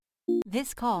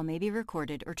This call may be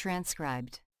recorded or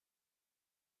transcribed.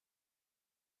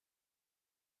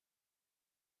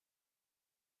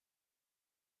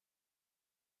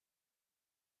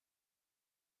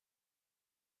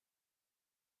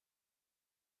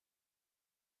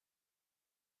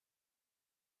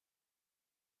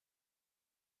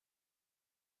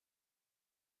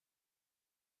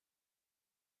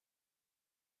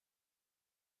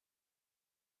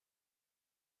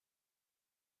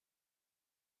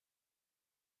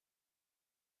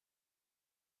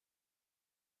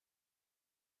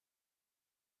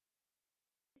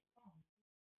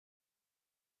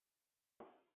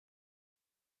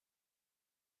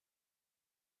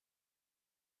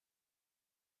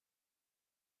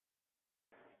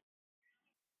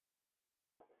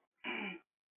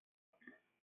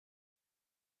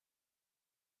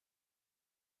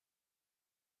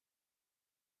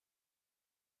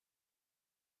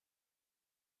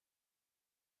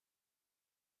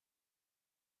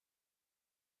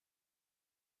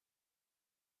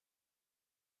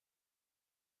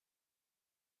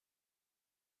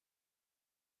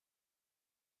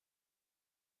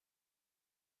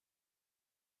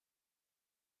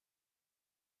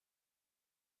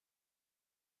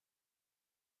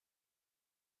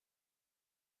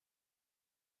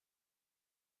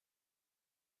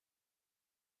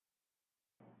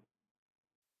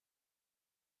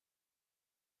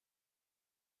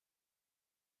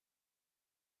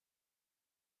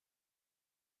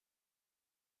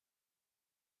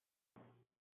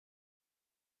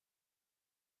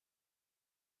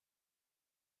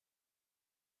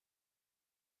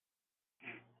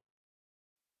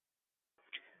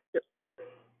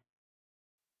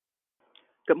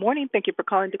 Good morning. Thank you for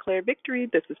calling Declare Victory.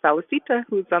 This is Felicita,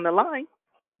 who's on the line.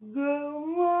 Good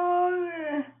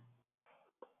morning.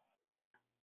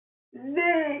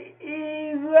 This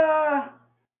is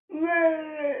Minister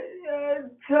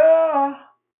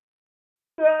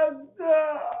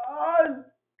Dr.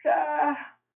 Oscar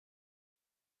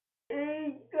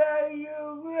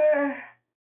Iguayube.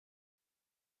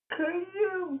 Can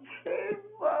you pray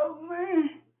for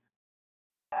me?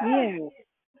 Yeah.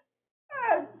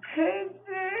 I can't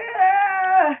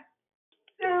hear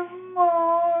this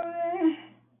morning.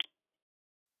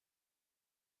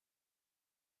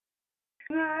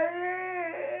 I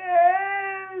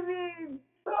need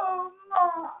so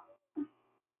much.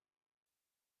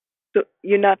 So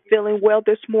you're not feeling well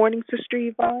this morning, Sister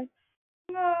Yvonne?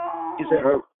 No. She said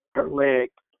her leg.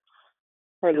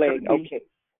 Her It's leg. hurting. Okay.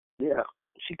 Yeah,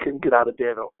 she couldn't get out of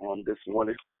bed on this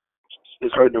morning.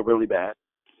 It's hurting her really bad.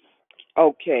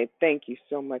 Okay. Thank you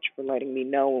so much for letting me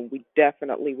know, and we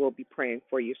definitely will be praying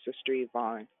for you, Sister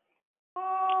Yvonne.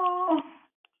 Oh.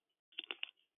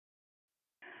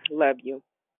 Love you.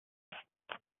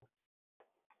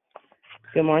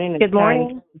 Good morning. Good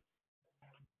morning.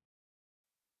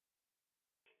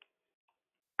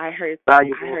 I heard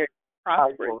Valuable.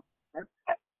 prosperous.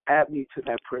 Add me to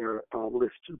that prayer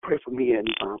list to pray for me and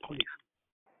please.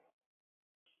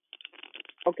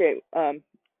 Okay.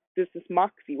 This is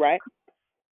Moxie, right?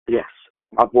 Yes,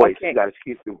 my voice. Okay. You got to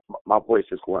excuse me. My voice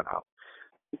is going out.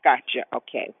 Gotcha.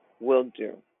 Okay. Will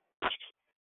do.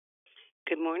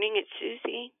 Good morning, it's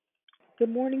Susie. Good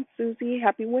morning, Susie.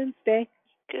 Happy Wednesday.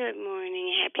 Good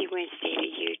morning. Happy Wednesday to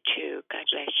you, too. God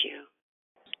bless you.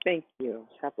 Thank you.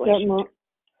 God bless you.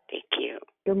 Thank you.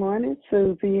 Good morning,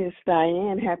 Susie. It's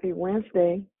Diane. Happy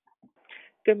Wednesday.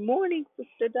 Good morning,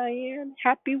 Sister Diane.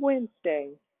 Happy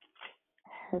Wednesday.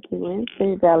 Happy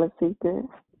Wednesday, Valicita.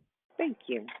 Thank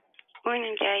you.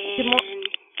 Morning, Diane.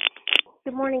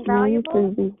 Good morning, Good morning,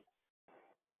 Valuable. Susie.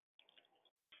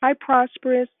 Hi,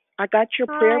 Prosperous. I got your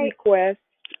prayer Hi. request.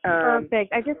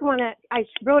 Perfect. I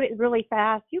wrote it really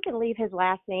fast. You can leave his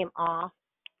last name off.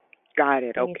 Got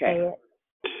it. Can you Okay. say it?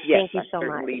 Yes, Thank you I so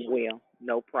certainly much. will.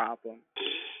 No problem.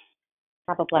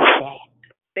 Have a blessed day.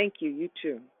 Thank you. You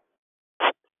too.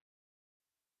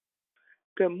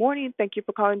 Good morning. Thank you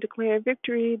for calling Declare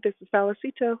Victory. This is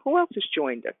Felicita. Who else has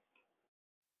joined us?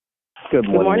 Good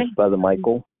morning, it's Brother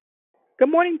Michael. Good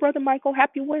morning, Brother Michael.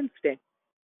 Happy Wednesday.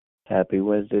 Happy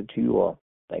Wednesday to you all.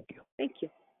 Thank you. Thank you.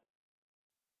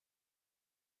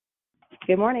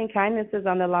 Good morning. Kindness is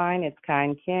on the line. It's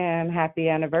Kind Kim. Happy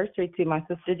anniversary to my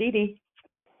sister Dee Dee.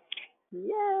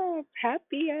 Yes,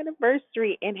 happy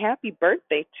anniversary and happy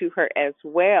birthday to her as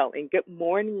well. And good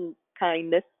morning,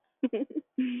 Kindness.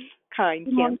 Kind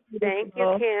Kim. Thank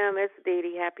you, Kim. It's Dee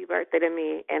Dee. Happy birthday to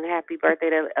me, and happy birthday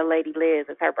to Lady Liz.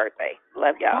 It's her birthday.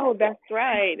 Love y'all. Oh, that's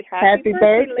right. Happy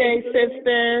birthday, Lady Liz.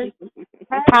 sister.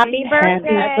 Happy birthday.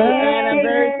 Happy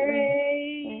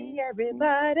anniversary.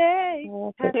 everybody.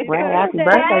 Happy Happy birthday.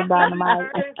 birthday, Dynamite.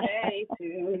 Happy birthday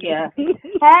to ya.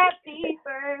 Happy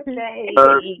birthday.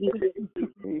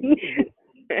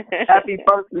 Happy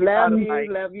birthday, Love Dynamite.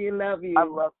 you, love you, love you.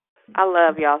 I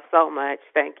love y'all so much.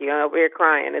 Thank you. I'm over here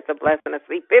crying. It's a blessing to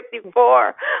see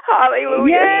 54.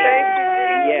 Hallelujah.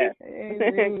 Yes.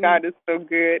 Amen. God is so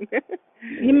good.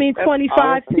 You mean That's 25,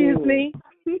 awesome. excuse me?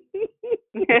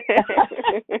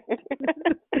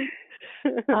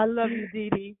 I love you, Dee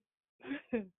Dee.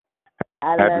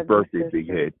 Happy birthday, Big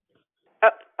Head.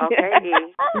 Okay, E.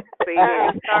 See,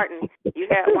 you're starting. You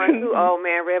had one too, old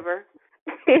man River.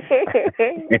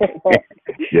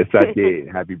 Yes, I did.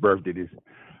 Happy birthday to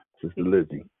Sister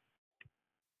Lizzie.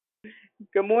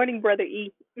 Good morning, Brother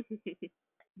E.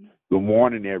 Good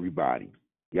morning, everybody.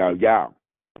 Y'all.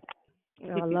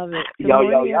 I love it. Good Yo,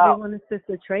 morning, yo. everyone. It's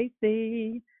Sister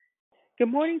Tracy. Good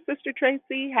morning, Sister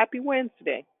Tracy. Happy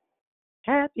Wednesday.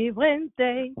 Happy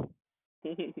Wednesday.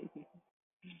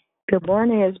 Good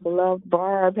morning, his beloved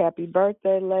Barb. Happy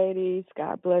birthday, ladies.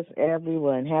 God bless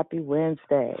everyone. Happy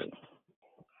Wednesday.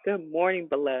 Good morning,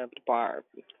 beloved Barb.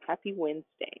 Happy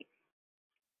Wednesday.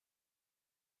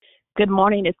 Good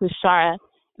morning. This is Shara,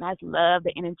 and I just love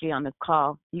the energy on this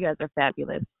call. You guys are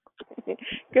fabulous.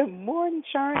 Good morning,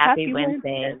 Sharon. Happy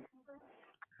Wednesday.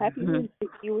 Happy Wednesday to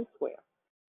you as well.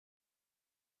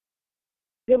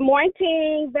 Good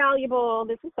morning, valuable.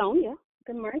 This is Sonia.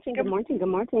 Good morning, good morning, good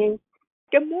morning.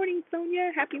 Good morning,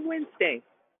 Sonia. Happy Wednesday.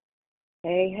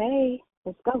 Hey,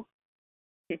 let's go.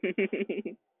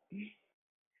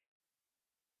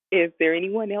 Is there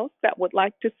anyone else that would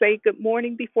like to say good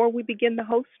morning before we begin the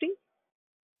hosting?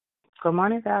 Good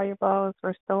morning, valuables.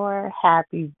 Restore.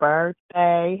 Happy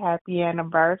birthday. Happy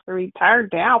anniversary. Turn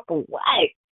down for what?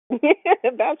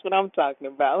 That's what I'm talking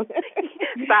about.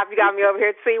 Stop, you got me over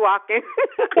here walking.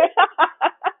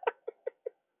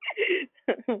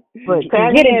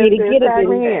 Get it, Didi.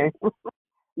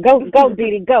 Go,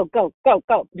 Didi. Go.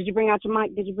 Did you bring out your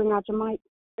mic?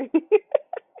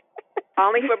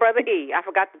 Only for Brother E. I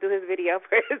forgot to do his video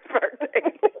for his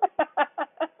birthday.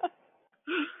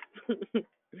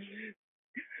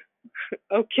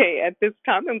 Okay, at this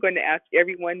time, I'm going to ask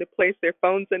everyone to place their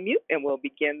phones on mute and we'll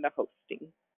begin the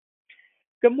hosting.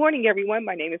 Good morning, everyone.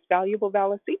 My name is Valuable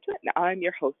Valicita and I'm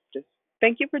your hostess.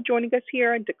 Thank you for joining us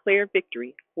here on Declare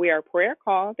Victory. We are a prayer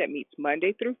call that meets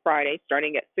Monday through Friday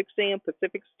starting at 6 a.m.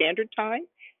 Pacific Standard Time,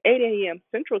 8 a.m.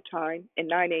 Central Time, and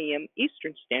 9 a.m.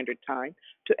 Eastern Standard Time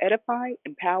to edify,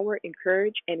 empower,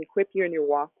 encourage, and equip you in your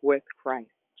walk with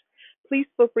Christ. Please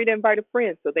feel free to invite a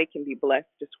friend so they can be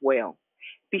blessed as well.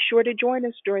 Be sure to join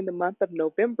us during the month of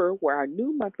November where our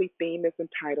new monthly theme is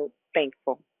entitled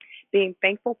Thankful. Being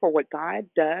thankful for what God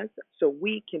does so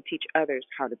we can teach others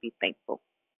how to be thankful.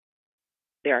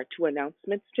 There are 2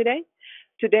 announcements today.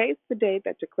 Today is the day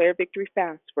that Declare Victory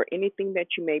fasts for anything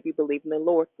that you may be believing the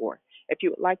Lord for. If you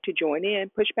would like to join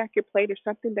in, push back your plate or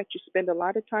something that you spend a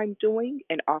lot of time doing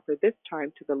and offer this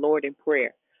time to the Lord in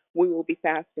prayer. We will be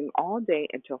fasting all day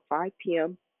until 5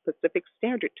 p.m. Pacific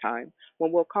Standard Time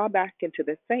when we'll call back into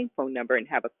the same phone number and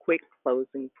have a quick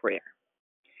closing prayer.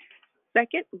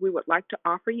 Second, we would like to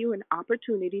offer you an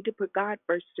opportunity to put God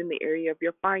first in the area of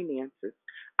your finances.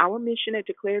 Our mission at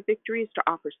Declare Victory is to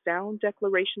offer sound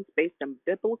declarations based on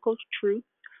biblical truth,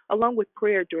 along with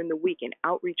prayer during the week and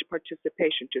outreach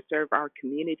participation to serve our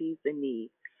communities in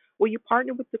need. Will you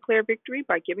partner with Declare Victory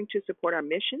by giving to support our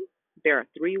mission? There are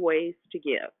 3 ways to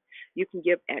give. You can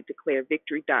give at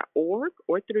declarevictory.org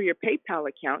or through your PayPal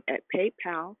account at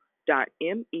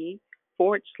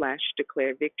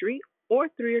paypal.me/declarevictory or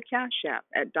through your Cash App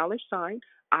at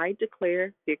 $I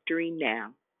Declare Victory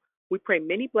Now. We pray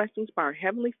many blessings by our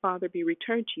Heavenly Father be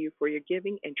returned to you for your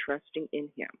giving and trusting in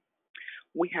Him.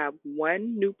 We have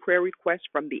one new prayer request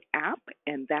from the app,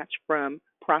 and that's from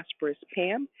Prosperous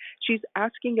Pam. She's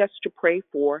asking us to pray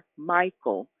for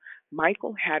Michael.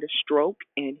 Michael had a stroke,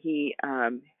 and he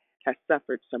has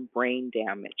suffered some brain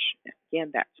damage.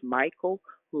 Again, that's Michael,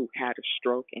 who had a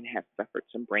stroke and has suffered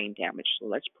some brain damage. So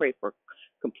let's pray for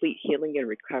complete healing and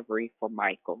recovery for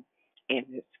Michael and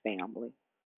his family.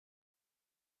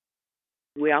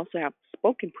 We also have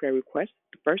spoken prayer requests.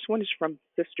 The first one is from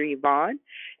Sister Yvonne,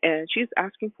 and she's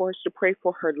asking for us to pray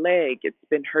for her leg. It's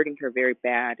been hurting her very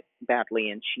badly,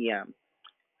 and she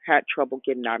had trouble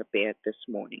getting out of bed this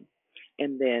morning.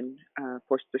 And then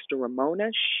for Sister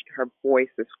Ramona, her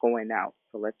voice is going out,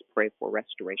 so let's pray for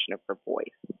restoration of her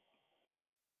voice.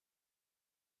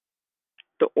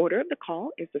 The order of the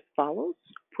call is as follows.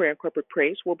 Prayer and corporate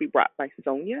praise will be brought by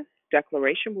Sonia.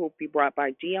 Declaration will be brought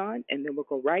by Dion, and then we'll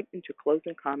go right into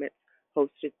closing comments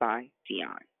hosted by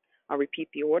Dion. I'll repeat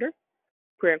the order.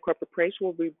 Prayer and corporate praise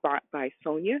will be brought by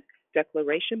Sonia.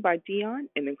 declaration by Dion,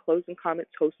 and then closing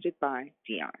comments hosted by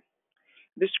Dion.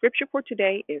 The scripture for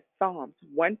today is Psalms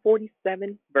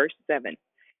 147, verse 7.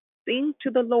 Sing to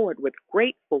the Lord with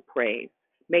grateful praise.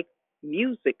 Make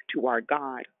music to our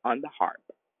God on the harp.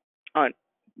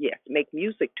 Make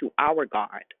music to our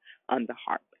God on the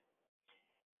harp.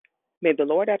 May the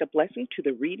Lord add a blessing to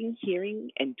the reading,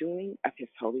 hearing, and doing of his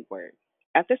holy word.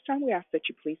 At this time, we ask that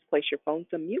you please place your phones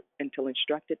on mute until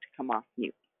instructed to come off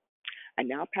mute. I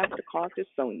now pass the call to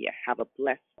Sonia. Have a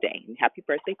blessed day, and happy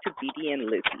birthday to Dee Dee and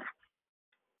Lizzie.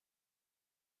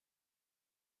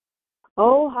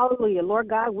 Oh, hallelujah. Lord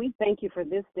God, we thank you for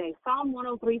this day. Psalm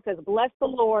 103 says, bless the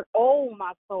Lord, O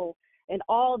my soul, and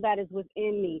all that is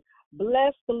within me.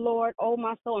 Bless the Lord, O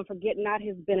my soul, and forget not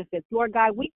his benefits. Lord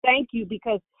God, we thank you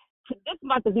because this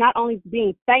month is not only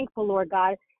being thankful, Lord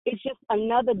God, it's just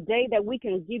another day that we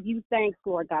can give you thanks,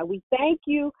 Lord God. We thank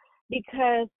you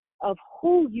because of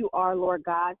who you are, Lord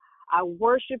God. I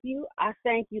worship you. I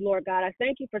thank you, Lord God. I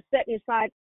thank you for setting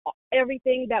aside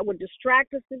everything that would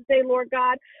distract us this day, Lord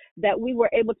God, that we were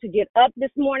able to get up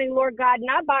this morning, Lord God,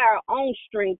 not by our own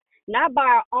strength, not by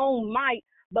our own might,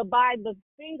 but by the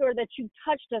finger that you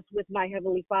touched us with, my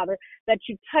Heavenly Father, that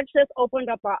you touched us, opened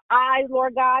up our eyes,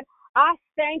 Lord God. I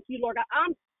thank you, Lord God.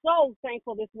 I'm so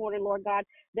thankful this morning, Lord God,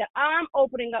 that I'm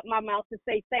opening up my mouth to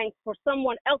say thanks for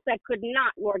someone else that could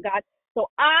not, Lord God. So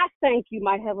I thank you,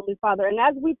 my Heavenly Father. And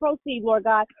as we proceed, Lord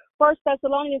God, 1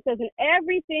 Thessalonians says, in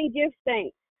everything give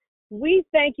thanks. We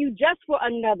thank you just for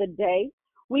another day.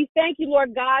 We thank you,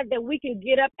 Lord God, that we can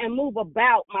get up and move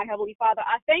about, my Heavenly Father.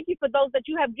 I thank you for those that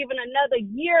you have given another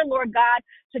year, Lord God,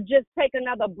 to just take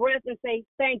another breath and say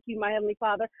thank you, my Heavenly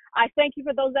Father. I thank you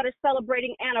for those that are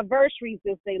celebrating anniversaries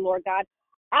this day, Lord God.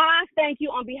 I thank you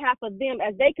on behalf of them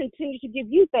as they continue to give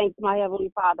you thanks, my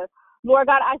Heavenly Father. Lord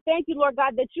God, I thank you, Lord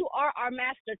God, that you are our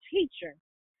master teacher.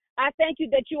 I thank you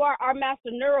that you are our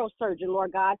master neurosurgeon,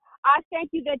 Lord God. I thank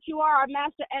you that you are our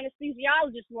master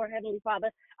anesthesiologist, Lord Heavenly Father.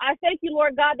 I thank you,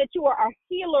 Lord God, that you are our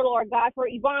healer, Lord God, for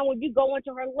Yvonne when you go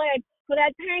into her leg for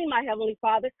that pain, my Heavenly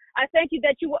Father. I thank you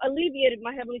that you will alleviate it,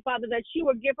 my Heavenly Father, that you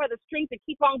will give her the strength to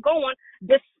keep on going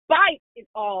despite it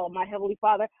all, my Heavenly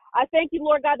Father. I thank you,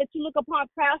 Lord God, that you look upon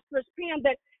Prosperous Pam,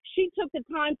 that she took the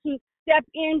time to step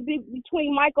in between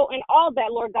Michael and all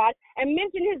that, Lord God, and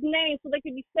mention his name so they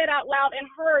can be said out loud and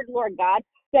heard, Lord God,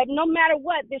 that no matter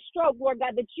what, this stroke, Lord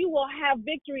God, that you will have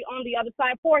victory on the other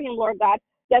side for him, Lord God,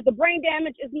 that the brain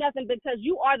damage is nothing because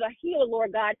you are the healer,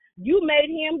 Lord God. You made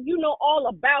him. You know all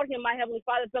about him, my Heavenly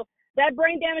Father. So that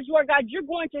brain damage, Lord God, you're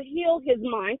going to heal his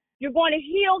mind. You're going to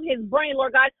heal his brain,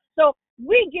 Lord God. So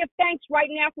we give thanks right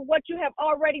now for what you have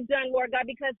already done, Lord God,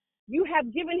 because you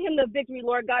have given him the victory,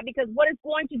 Lord God, because what it's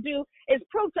going to do is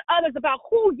prove to others about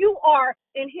who you are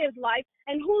in his life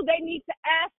and who they need to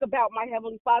ask about, my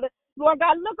Heavenly Father. Lord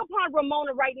God, look upon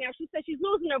Ramona right now. She says she's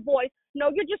losing her voice.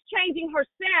 No, you're just changing her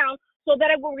sound so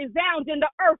that it will resound in the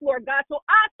earth, Lord God. So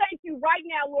I thank you right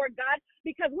now, Lord God,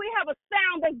 because we have a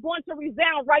sound that's going to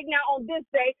resound right now on this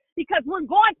day because we're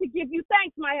going to give you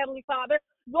thanks, my Heavenly Father.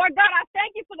 Lord God, I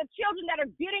thank you for the children that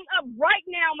are getting up right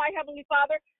now, my Heavenly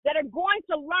Father, that are going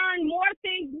to learn more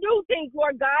things, new things,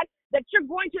 Lord God, that you're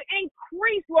going to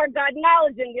increase, Lord God,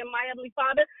 knowledge in them, my Heavenly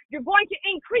Father. You're going to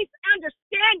increase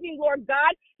understanding, Lord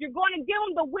God. You're going to give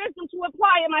them the wisdom to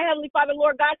apply it, my Heavenly Father,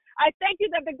 Lord God. I thank you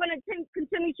that they're going to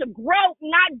continue to grow,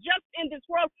 not just in this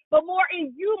world, but more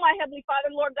in you, my Heavenly Father,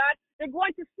 Lord God. They're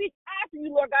going to seek after you,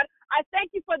 Lord God. I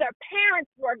thank you for their parents,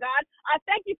 Lord God. I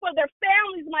thank you for their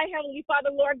families, my Heavenly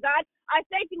Father, Lord God. I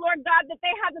thank you, Lord God, that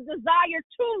they have the desire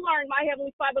to learn, my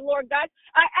Heavenly Father, Lord God.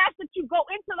 I ask that you go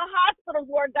into the hospitals,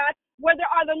 Lord God, where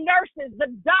there are the nurses, the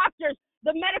doctors,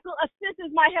 the medical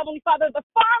assistants, my Heavenly Father, the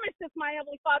pharmacists, my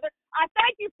Heavenly Father. I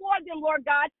thank you for them, Lord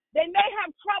God. They may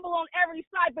have trouble on every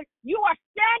side, but you are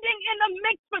standing in the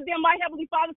mix for them, my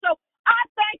Heavenly Father. So I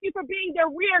thank you for being their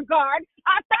rear guard.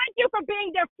 I thank you for being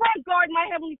their front guard, my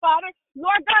Heavenly Father.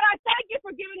 Lord God, I thank you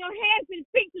for giving them hands and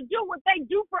feet to do what they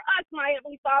do for us, my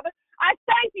Heavenly Father. I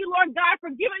thank you, Lord God, for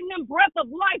giving them breath of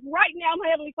life right now, my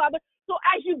Heavenly Father. So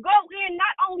as you go in,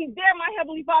 not only there, my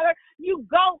Heavenly Father, you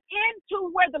go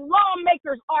into where the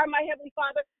lawmakers are, my Heavenly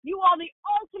Father. You are the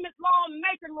ultimate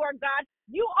lawmaker, Lord God.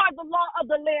 You are the law of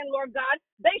the land, Lord God.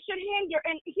 They should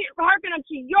hearken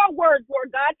unto your words,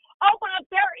 Lord God. Open up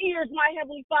their ears, my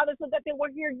Heavenly Father, so that they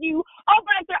will hear you.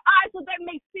 Open up their eyes so they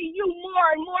may see you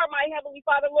more and more, my Heavenly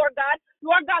Father, Lord God.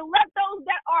 Lord God, let those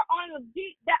that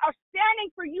are standing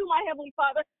for you, my Heavenly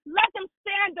Father, let them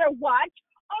stand their watch.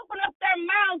 open up their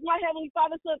mouths, my Heavenly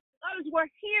Father, so others will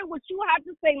hear what you have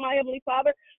to say, my Heavenly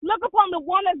Father. Look upon the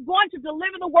one that's going to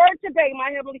deliver the word today,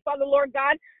 my Heavenly Father, Lord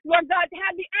God. Lord God,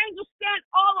 have the angels stand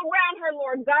all around her,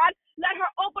 Lord God. Let her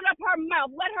open up her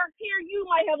mouth. Let her hear you,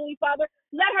 my Heavenly Father.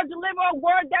 Let her deliver a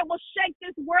word that will shake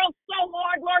this world so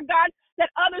hard, Lord God, that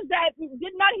others that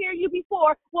did not hear you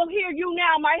before will hear you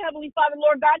now, my Heavenly Father,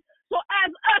 Lord God. So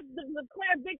as us, the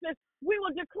declared victors, we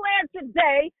will declare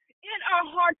today in our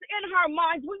hearts, in our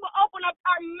minds, we will open up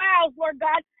our mouths, Lord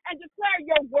God, and declare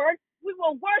your word. We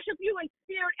will worship you in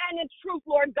spirit and in truth,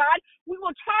 Lord God. We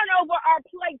will turn over our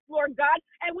plates, Lord God,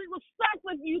 and we will sup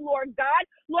with you, Lord God.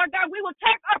 Lord God, we will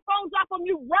take our phones off from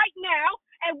you right now,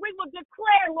 and we will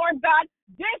declare, Lord God,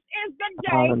 this is the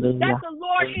day that the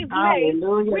Lord is made.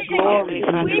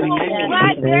 We will be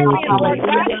glad therein, Lord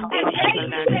God, and thank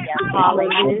you that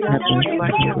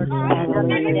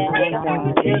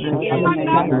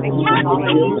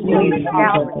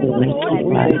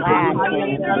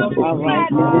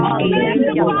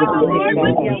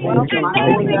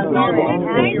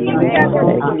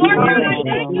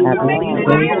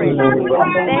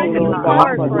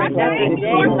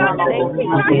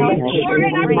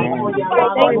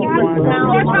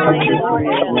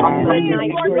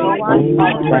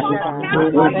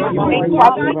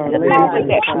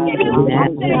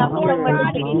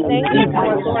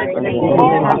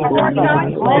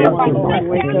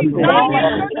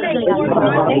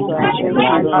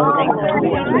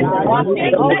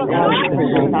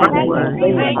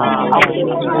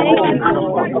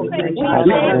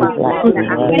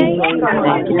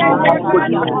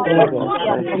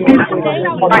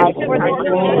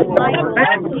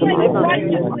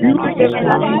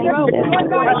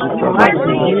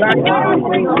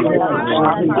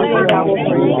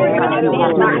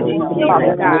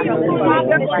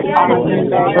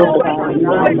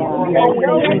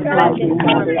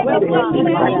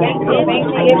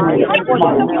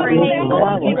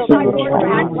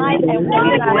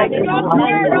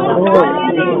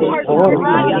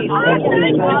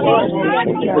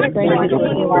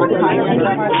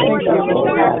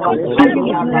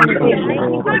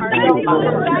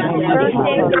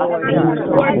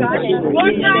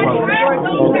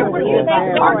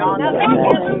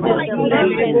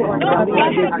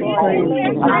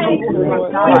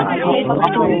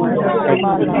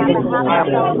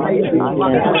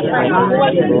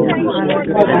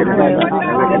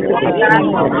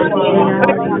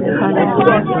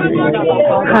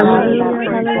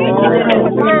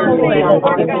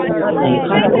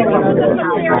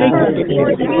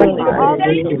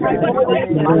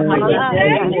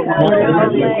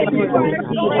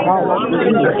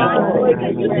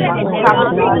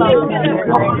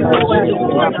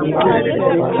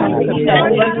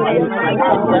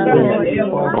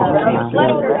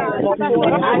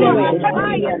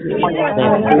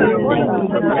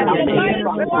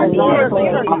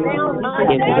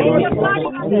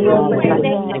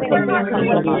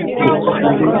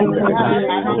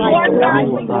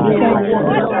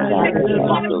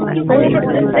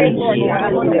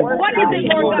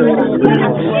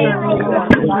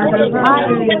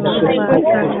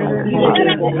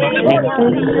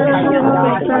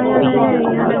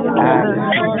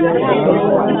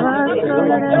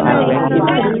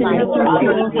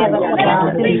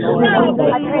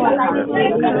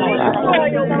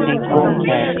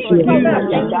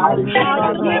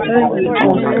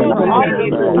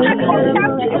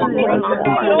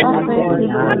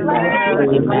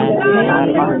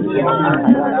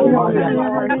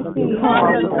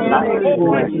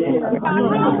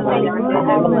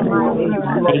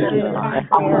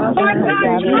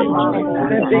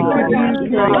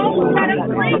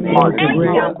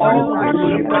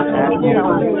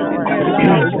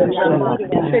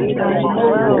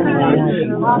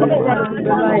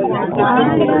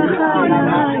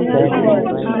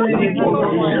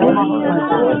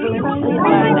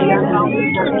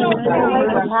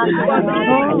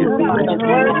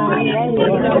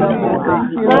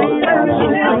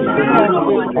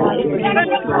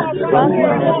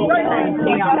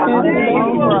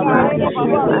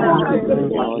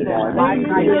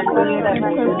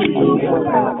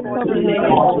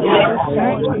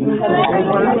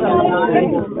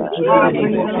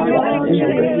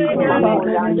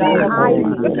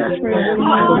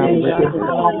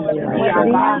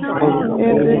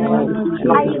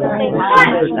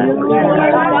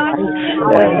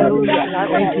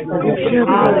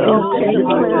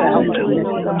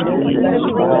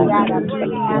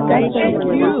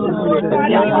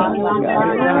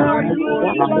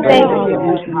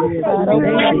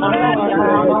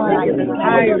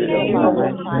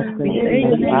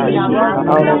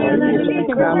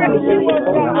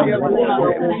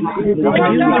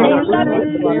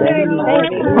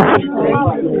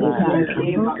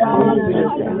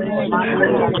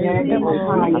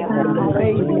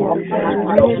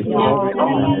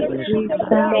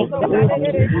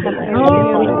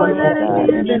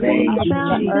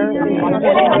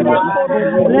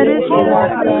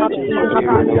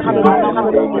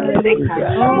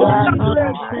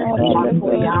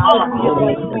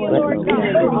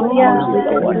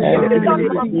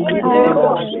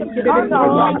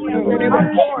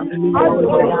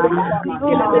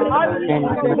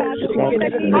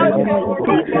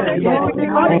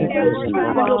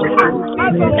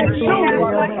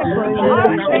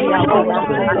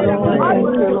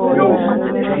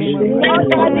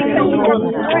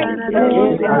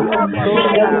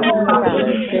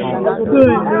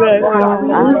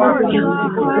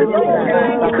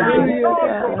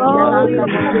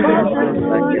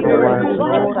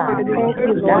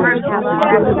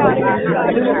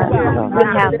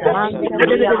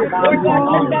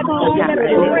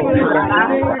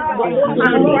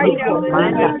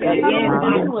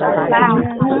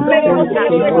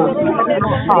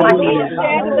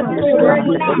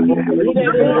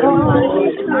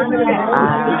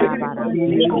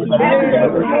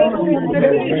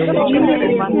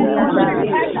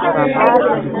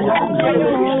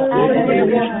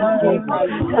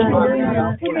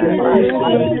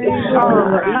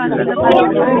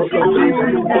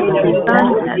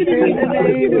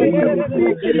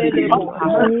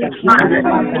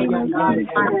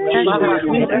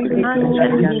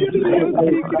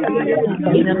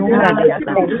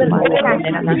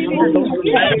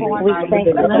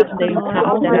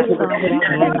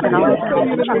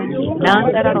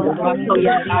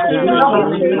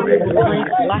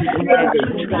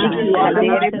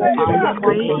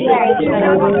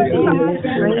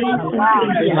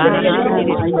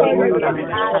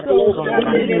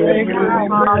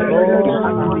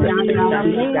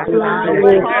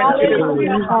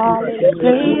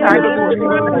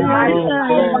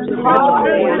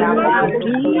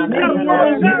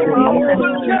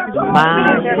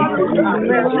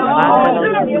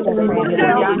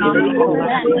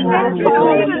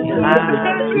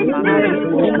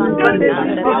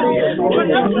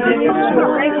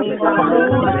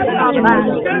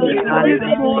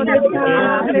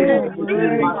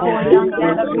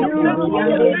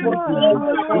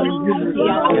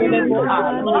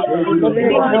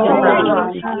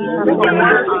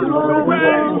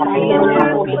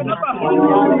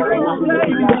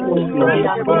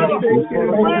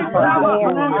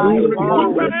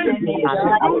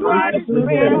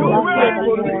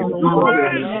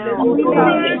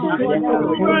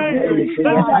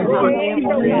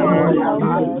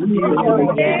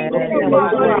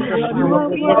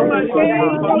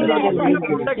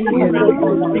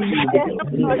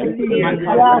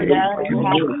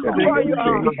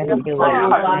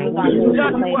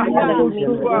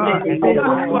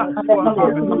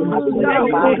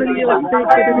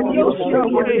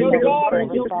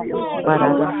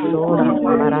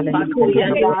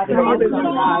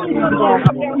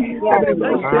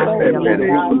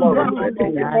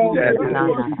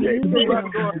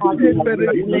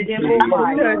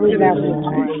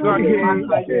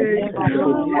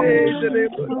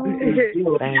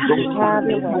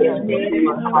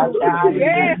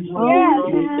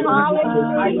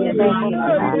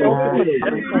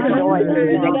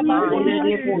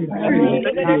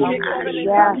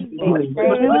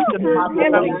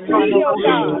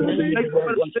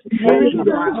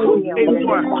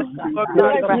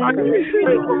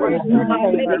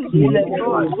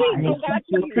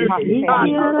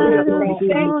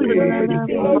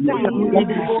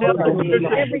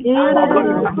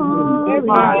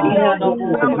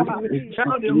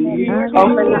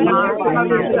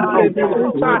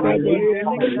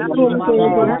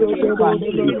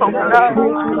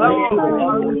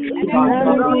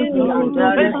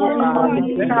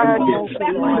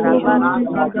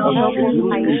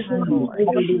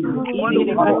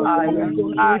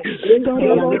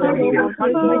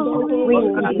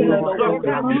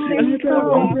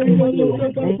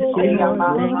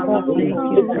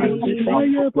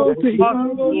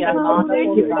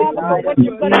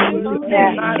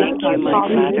Yes, Thank you, my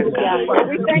Father God.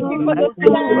 we thank you for the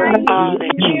For sign. all that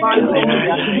you do, God.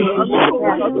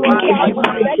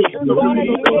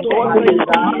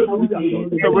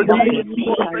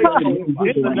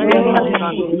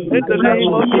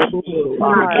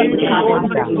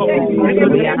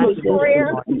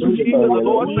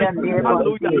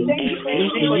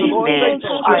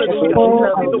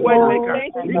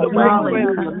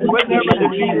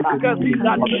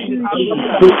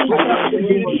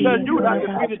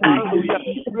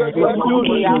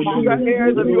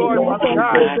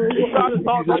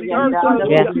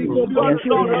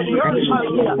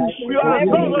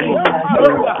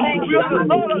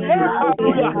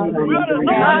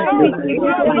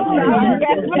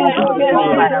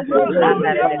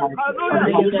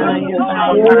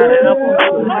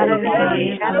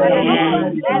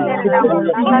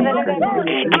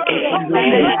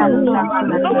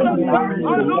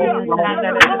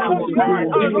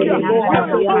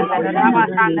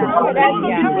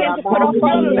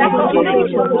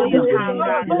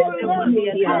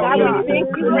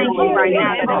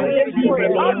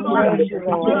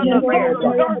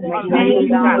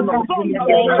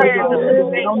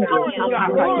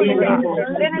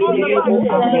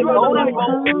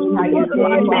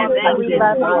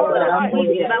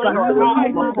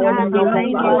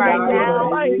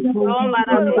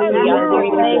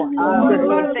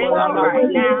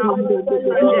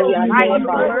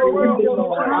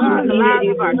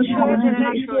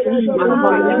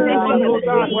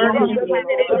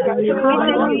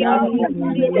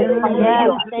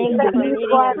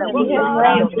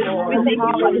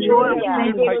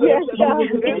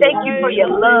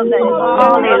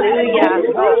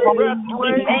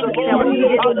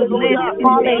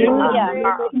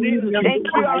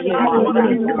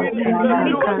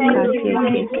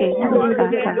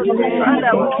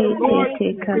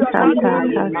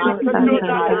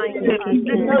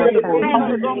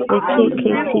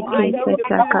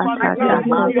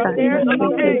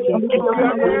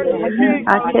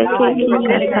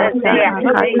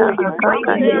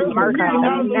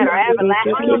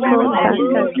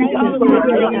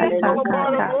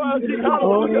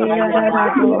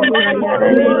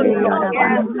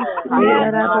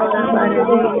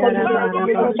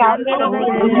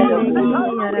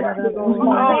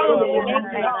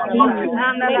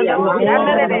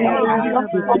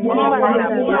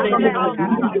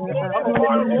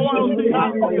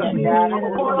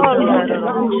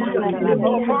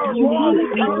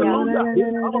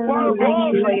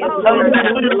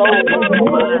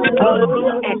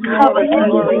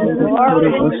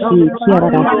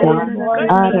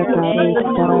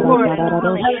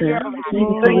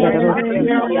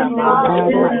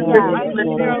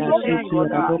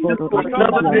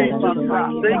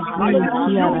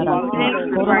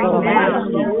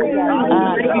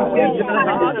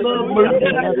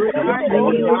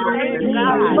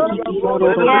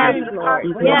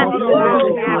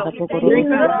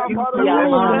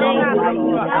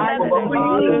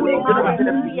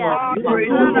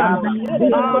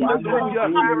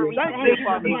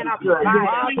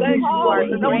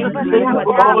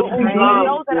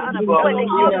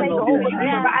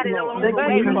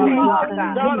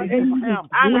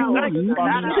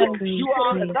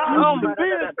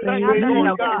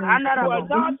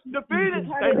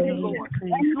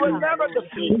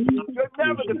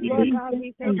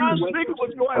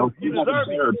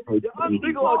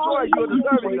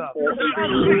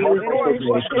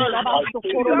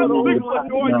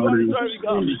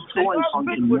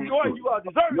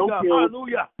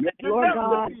 Lord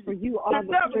God, for you are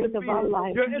the strength of our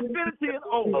life. Your infinity and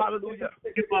oh, hallelujah.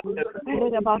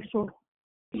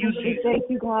 We thank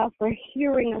you, God, for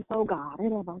hearing us, oh God,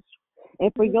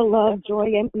 and for your love, joy,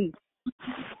 and peace.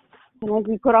 And as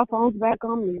we put our phones back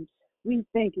on mute, we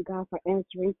thank you, God, for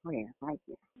answering prayer right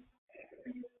here.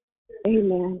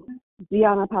 Amen.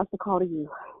 Deanna, I pass the call to you.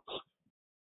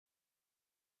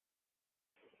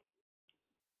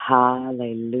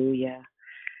 Hallelujah.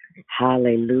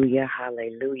 Hallelujah.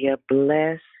 Hallelujah.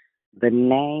 Bless the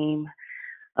name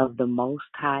of the Most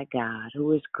High God,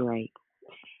 who is great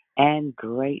and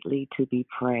greatly to be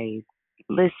praised.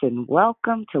 Listen,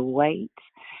 welcome to Wait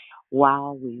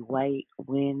While We Wait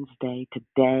Wednesday.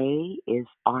 Today is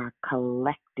our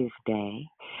collective day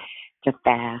to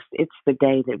fast. It's the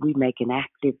day that we make an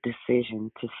active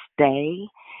decision to stay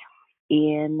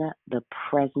in the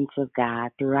presence of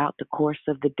God throughout the course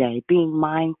of the day, being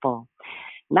mindful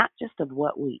not just of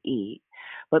what we eat,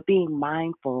 but being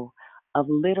mindful of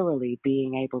literally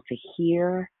being able to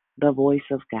hear the voice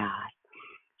of God,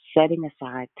 setting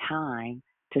aside time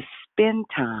to spend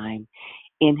time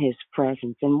in His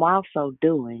presence. And while so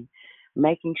doing,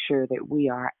 making sure that we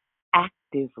are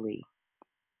actively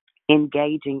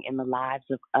engaging in the lives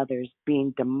of others,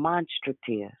 being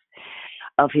demonstrative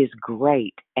of his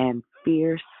great and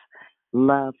fierce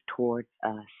love towards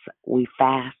us. We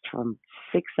fast from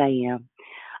 6 a.m.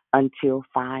 until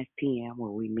 5 p.m.,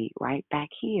 where we meet right back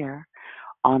here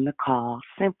on the call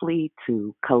simply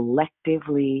to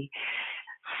collectively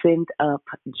send up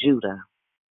Judah.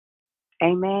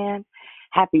 Amen.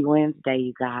 Happy Wednesday,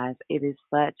 you guys. It is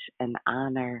such an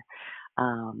honor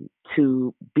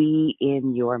to be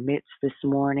in your midst this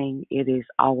morning. It is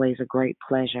always a great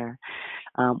pleasure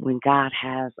when God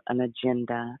has an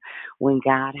agenda, when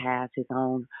God has his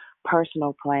own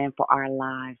personal plan for our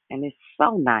lives. And it's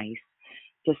so nice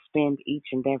to spend each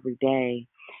and every day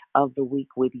of the week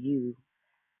with you,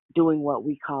 doing what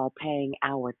we call paying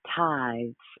our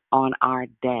tithes on our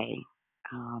day.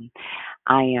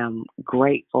 I am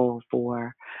grateful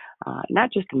for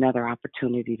not just another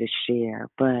opportunity to share,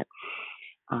 but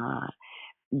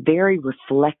very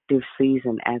reflective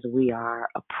season as we are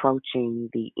approaching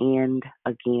the end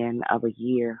again of a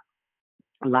year.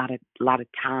 A lot of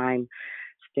time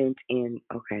spent in.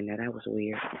 Okay, now that was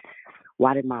weird.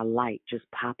 Why did my light just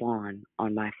pop on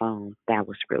my phone? That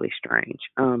was really strange.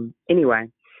 Anyway,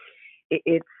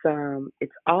 it's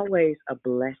always a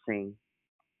blessing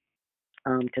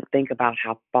to think about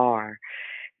how far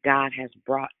God has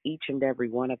brought each and every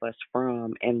one of us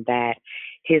from, and that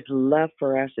his love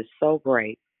for us is so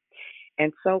great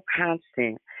and so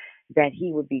constant that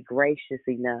he would be gracious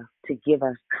enough to give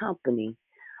us company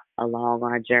along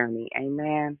our journey.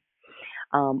 Amen.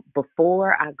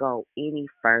 Before I go any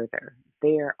further,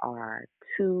 there are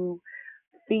two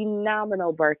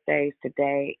phenomenal birthdays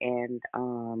today, and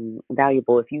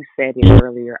Valuable, if you said it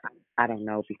earlier, I don't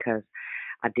know because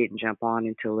I didn't jump on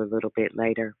until a little bit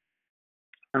later.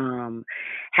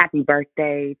 Happy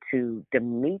birthday to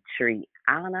Dimitri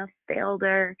Anna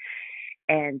Felder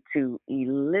and to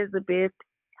Elizabeth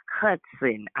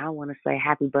Hudson. I want to say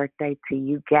happy birthday to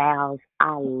you gals.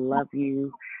 I love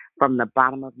you from the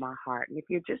bottom of my heart. And if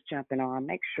you're just jumping on,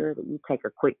 make sure that you take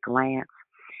a quick glance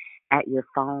at your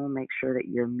phone. Make sure that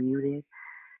you're muted,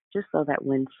 just so that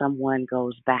when someone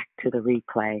goes back to the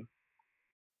replay,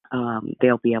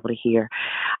 they'll be able to hear.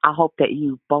 I hope that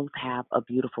you both have a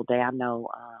beautiful day. I know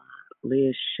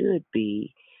Liz should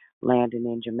be landing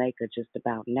in Jamaica just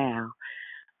about now.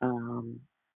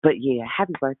 But yeah,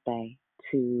 happy birthday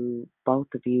to both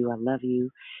of you. I love you.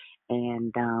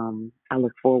 And I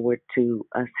look forward to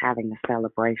us having a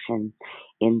celebration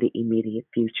in the immediate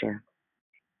future.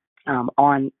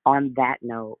 On that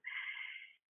note,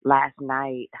 last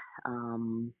night,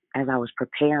 as I was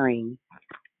preparing,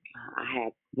 I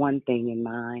had one thing in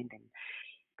mind, and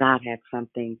God had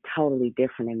something totally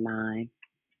different in mind.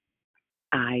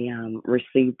 I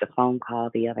received a phone call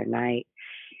the other night,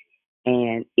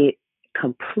 and it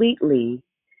completely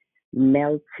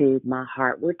melted my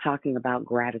heart. We're talking about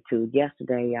gratitude.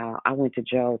 Yesterday, I went to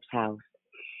Job's house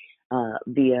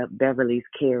via Beverly's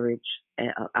carriage,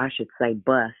 I should say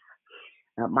bus.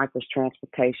 Michael's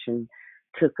Transportation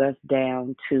took us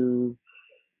down to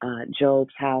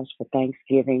Job's house for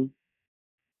Thanksgiving.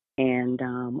 And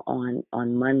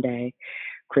on Monday,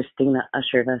 Christina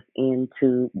ushered us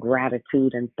into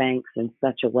gratitude and thanks in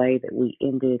such a way that we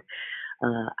ended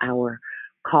our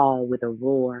call with a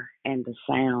roar and a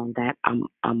sound that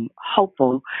I'm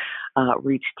hopeful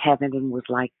reached heaven and was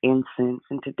like incense.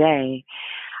 And today,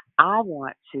 I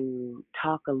want to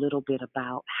talk a little bit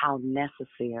about how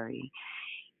necessary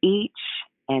each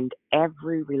and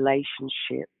every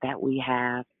relationship that we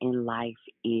have in life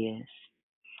is.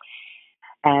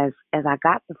 As I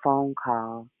got the phone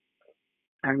call,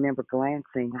 I remember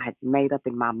glancing. I had made up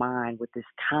in my mind with this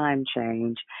time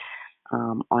change.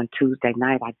 On Tuesday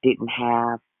night, I didn't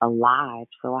have a live,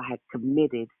 so I had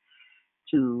committed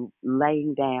to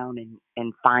laying down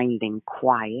and finding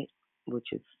quiet, which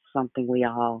is something we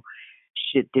all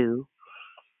should do.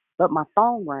 But my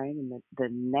phone rang, and the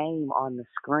name on the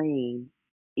screen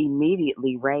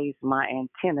immediately raised my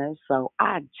antennas, so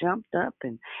I jumped up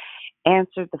and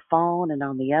answered the phone, and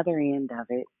on the other end of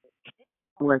it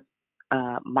was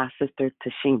my sister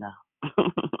Tashina.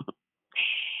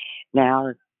 Now,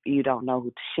 if you don't know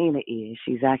who Tashina is,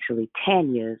 she's actually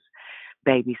Tanya's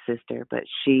baby sister, but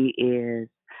she is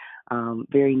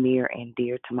very near and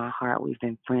dear to my heart. We've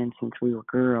been friends since we were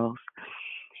girls.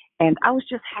 And I was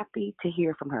just happy to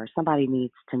hear from her. Somebody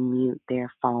needs to mute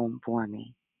their phone for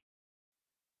me.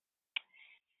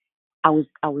 I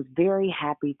was very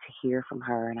happy to hear from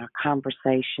her, and our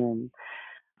conversation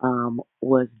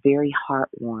was very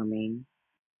heartwarming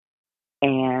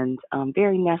and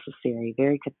very necessary,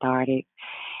 very cathartic.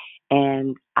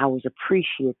 And I was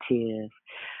appreciative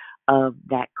of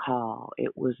that call.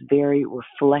 It was very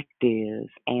reflective,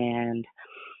 and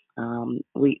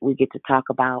we get to talk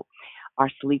about our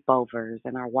sleepovers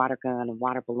and our water gun and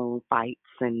water balloon fights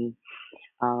and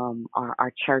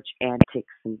our church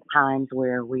antics and times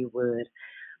where we would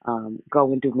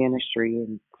go and do ministry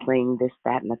and sing this,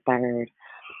 that, and the third.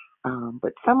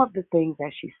 But some of the things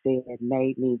that she said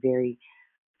made me very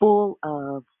full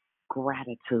of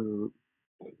gratitude.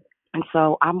 And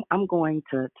so I'm going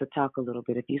to talk a little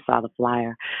bit. If you saw the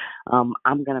flyer,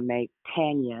 I'm going to make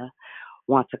Tanya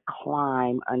want to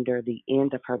climb under the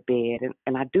end of her bed.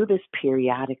 And I do this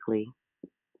periodically.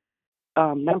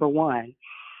 Number one,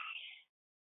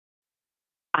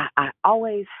 I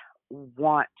always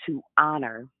want to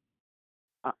honor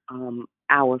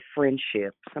our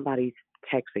friendship. Somebody's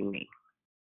texting me.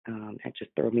 That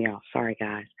just threw me off. Sorry,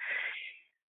 guys.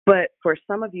 But for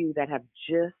some of you that have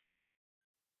just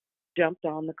jumped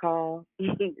on the call,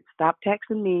 stop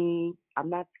texting me. I'm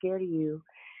not scared of you.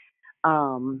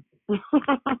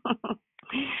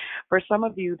 For some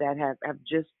of you that have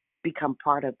just become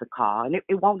part of the call, and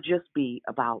it won't just be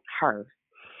about her,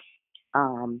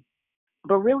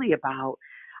 but really about,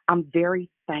 I'm very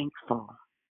thankful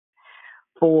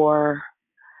for,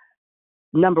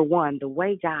 number one, the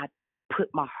way God put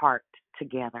my heart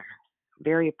together.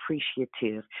 Very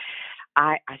appreciative.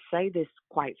 I say this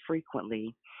quite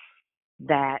frequently,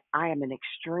 that I am an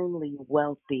extremely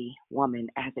wealthy woman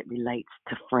as it relates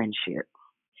to friendship,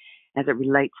 as it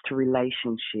relates to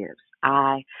relationships.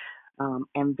 I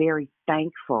am very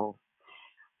thankful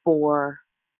for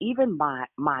even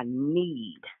my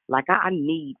need. Like I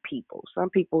need people. Some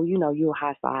people, you'll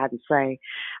high side and say,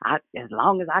 as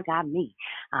long as I got me,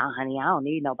 honey, I don't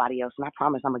need nobody else. And I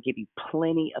promise I'm gonna give you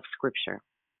plenty of scripture.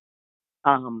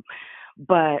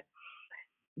 But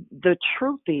the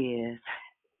truth is,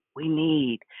 we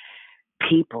need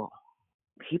people.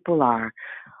 People are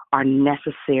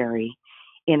necessary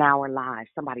in our lives.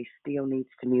 Somebody still needs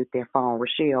to mute their phone.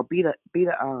 Rochelle, be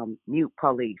the mute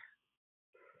police.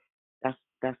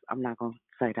 That's I'm not gonna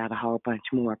say that a whole bunch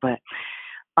more, but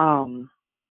I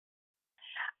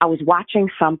was watching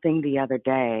something the other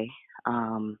day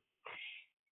on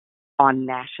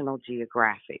National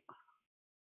Geographic,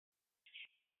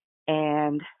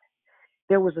 and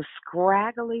there was a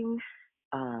scraggling,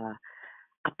 I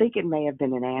think it may have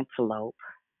been an antelope.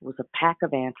 It was a pack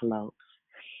of antelopes.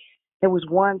 There was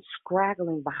one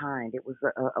scraggling behind. It was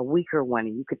a weaker one,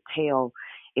 and you could tell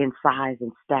in size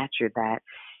and stature that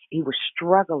he was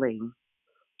struggling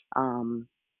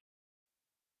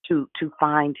to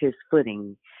find his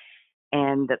footing.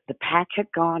 And the pack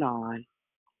had gone on,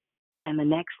 and the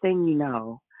next thing you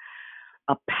know,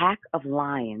 a pack of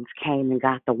lions came and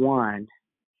got the one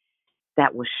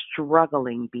that was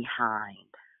struggling behind.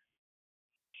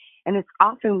 And it's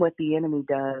often what the enemy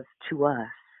does to us.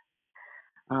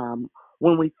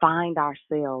 When we find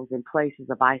ourselves in places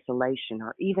of isolation,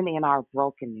 or even in our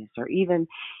brokenness, or even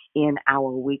in our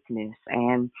weakness.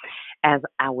 And as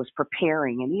I was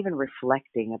preparing and even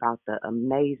reflecting about the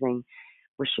amazing,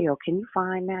 Rochelle, can you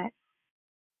find that?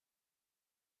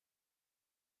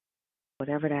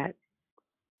 Whatever that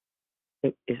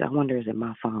is, I wonder, is it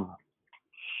my phone?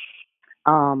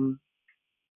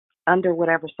 Under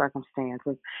whatever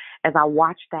circumstances, as I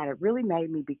watched that, it really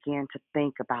made me begin to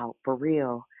think about, for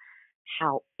real,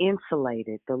 how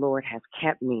insulated the Lord has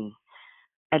kept me,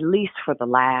 at least for the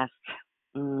last,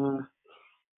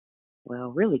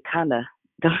 really kind of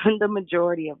the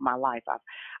majority of my life.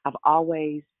 I've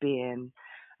always been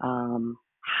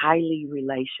highly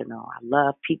relational. I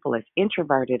love people, as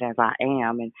introverted as I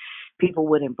am, and people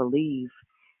wouldn't believe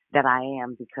that I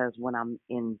am, because when I'm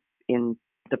in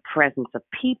the presence of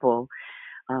people,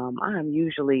 I'm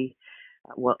usually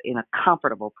in a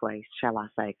comfortable place, shall I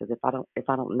say? Because if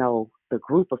I don't know the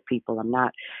group of people, I'm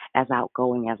not as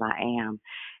outgoing as I am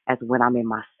as when I'm in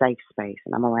my safe space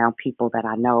and I'm around people that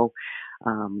I know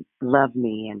love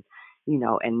me, and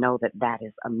and know that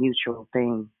is a mutual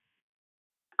thing.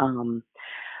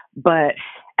 But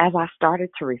as I started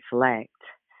to reflect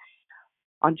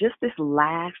on just this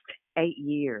last 8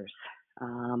 years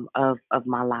of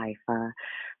my life,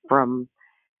 from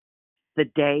the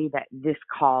day that this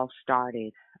call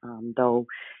started, though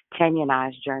Tanya and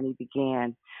I's journey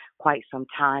began quite some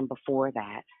time before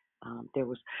that, there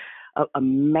was a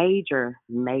major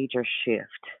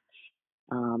shift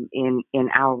in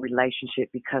our relationship,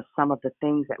 because some of the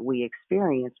things that we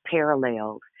experienced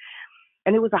paralleled.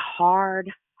 And it was a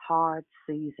hard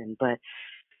season, but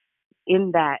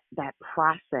in that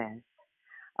process,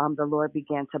 the Lord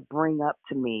began to bring up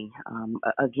to me.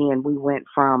 Again, we went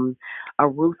from a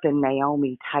Ruth and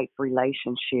Naomi type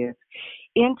relationship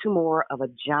into more of a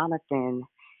Jonathan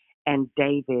and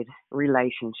David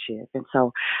relationship. And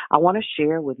so I want to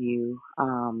share with you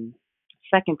 2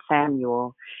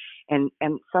 Samuel, and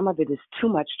some of it is too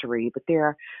much to read, but there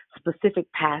are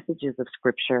specific passages of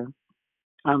scripture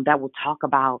that will talk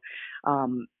about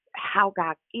how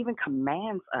God even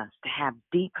commands us to have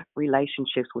deep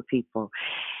relationships with people.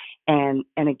 And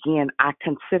again, I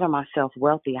consider myself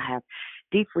wealthy. I have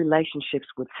deep relationships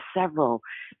with several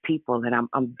people, and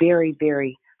I'm very,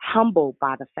 very humbled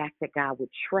by the fact that God would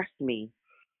trust me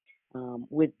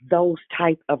with those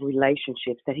type of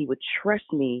relationships, that He would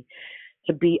trust me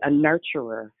to be a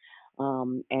nurturer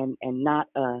and not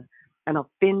an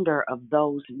offender of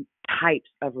those types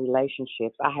of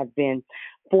relationships. I have been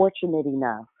fortunate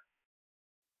enough,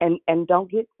 and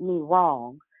don't get me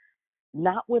wrong,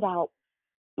 not without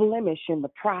blemish in the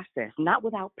process, not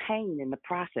without pain in the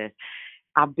process.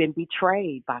 I've been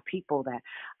betrayed by people that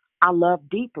I love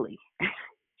deeply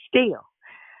still.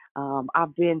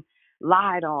 I've been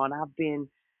lied on. I've been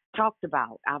talked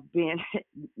about. I've been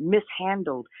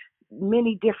mishandled,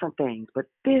 many different things. But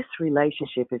this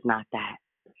relationship is not that.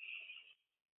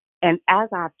 And as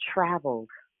I've traveled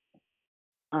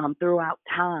throughout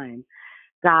time,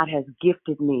 God has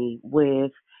gifted me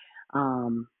with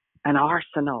an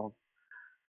arsenal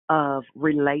of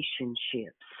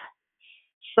relationships.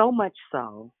 So much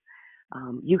so,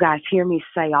 you guys hear me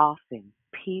say often,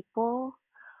 people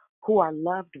who are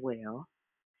loved well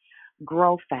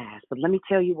grow fast. But let me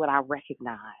tell you what I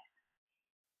recognize.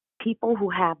 People who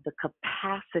have the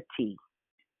capacity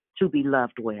to be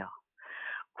loved well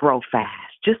grow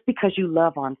fast. Just because you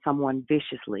love on someone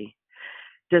viciously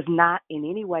does not in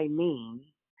any way mean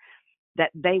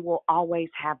that they will always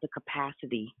have the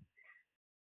capacity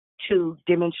to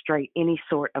demonstrate any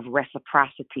sort of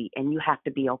reciprocity, and you have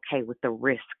to be okay with the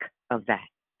risk of that.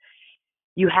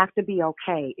 You have to be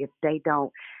okay if they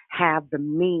don't have the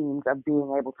means of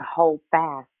being able to hold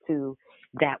fast to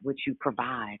that which you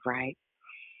provide, right?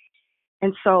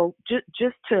 And so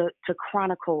just to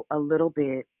chronicle a little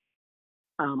bit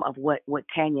of what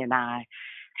Tanya and I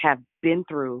have been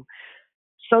through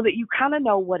so that you kind of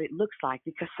know what it looks like,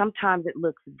 because sometimes it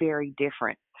looks very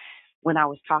different. When I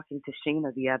was talking to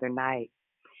Sheena the other night,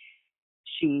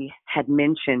 she had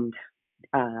mentioned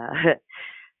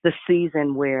the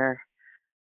season where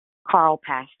Carl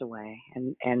passed away,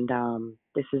 and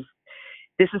this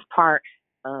is part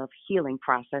of healing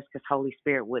process because Holy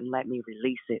Spirit wouldn't let me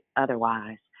release it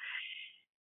otherwise.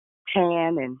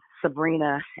 Tan and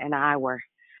Sabrina and I were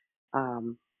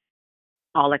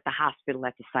all at the hospital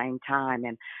at the same time,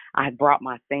 and I had brought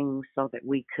my things so that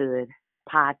we could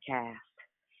podcast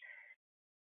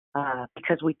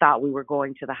because we thought we were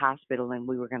going to the hospital and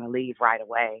we were going to leave right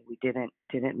away. We didn't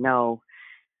know.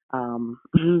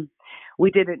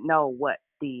 We didn't know what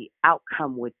the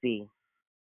outcome would be.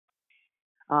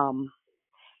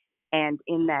 And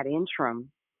in that interim,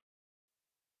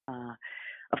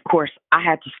 of course, I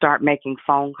had to start making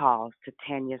phone calls to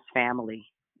Tanya's family.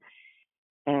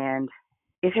 And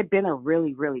it had been a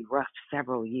really, really rough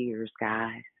several years,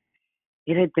 guys.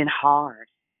 It had been hard.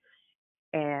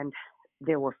 And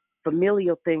there were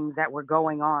familial things that were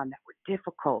going on that were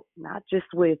difficult, not just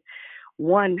with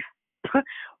one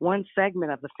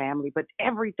segment of the family, but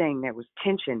everything. There was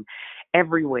tension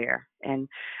everywhere. And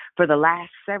for the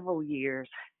last several years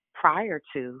prior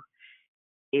to,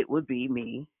 it would be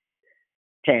me,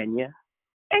 Tanya,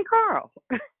 and Carl,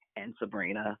 and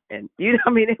Sabrina, and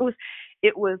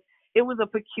it was a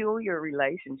peculiar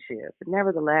relationship. But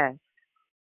nevertheless,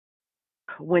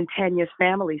 when Tanya's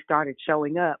family started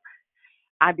showing up,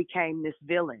 I became this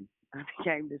villain. I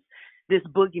became this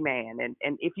boogeyman.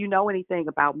 And if you know anything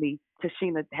about me,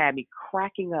 Tashina had me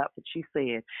cracking up. And she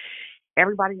said,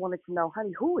 everybody wanted to know,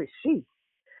 honey, who is she?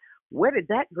 Where did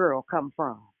that girl come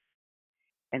from?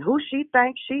 And who she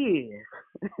thinks she is?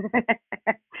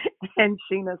 And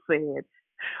Sheena said,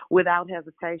 without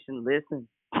hesitation, listen,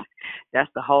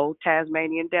 that's the whole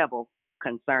Tasmanian devil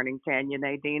concerning Tanya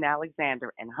Nadine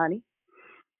Alexander. And honey,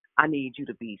 I need you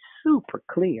to be super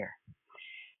clear.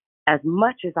 As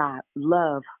much as I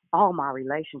love all my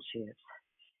relationships,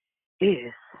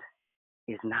 this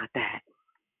is not that.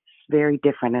 It's very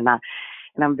different, and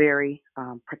I'm very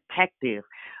protective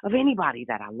of anybody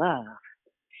that I love.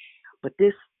 But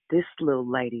this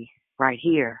little lady right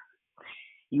here,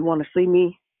 you want to see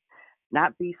me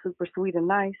not be super sweet and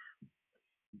nice?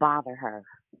 Bother her,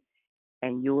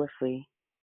 and you will see.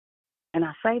 And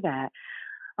I say that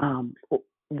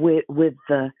with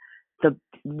the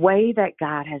way that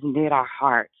God has knit our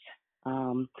hearts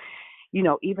Um,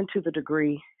 even to the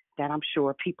degree that I'm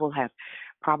sure people have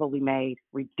probably made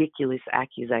ridiculous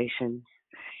accusations.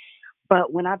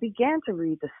 But when I began to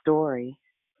read the story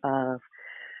of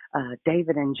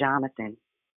David and Jonathan,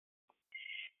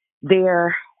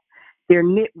 their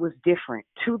knit was different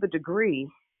to the degree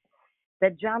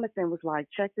that Jonathan was like,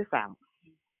 check this out.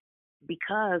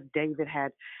 Because David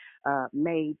had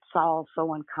made Saul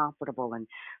so uncomfortable and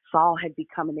Saul had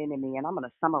become an enemy. And I'm going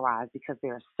to summarize because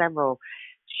there are several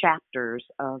chapters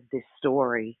of this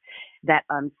story that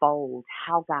unfold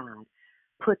how God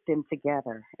put them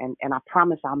together. And I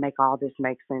promise I'll make all this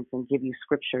make sense and give you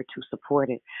scripture to support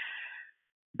it.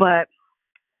 But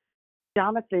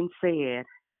Jonathan said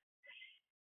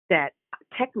that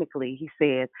technically he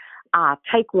said,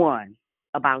 take one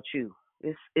about you.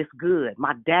 It's good.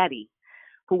 My daddy,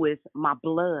 who is my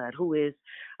blood, who is,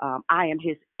 I am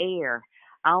his heir.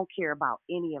 I don't care about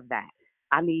any of that.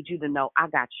 I need you to know I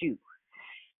got you.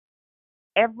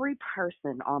 Every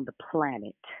person on the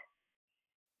planet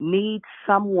needs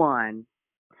someone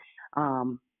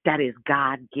that is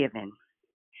God-given.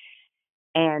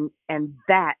 And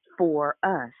that for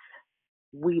us,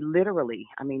 we literally,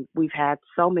 we've had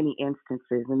so many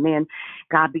instances, and then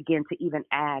God began to even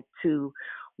add to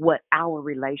what our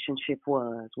relationship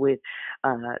was with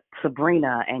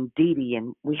Sabrina and Dee Dee,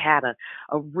 and we had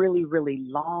a really, really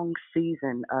long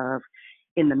season of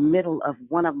in the middle of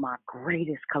one of my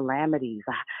greatest calamities.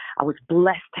 I was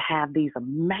blessed to have these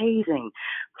amazing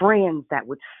friends that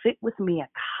would sit with me at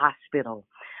the hospital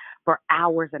for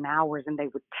hours and hours, and they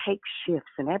would take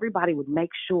shifts, and everybody would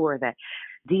make sure that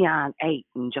Dion ate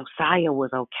and Josiah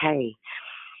was okay.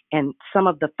 And some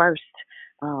of the first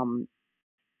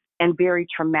and very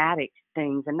traumatic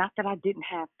things, and not that I didn't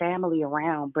have family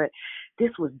around, but this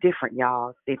was different,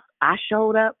 y'all. If I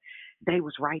showed up, they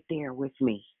was right there with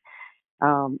me.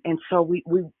 And so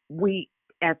we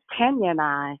as Tanya and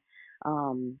I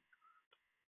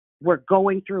were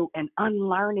going through and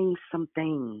unlearning some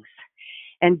things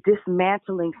and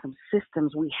dismantling some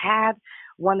systems. We had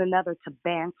one another to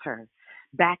banter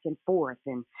back and forth,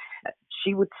 and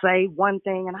she would say one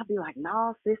thing and I'd be like,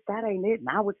 no, sis, that ain't it. And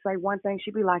I would say one thing,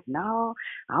 she'd be like, no,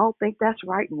 I don't think that's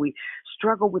right. And we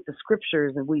struggle with the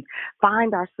scriptures, and we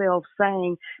find ourselves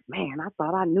saying, man, I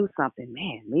thought I knew something.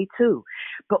 Man, me too.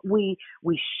 But we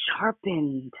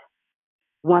sharpened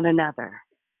one another.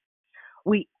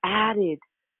 We added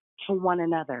to one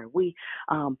another. We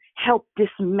help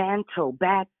dismantle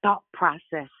bad thought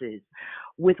processes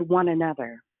with one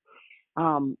another.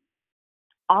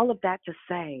 All of that to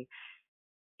say,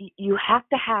 you have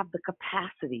to have the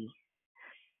capacity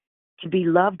to be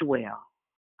loved well.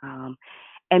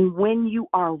 And when you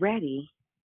are ready,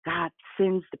 God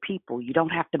sends the people. You don't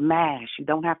have to mash. You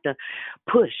don't have to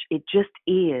push. It just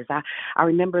is. I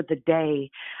remember the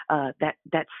day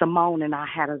that Simone and I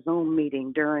had a Zoom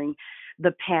meeting during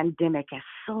the pandemic. As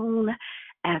soon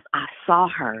as I saw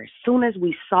her, as soon as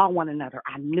we saw one another,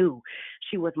 I knew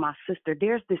she was my sister.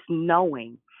 There's this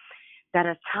knowing that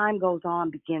as time goes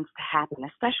on begins to happen,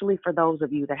 especially for those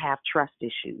of you that have trust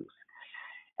issues,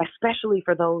 especially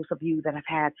for those of you that have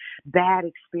had bad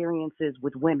experiences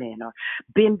with women or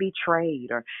been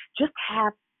betrayed or just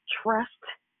have trust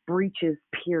breaches,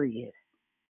 period.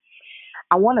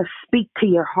 I want to speak to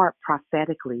your heart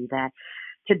prophetically that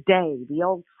today the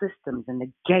old systems and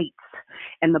the gates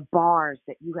and the bars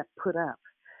that you have put up,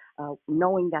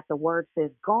 knowing that the word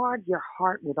says, guard your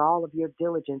heart with all of your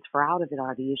diligence, for out of it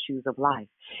are the issues of life.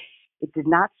 It did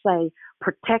not say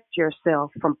protect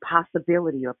yourself from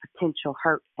possibility or potential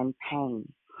hurt and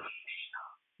pain.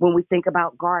 When we think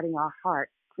about guarding our heart,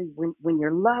 see, when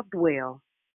you're loved well,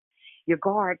 your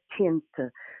guard tends to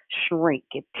shrink.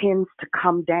 It tends to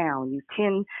come down. You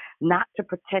tend not to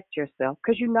protect yourself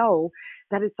because you know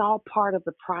that it's all part of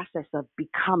the process of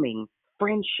becoming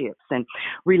friendships and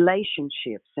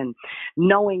relationships, and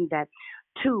knowing that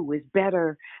two is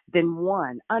better than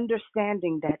one,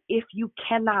 understanding that if you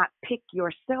cannot pick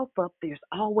yourself up, there's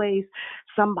always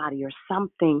somebody or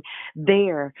something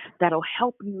there that'll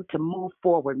help you to move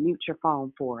forward. Mute your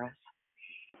phone for us.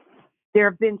 There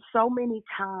have been so many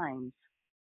times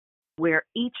where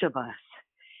each of us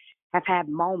have had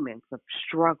moments of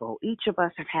struggle. Each of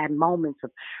us have had moments of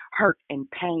hurt and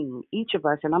pain. Each of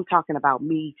us, and I'm talking about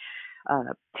me,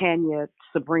 Tanya,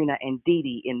 Sabrina, and Dee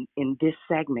Dee in this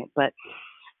segment, but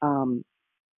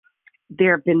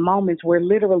there have been moments where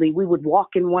literally we would walk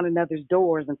in one another's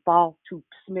doors and fall to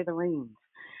smithereens,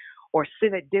 or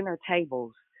sit at dinner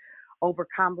tables over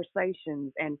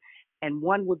conversations, and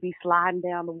one would be sliding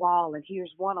down the wall, and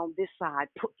here's one on this side.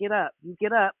 Get up, you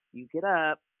get up, you get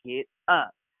up, get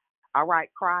up. All right,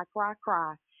 cry, cry,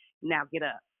 cry. Now get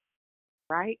up.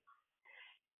 right?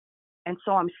 And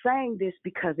so I'm saying this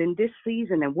because in this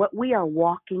season and what we are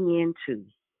walking into,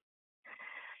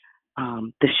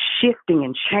 the shifting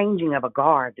and changing of a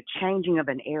guard, the changing of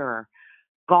an era,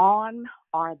 gone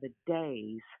are the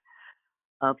days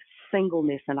of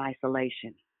singleness and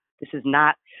isolation. This is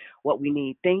not what we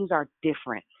need. Things are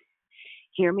different.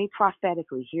 Hear me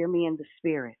prophetically. Hear me in the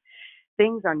spirit.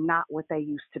 Things are not what they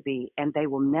used to be, and they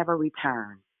will never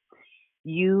return.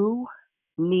 You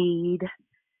need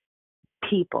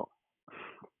people.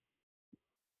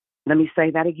 Let me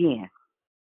say that again.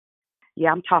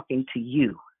 Yeah, I'm talking to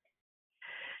you.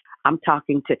 I'm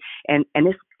talking to, and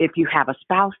if you have a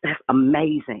spouse, that's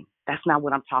amazing. That's not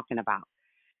what I'm talking about.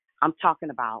 I'm talking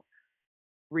about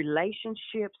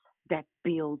relationships that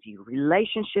build you,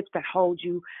 relationships that hold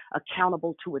you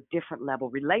accountable to a different level,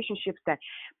 relationships that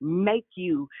make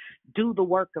you do the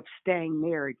work of staying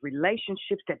married,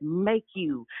 relationships that make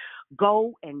you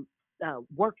go and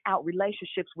work out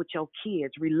relationships with your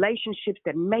kids, relationships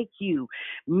that make you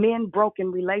mend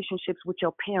broken relationships with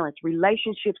your parents,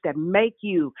 relationships that make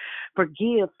you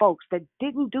forgive folks that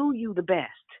didn't do you the best.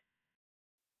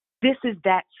 This is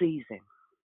that season.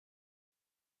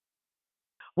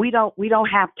 We don't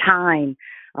have time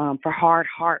for hard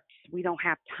hearts. We don't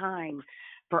have time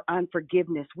for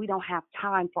unforgiveness. We don't have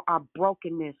time for our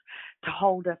brokenness to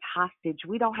hold us hostage.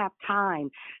 We don't have time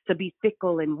to be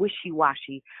fickle and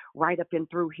wishy-washy right up and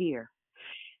through here.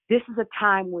 This is a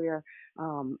time where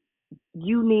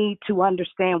you need to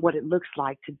understand what it looks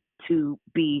like to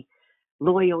be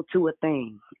loyal to a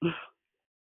thing.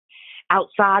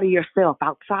 Outside of yourself,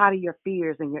 outside of your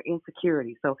fears and your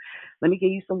insecurities. So let me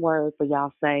give you some words for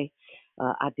y'all say,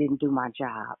 I didn't do my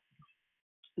job.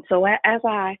 So as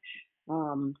I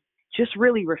just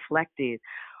really reflected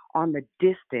on the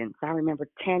distance, I remember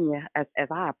Tanya, as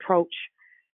I approach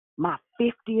my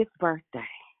 50th birthday,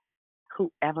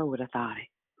 whoever would have thought it.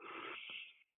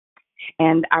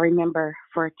 And I remember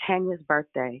for Tanya's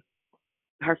birthday,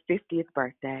 her 50th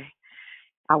birthday,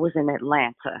 I was in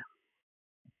Atlanta.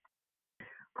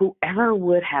 Whoever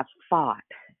would have thought,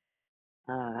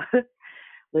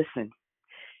 listen,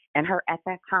 and her at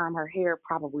that time, her hair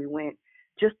probably went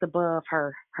just above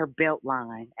her belt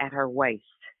line at her waist.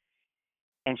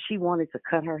 And she wanted to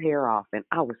cut her hair off. And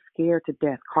I was scared to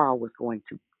death Carl was going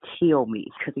to kill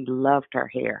me because he loved her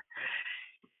hair.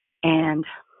 And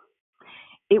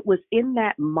it was in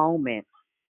that moment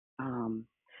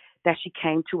that she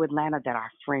came to Atlanta that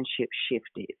our friendship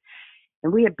shifted.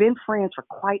 And we had been friends for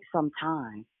quite some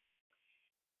time.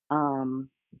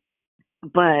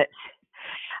 But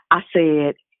I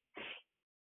said,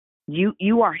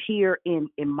 you are here in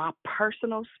my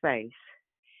personal space,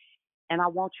 and I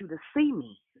want you to see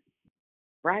me,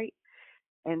 right?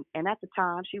 And at the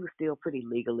time, she was still pretty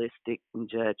legalistic and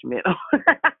judgmental.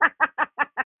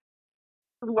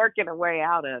 Working her way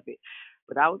out of it.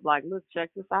 But I was like, look, check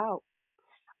this out.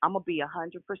 I'm going to be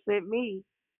 100% me.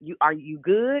 Are you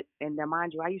good? And then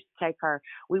mind you, I used to take her,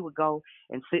 we would go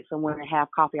and sit somewhere and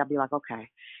have coffee. I'd be like, okay.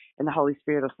 And the Holy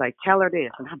Spirit will say, tell her this.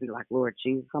 And I'd be like, Lord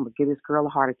Jesus, I'm going to give this girl a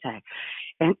heart attack.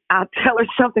 And I'll tell her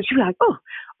something. She'll be like,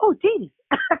 oh, Dee.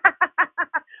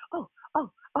 oh,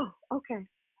 okay.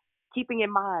 Keeping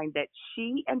in mind that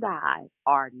she and I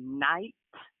are night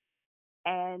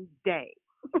and day.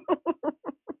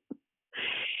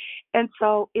 And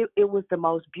so it was the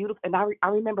most beautiful. And I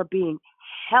remember being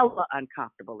hella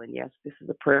uncomfortable. And yes, this is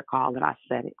a prayer call, and I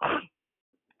said it.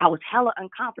 I was hella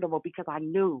uncomfortable because I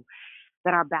knew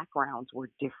that our backgrounds were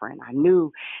different. I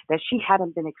knew that she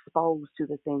hadn't been exposed to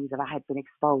the things that I had been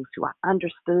exposed to. I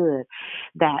understood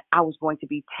that I was going to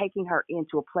be taking her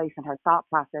into a place in her thought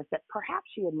process that perhaps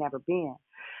she had never been.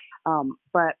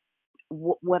 But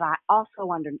what I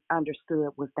also understood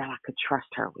was that I could trust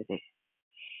her with it.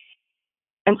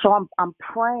 And so I'm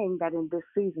praying that in this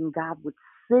season, God would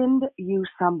send you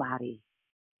somebody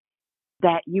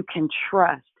that you can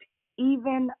trust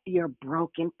even your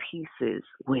broken pieces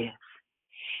with.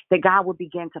 That God would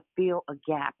begin to fill a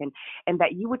gap, and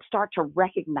that you would start to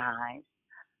recognize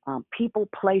people,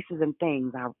 places, and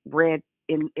things. I read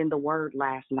in the Word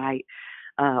last night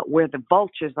where the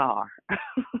vultures are.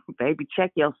 Baby,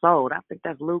 check your soul. I think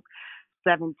that's Luke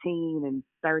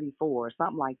 17:34,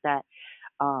 something like that.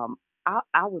 I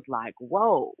was like,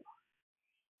 whoa.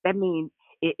 That means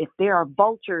if there are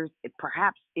vultures,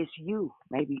 perhaps it's you.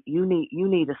 Maybe you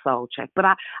need a soul check. But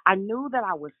I knew that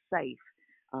I was safe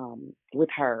with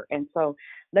her, and so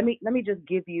let me just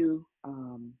give you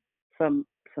some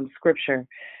scripture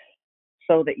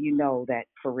so that you know that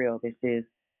for real this is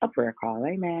a prayer call.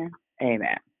 Amen.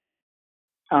 Amen.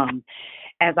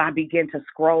 As I begin to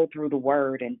scroll through the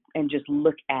Word and just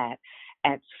look at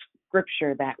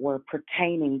scripture that were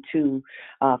pertaining to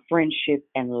friendship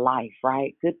and life,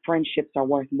 right? Good friendships are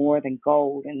worth more than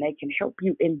gold, and they can help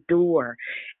you endure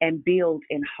and build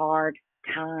in hard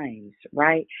times,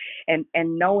 right? And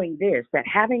knowing this, that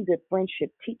having good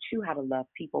friendship teach you how to love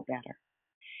people better,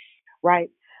 right?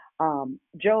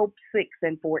 Job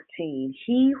 6:14,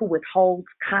 he who withholds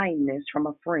kindness from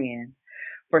a friend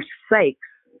forsakes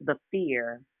the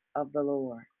fear of the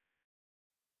Lord,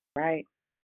 right?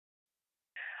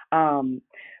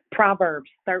 Proverbs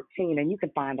 13, and you can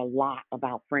find a lot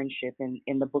about friendship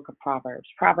in the book of Proverbs.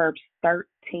 Proverbs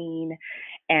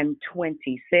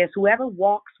 13:20 says, whoever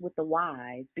walks with the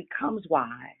wise becomes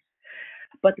wise,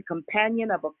 but the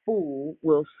companion of a fool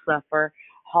will suffer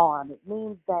harm. It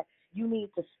means that you need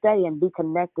to stay and be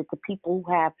connected to people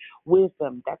who have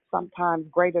wisdom that's sometimes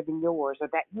greater than yours, or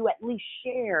that you at least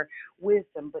share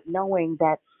wisdom, but knowing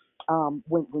that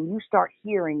when you start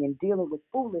hearing and dealing with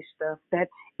foolish stuff, that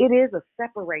it is a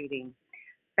separating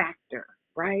factor,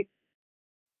 right?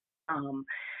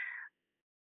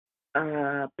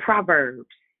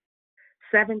 Proverbs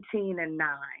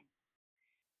 17:9.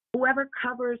 Whoever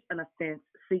covers an offense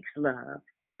seeks love,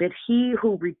 but he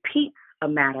who repeats a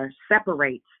matter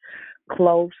separates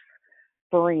close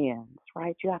friends,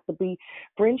 right? You have to be,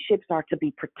 friendships are to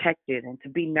be protected and to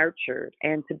be nurtured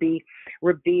and to be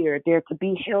revered. They're to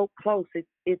be held close.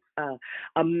 It's a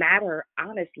matter,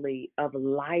 honestly, of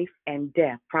life and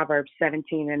death. Proverbs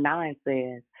 17:9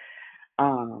 says,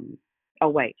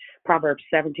 Proverbs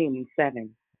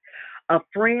 17:7. A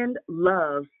friend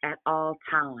loves at all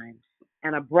times,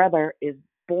 and a brother is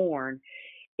born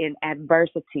in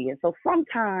adversity. And so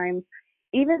sometimes,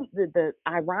 even the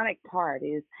ironic part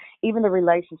is, even the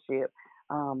relationship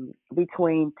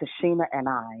between Tashina and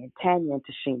I, and Tanya and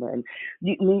Tashina, and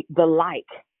the like,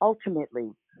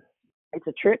 ultimately, it's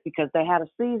a trip because they had a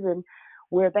season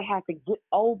where they had to get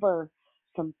over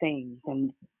some things.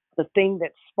 And the thing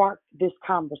that sparked this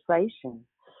conversation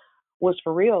was,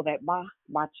 for real, that my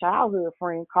childhood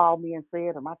friend called me and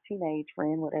said, or my teenage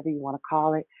friend, whatever you want to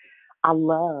call it, I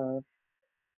love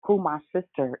who my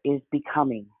sister is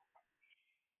becoming.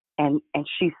 And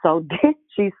she's so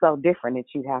she's so different that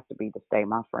she'd have to be to stay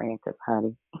my friend, because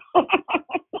honey.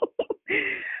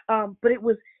 But it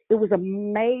was a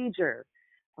major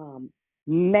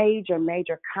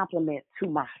compliment to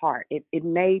my heart. It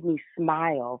made me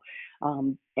smile.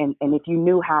 And if you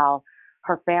knew how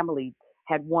her family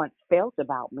had once felt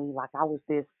about me, like I was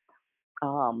this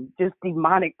just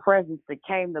demonic presence that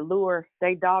came to lure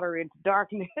their daughter into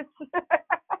darkness.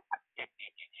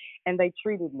 And they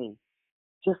treated me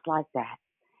just like that.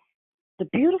 The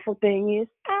beautiful thing is,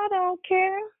 I don't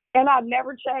care. And I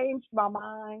never changed my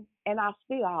mind. And I'll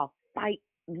fight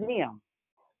them.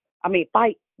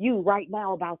 Fight you right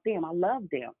now about them. I love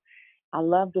them. I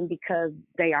love them because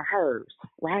they are hers,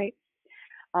 right?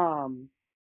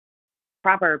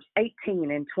 Proverbs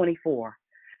 18:24.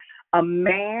 A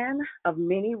man of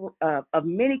many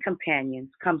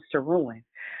companions comes to ruin,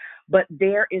 but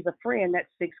there is a friend that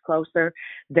sticks closer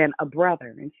than a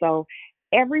brother. And so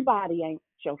everybody ain't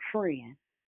your friend.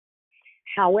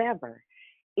 However,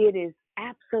 it is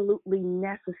absolutely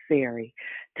necessary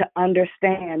to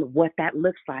understand what that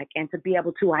looks like and to be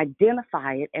able to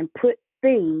identify it and put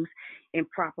things in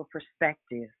proper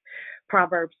perspective.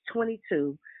 Proverbs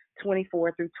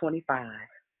 22:24-25.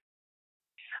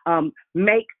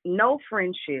 Make no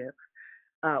friendship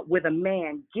with a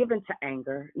man given to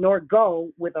anger, nor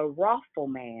go with a wrathful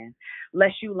man,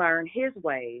 lest you learn his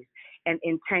ways and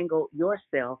entangle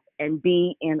yourself and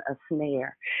be in a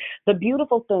snare. The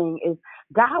beautiful thing is,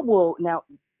 God will, now,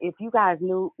 if you guys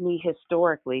knew me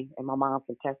historically, and my mom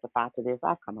can testify to this,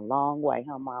 I've come a long way,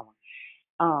 huh, Mama?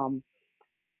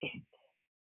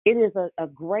 It is a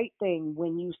great thing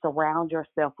when you surround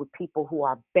yourself with people who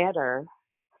are better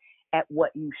at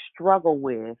what you struggle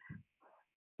with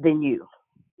than you.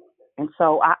 And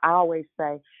so I always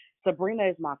say, Sabrina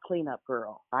is my cleanup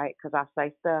girl, right? Because I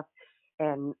say stuff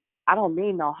and I don't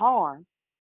mean no harm,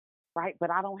 right?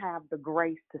 But I don't have the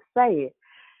grace to say it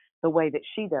the way that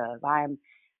she does. I am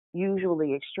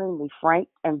usually extremely frank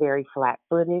and very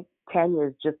flat-footed. Tanya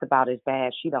is just about as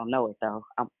bad. She don't know it, though.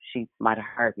 She might have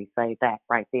heard me say that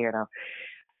right there,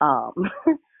 though.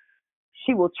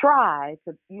 She will try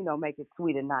to, make it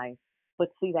sweet and nice.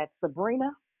 But see, that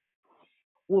Sabrina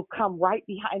will come right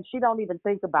behind. She don't even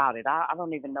think about it. I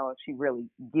don't even know if she really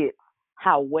gets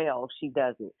how well she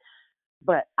does it.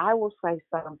 But I will say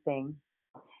something,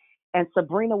 and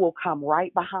Sabrina will come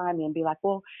right behind me and be like,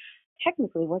 well,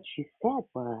 technically what she said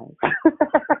was,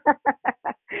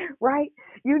 right?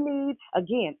 You need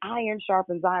Again, iron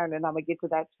sharpens iron, and I'm going to get to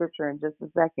that scripture in just a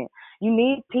second. You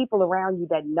need people around you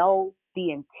that know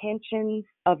the intentions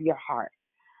of your heart,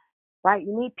 right?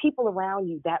 You need people around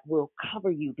you that will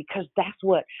cover you, because that's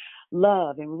what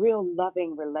love and real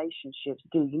loving relationships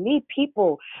do. You need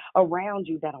people around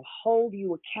you that'll hold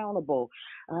you accountable.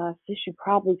 Sis, you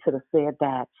probably could have said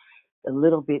that a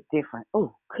little bit different.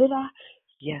 Oh, could I?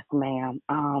 Yes, ma'am.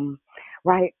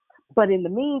 Right. But in the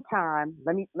meantime,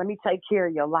 let me take care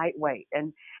of your lightweight.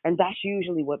 And that's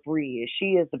usually what Bree is.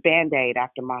 She is the Band-Aid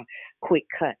after my quick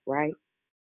cut, right?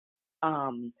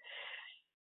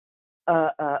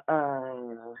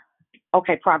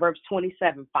 Okay, Proverbs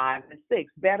 27:5-6.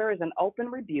 Better is an open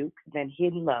rebuke than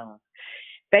hidden love.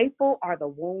 Faithful are the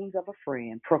wounds of a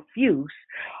friend. Profuse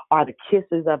are the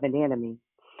kisses of an enemy.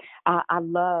 I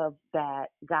love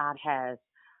that God has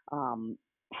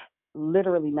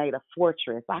literally made a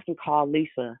fortress. I can call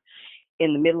Lisa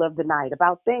in the middle of the night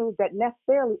about things that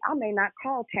necessarily I may not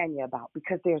call Tanya about,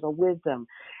 because there's a wisdom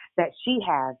that she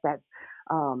has that's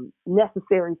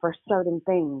necessary for certain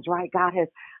things, right? God has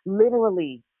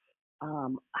literally,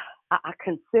 I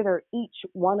consider each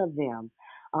one of them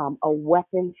a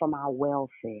weapon for my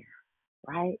welfare,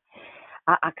 right?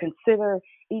 I consider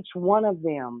each one of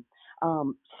them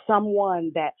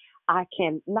someone that I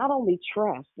can not only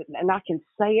trust, and I can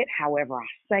say it however I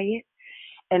say it,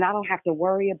 and I don't have to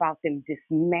worry about them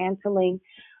dismantling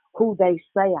who they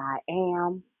say I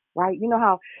am, right? You know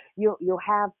how you'll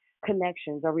have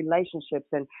connections or relationships,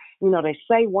 and they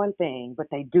say one thing, but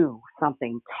they do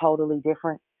something totally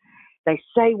different. They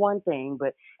say one thing,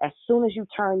 but as soon as you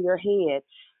turn your head,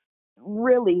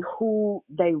 really who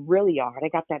they really are, they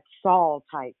got that Saul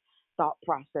type thought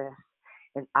process.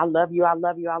 And I love you, I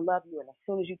love you, I love you. And as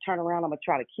soon as you turn around, I'm going to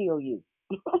try to kill you.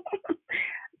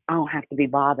 I don't have to be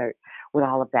bothered with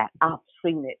all of that. I've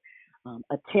seen it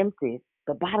attempted,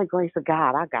 but by the grace of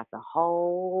God, I got the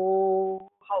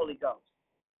whole Holy Ghost.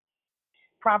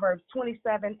 Proverbs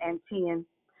 27:10.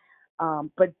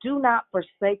 But do not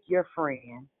forsake your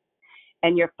friend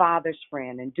and your father's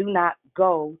friend, and do not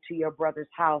go to your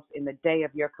brother's house in the day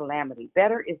of your calamity.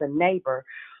 Better is a neighbor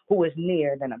who is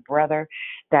near than a brother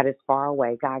that is far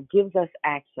away. God gives us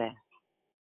access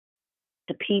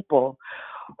to people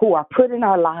who are put in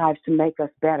our lives to make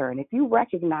us better. And if you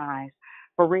recognize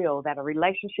for real that a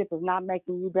relationship is not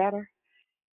making you better,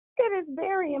 it is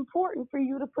very important for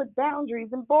you to put boundaries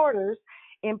and borders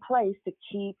in place to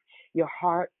keep your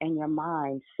heart and your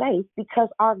mind safe, because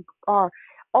our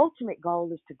ultimate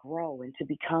goal is to grow and to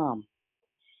become.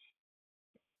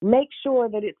 Make sure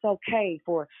that it's okay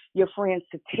for your friends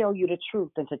to tell you the truth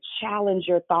and to challenge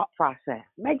your thought process.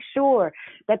 Make sure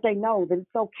that they know that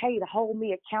it's okay to hold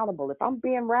me accountable. If I'm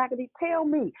being raggedy, tell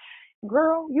me,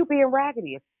 girl, you being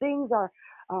raggedy. If things are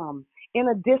in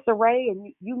a disarray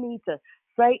and you need to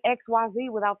say XYZ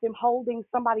without them holding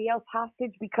somebody else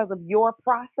hostage because of your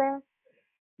process,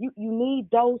 you need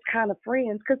those kind of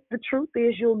friends, because the truth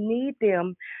is you'll need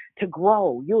them to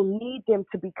grow. You'll need them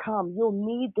to become. You'll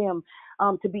need them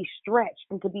to be stretched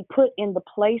and to be put in the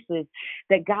places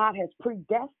that God has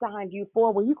predestined you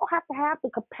for, where you're going to have the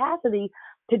capacity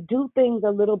to do things a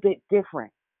little bit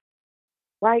different,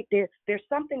 right? There's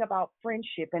something about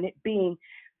friendship and it being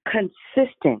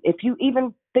consistent. If you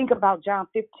even think about John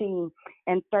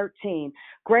 15:13,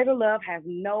 greater love has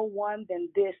no one than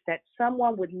this, that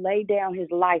someone would lay down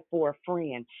his life for a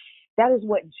friend. That is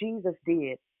what Jesus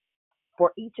did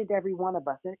for each and every one of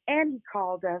us. And he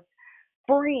called us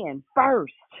friend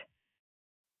first.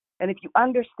 And if you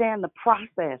understand the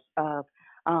process of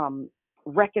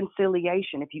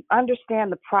reconciliation, if you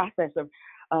understand the process of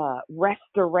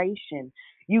restoration,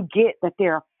 you get that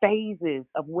there are phases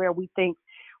of where we think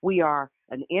we are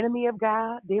an enemy of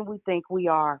God, then we think we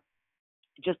are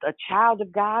just a child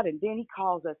of God, and then he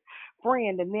calls us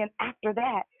friend. And then after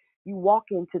that, you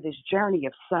walk into this journey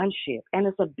of sonship. And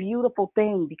it's a beautiful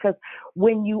thing, because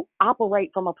when you operate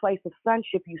from a place of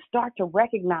sonship, you start to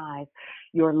recognize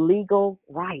your legal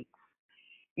rights.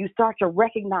 You start to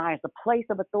recognize the place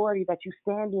of authority that you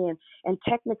stand in. And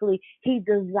technically, he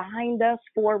designed us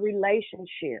for a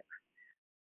relationship,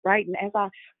 right? And as I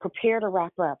prepare to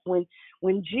wrap up,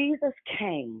 when Jesus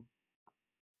came,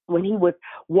 when he was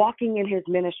walking in his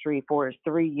ministry for his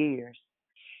 3 years,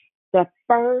 the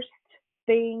first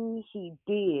thing he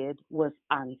did was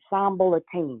ensemble a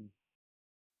team.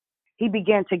 He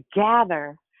began to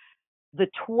gather the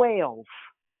 12.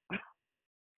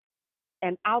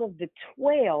 And out of the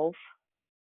 12,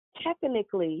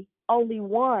 technically, only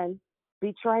one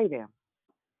betrayed him.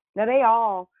 Now, they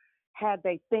all had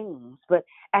their things, but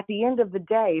at the end of the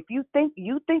day, if you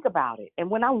think about it, and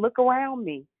when I look around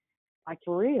me, like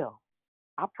for real,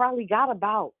 I probably got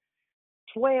about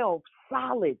 12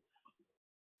 solids.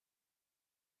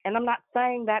 And I'm not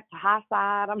saying that to high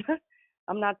side.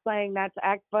 I'm not saying that to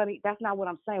act funny. That's not what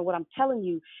I'm saying. What I'm telling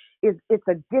you is it's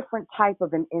a different type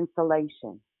of an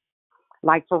insulation.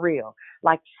 Like for real.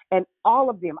 Like, and all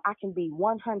of them, I can be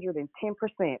 110%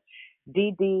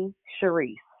 DD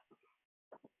Sharice.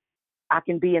 I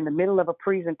can be in the middle of a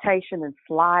presentation and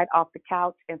slide off the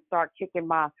couch and start kicking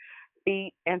my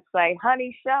feet and say,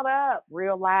 honey, shut up,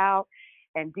 real loud.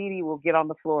 And Dee Dee will get on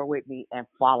the floor with me and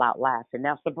fall out laughing.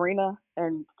 Now, Sabrina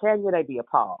and Tanya, they be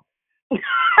appalled.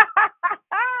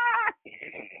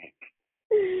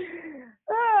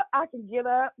 I can get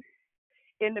up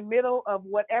in the middle of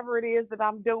whatever it is that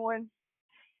I'm doing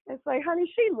and say,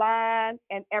 honey, she lying.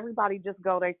 And everybody just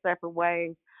go their separate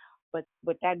ways. But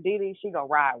that Dee Dee, she gonna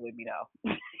ride with me though.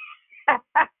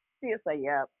 She'll say,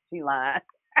 yep, she lying.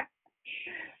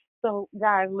 So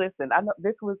guys, listen, I know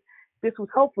this was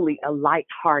hopefully a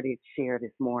lighthearted share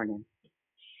this morning.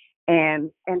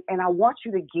 And I want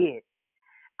you to get,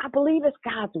 I believe it's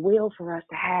God's will for us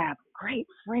to have great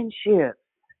friendships.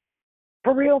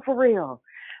 For real.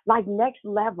 Like next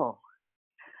level.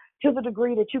 To the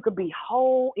degree that you could be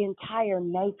whole, entire,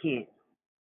 naked.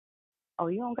 Oh,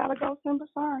 you don't gotta go, Simba,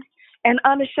 sorry. And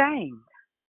unashamed.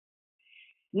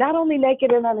 Not only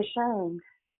naked and unashamed,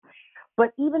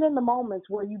 but even in the moments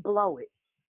where you blow it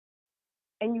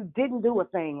and you didn't do a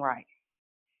thing right.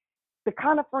 The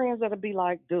kind of friends that'll be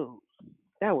like, dude,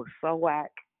 that was so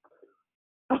whack.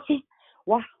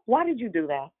 Why did you do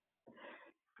that?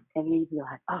 And you'd be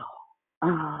like,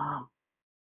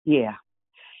 yeah.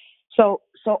 So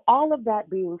all of that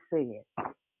being said,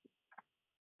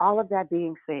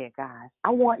 guys, I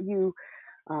want you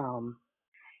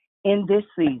in this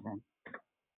season,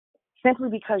 simply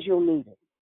because you'll need it,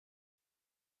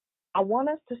 I want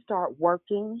us to start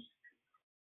working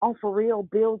on for real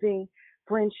building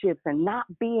friendships and not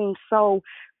being so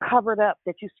covered up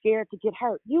that you're scared to get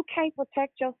hurt. You can't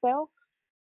protect yourself.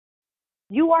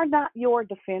 You are not your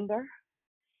defender.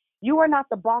 You are not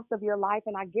the boss of your life,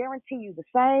 and I guarantee you the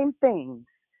same things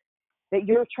that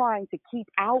you're trying to keep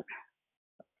out,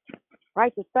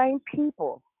 right? The same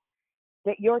people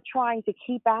that you're trying to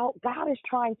keep out, God is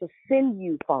trying to send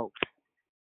you folks,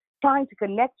 trying to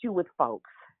connect you with folks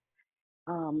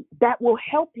that will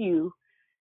help you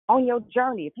on your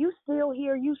journey. If you still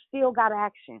here, you still got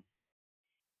action.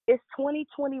 It's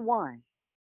 2021.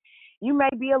 You may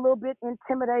be a little bit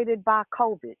intimidated by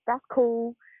COVID. That's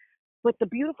cool. But the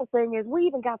beautiful thing is we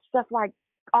even got stuff like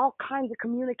all kinds of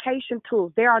communication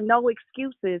tools. There are no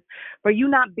excuses for you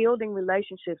not building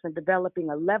relationships and developing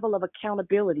a level of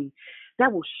accountability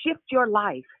that will shift your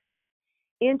life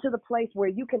into the place where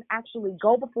you can actually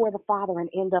go before the Father and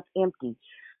end up empty.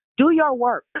 Do your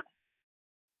work.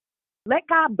 Let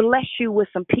God bless you with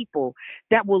some people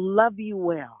that will love you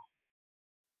well.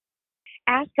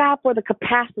 Ask God for the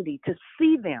capacity to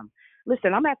see them.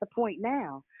 Listen, I'm at the point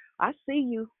now. I see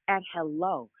you at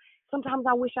hello. Sometimes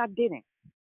I wish I didn't,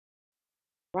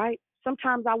 right?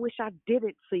 Sometimes I wish I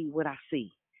didn't see what I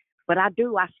see. But I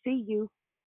do. I see you,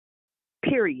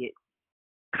 period.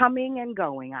 Coming and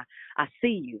going. I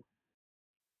see you,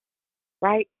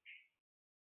 right?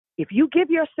 If you give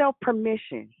yourself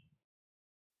permission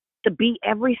to be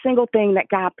every single thing that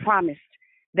God promised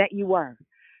that you were,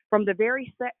 from the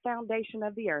very set foundation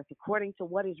of the earth, according to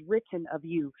what is written of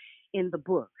you in the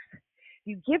books,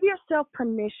 you give yourself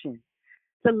permission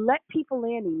to let people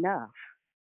in enough,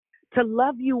 to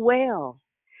love you well.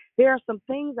 There are some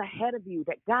things ahead of you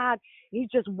that God, He's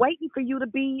just waiting for you to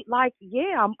be like,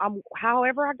 yeah, I'm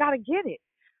however I got to get it.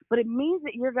 But it means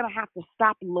that you're going to have to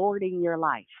stop lording your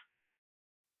life.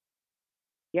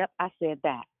 Yep, I said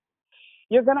that.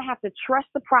 You're going to have to trust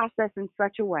the process in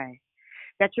such a way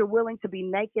that you're willing to be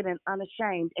naked and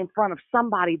unashamed in front of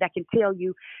somebody that can tell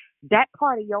you that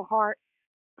part of your heart,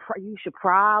 you should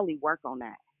probably work on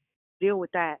that. Deal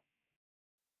with that.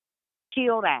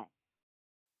 Kill that.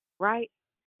 Right?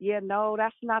 Yeah, no,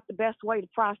 that's not the best way to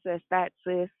process that,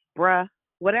 sis, bruh,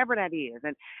 whatever that is.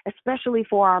 And especially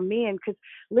for our men, because,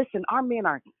 listen, our men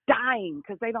are dying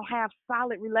because they don't have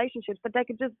solid relationships, but they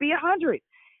could just be 100,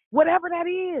 whatever that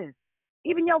is,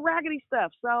 even your raggedy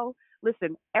stuff. So,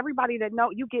 listen, everybody that know,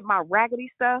 you get my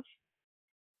raggedy stuff,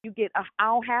 you get, I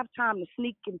don't have time to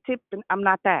sneak and tip, and I'm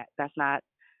not that. That's not,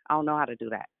 I don't know how to do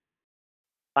that.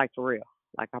 Like, for real.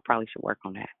 Like, I probably should work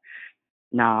on that.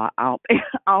 No, I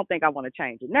don't think I want to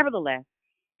change it. Nevertheless,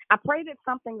 I pray that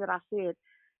something that I said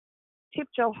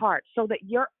tipped your heart so that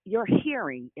your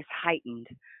hearing is heightened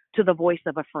to the voice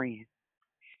of a friend,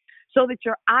 so that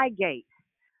your eye gate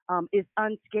is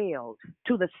unscaled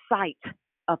to the sight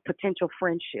of potential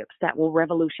friendships that will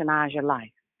revolutionize your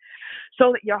life.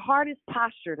 So that your heart is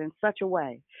postured in such a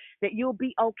way that you'll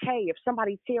be okay if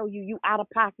somebody tell you out of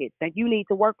pocket, that you need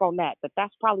to work on that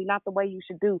that's probably not the way you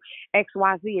should do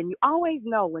XYZ. And you always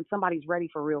know when somebody's ready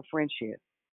for real friendship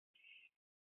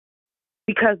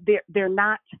because they're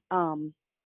not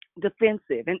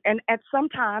defensive. And at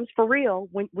sometimes, for real,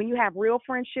 when you have real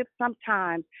friendships,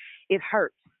 sometimes it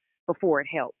hurts before it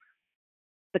helps.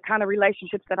 The kind of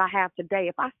relationships that I have today,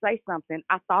 if I say something,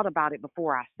 I thought about it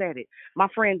before I said it. My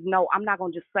friends know I'm not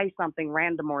going to just say something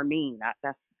random or mean.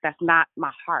 That's not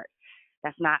my heart.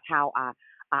 That's not how I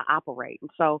operate. And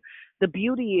so the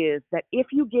beauty is that if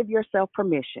you give yourself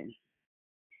permission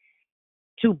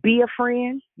to be a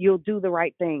friend, you'll do the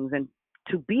right things. And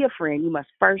to be a friend, you must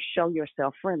first show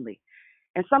yourself friendly.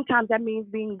 And sometimes that means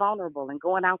being vulnerable and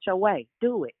going out your way.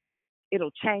 Do it.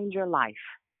 It'll change your life.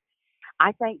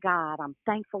 I thank God. I'm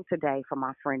thankful today for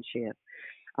my friendship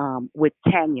with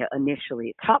Tanya initially.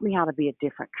 It taught me how to be a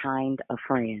different kind of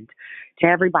friend to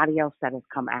everybody else that has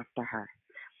come after her.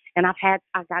 And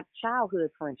I've got childhood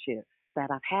friendships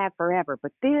that I've had forever,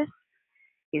 but this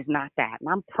is not that. And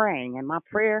I'm praying, and my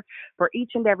prayer for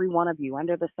each and every one of you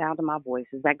under the sound of my voice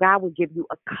is that God will give you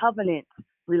a covenant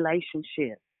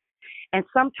relationship. And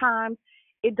sometimes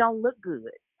it don't look good.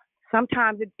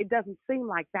 Sometimes it doesn't seem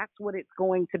like that's what it's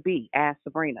going to be. Ask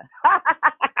Sabrina.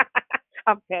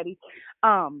 I'm petty.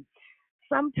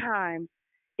 Sometimes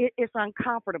it's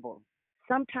uncomfortable.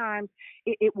 Sometimes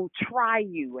it will try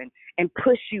you and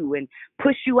push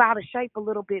you out of shape a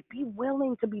little bit. Be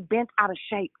willing to be bent out of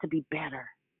shape to be better.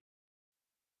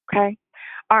 Okay?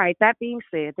 All right, that being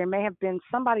said, there may have been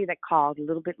somebody that called a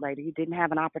little bit later. You didn't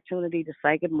have an opportunity to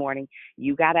say good morning.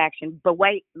 You got action. But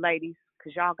wait, ladies,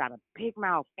 because y'all got a big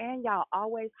mouth and y'all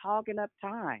always hogging up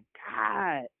time.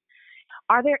 God.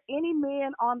 Are there any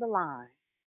men on the line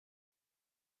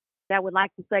that would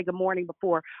like to say good morning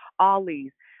before all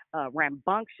these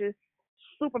rambunctious,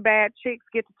 super bad chicks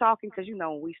get to talking? Because, you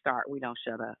know, when we start, we don't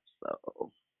shut up.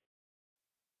 So,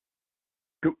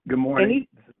 Good morning.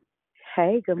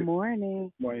 Hey, good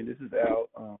morning. Good morning. This is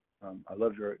Al. I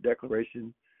love your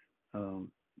declaration.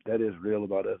 That is real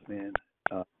about us, man.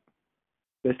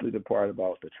 Especially the part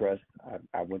about the trust.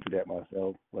 I went through that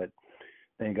myself, but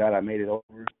thank God I made it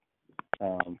over.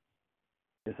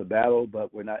 It's a battle,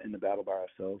 but we're not in the battle by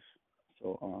ourselves.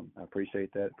 So I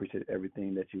appreciate that. Appreciate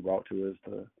everything that you brought to us,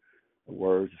 the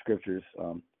words, the scriptures,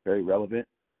 very relevant.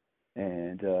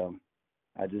 And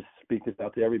I just speak this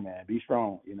out to every man. Be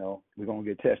strong. You know, we're going to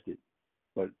get tested,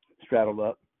 but straddle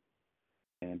up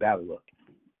and battle up.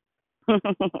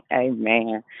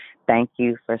 Amen. Thank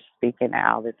you for speaking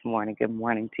out this morning. Good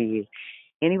morning to you.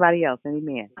 Anybody else? Any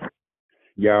men?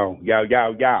 Yo. Yo,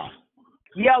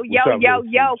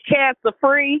 cancer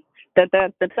free.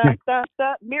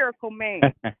 Miracle man.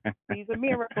 He's a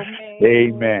miracle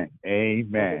man.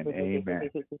 Amen.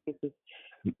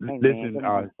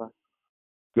 Listen,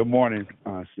 good morning,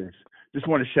 sis. Just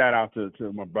want to shout out to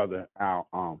my brother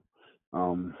Al.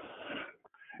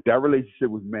 That relationship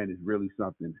with men is really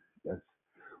something that's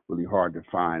really hard to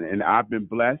find, and I've been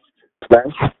blessed.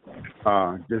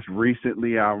 Just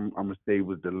recently, I'm gonna say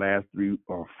with the last 3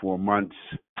 or 4 months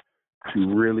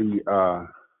to really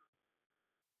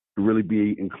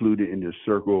be included in the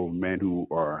circle of men who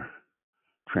are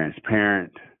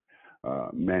transparent,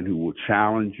 men who will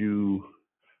challenge you,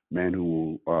 men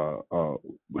who will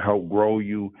help grow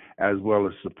you as well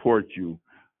as support you.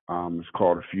 It's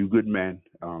called A Few Good Men.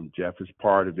 Jeff is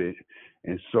part of it.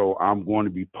 And so I'm going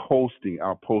to be posting.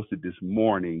 I'll post it this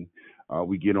morning.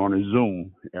 We get on a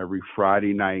Zoom every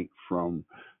Friday night from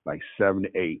like 7 to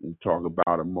 8 and talk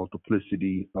about a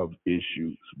multiplicity of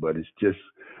issues. But it's just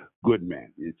good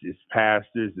men. It's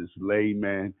pastors, it's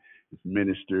laymen, it's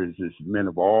ministers, it's men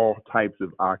of all types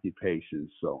of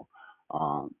occupations. So,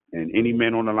 and any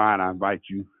men on the line, I invite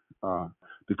you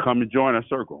to come and join our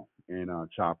circle and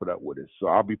chop it up with us. So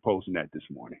I'll be posting that this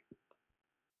morning.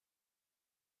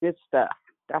 Good stuff.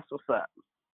 That's what's up.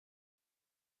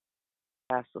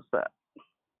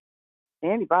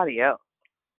 Anybody else?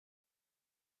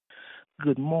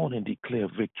 Good morning, declare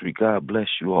victory. God bless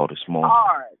you all this morning.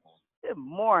 Good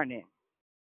morning.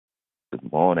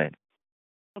 Good morning.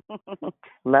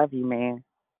 Love you, man.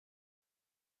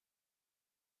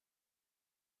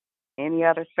 Any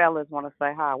other fellas want to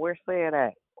say hi? Where's Sid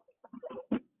at?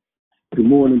 Good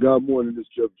morning. God morning. This is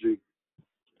Jeff G.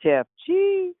 Jeff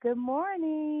G. Good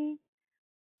morning.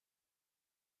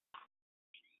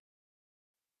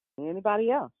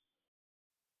 Anybody else?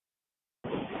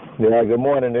 Yeah, good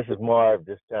morning. This is Marv,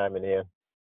 just chiming in.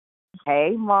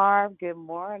 Hey, Marv. Good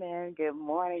morning. Good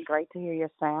morning. Great to hear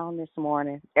your sound this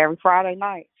morning. Every Friday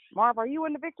night. Marv, are you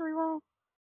in the victory room?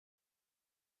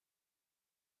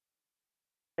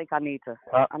 I think I need to.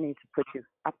 I need to put you.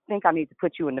 I think I need to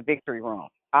put you in the victory room.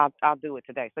 I'll do it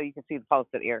today so you can see the post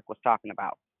that Eric was talking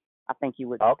about. I think you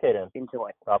would Okay then. enjoy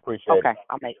it. I appreciate it. Okay,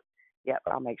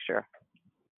 I'll make sure.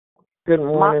 Good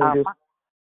morning,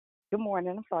 Good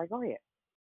morning. I'm sorry. Go ahead.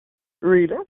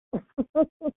 Rita.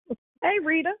 Hey,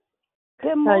 Rita. Good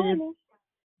How morning.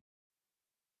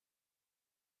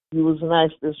 you was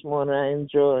nice this morning. I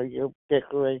enjoyed your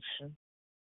declaration.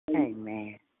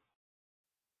 Amen.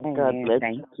 God Amen. bless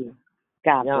Thank you. you.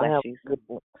 God Y'all bless have you. a good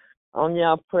one. On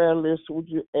your prayer list, would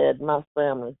you add my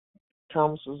family,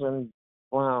 Thompsons and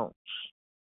Browns?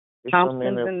 There's so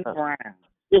many Thompsons of and them. Brown.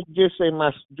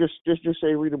 Just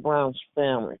say Rita Brown's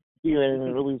family here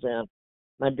in Louisiana.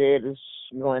 My dad is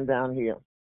going down here.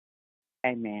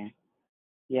 Amen.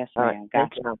 Yes, All ma'am. right.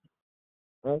 Gotcha. Thank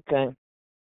you. Okay.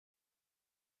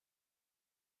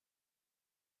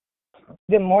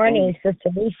 Good morning, Sister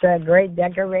Lisa. Great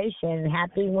decoration.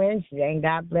 Happy Wednesday, and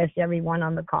God bless everyone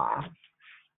on the call.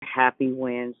 Happy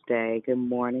Wednesday. Good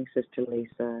morning, Sister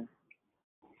Lisa.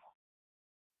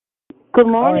 Good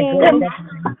Oh, morning. and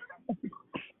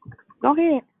Go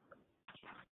ahead.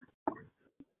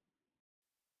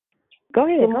 Go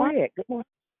ahead. Good Go morning, ahead. Good morning.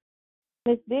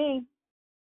 Miss D.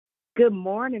 Good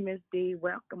morning, Miss D.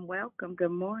 Welcome, welcome.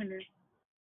 Good morning.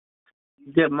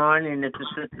 Good morning. This is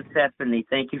Sister Stephanie.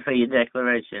 Thank you for your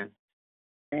declaration.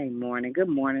 Hey, morning. Good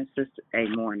morning, Sister. Hey,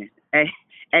 morning. Hey,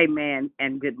 amen,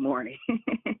 and good morning.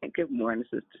 Good morning,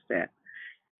 Sister Steph.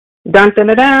 Dun, dun,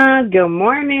 dun, dun. Good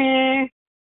morning.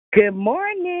 Good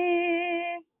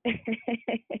morning.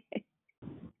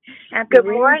 Happy Good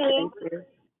Wednesday, morning. sis.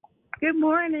 Good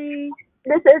morning.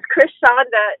 This is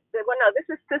Krishanda. Well, no, this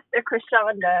is Sister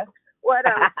Krishanda. What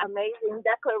an amazing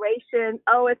declaration.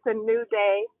 Oh, it's a new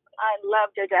day. I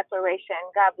loved your declaration.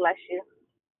 God bless you.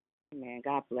 Man,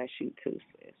 God bless you too,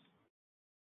 sis.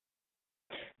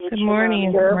 Good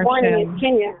morning. Good morning, it's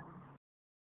Kenya.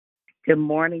 Good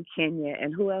morning, Kenya.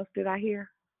 And who else did I hear?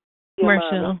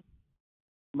 Marshall.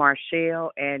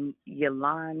 Marshall and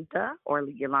Yolanda or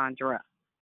Yolandra?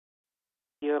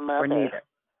 Your Or mother. neither?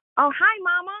 Oh, hi,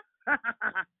 Mama.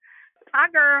 Hi,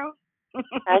 girl.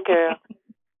 Hi, girl.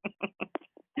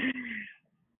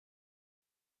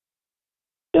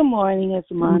 Good morning,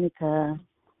 it's Monica.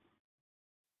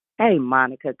 Hey,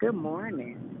 Monica. Good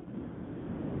morning.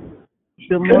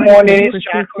 Good morning, it's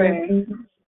Jacqueline.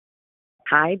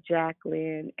 Hi,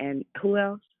 Jacqueline. And who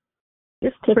else?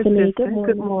 It's Tiffany. Good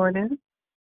Persistent. morning.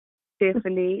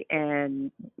 Tiffany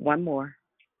and one more.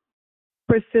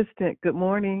 Persistent. Good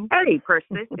morning. Hey,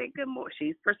 persistent. Good morning.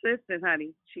 She's persistent,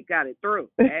 honey. She got it through.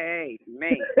 Hey,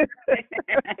 man.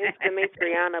 It's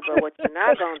Demetriana, but what you're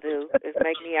not going to do is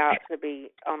make me out to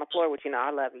be on the floor with you.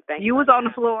 I love you. Thank you. You was on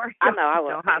the floor. I know, I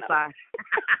was. Don't high side.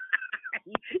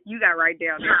 You got right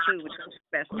down there, too, with your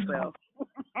special self.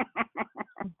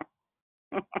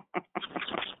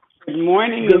 Good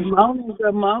morning. Good morning,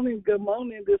 good morning, good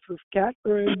morning. This is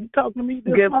Catherine. You talking to me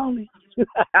this morning?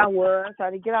 I was.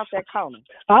 Trying to get out that corner.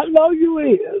 I know you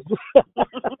is.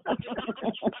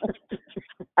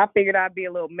 I figured I'd be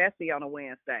a little messy on a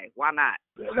Wednesday. Why not?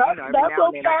 That's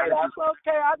okay. That's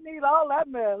okay. I need all that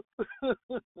mess.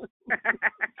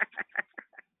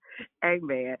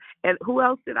 Amen. And who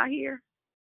else did I hear?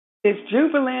 It's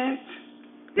Jubilant.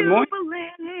 Good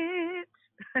morning.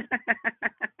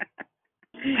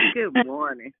 Jubilant. Good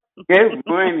morning. Good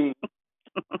morning.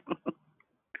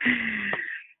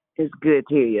 It's good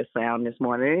to hear your sound this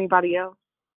morning. Anybody else?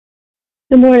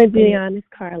 Good morning, Dion. It's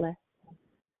Carla.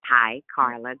 Hi,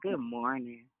 Carla. Good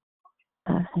morning.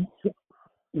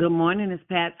 Good morning, it's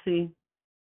Patsy.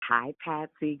 Hi,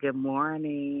 Patsy. Good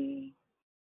morning.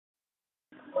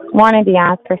 Morning,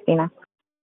 Dion. It's Christina.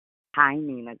 Hi,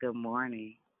 Nina. Good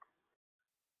morning.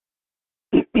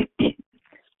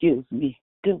 Excuse me.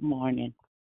 Good morning.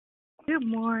 Good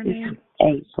morning. This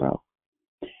is April.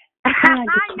 Hi,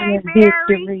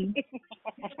 Victory.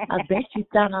 I bet you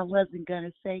thought I wasn't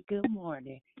gonna say good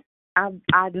morning. I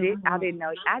didn't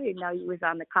know you was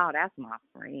on the call. That's my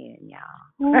friend, y'all.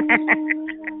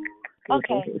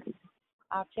 Okay.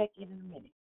 I'll check in a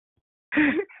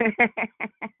minute.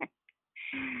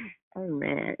 Oh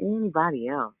man, anybody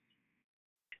else?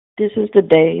 This is the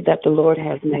day that the Lord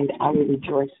has made. I will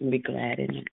rejoice and be glad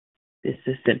in it. This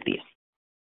is Cynthia.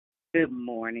 Good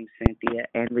morning, Cynthia.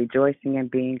 And rejoicing and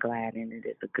being glad in it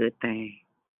is a good thing.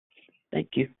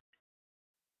 Thank you.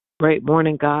 Great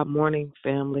morning, God morning,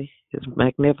 family. It's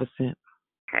magnificent.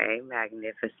 Hey,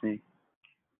 magnificent.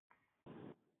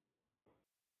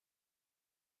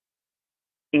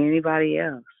 Anybody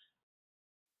else?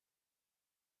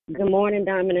 Good morning,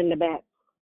 Diamond in the back.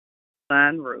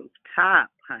 Sunroof top,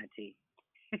 hunty.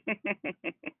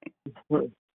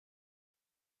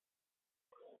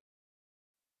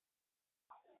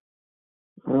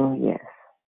 Oh, yes.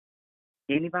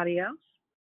 Anybody else?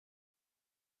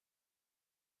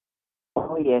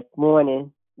 Oh, yes.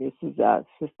 Morning. This is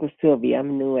Sister Sylvia.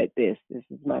 I'm new at this. This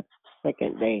is my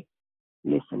second day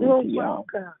listening to y'all.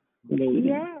 Welcome. Ladies.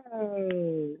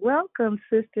 Yay. Welcome,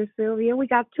 Sister Sylvia. We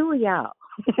got two of y'all.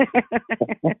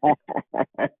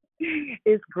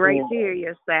 It's great to hear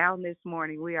your sound this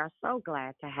morning. We are so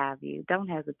glad to have you. Don't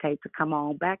hesitate to come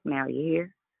on back now. You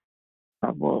hear?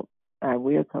 I won't. I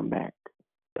will come back.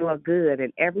 Well, good.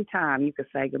 And every time you can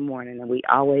say good morning, and we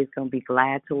always going to be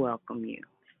glad to welcome you.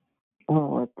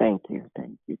 Oh, thank you.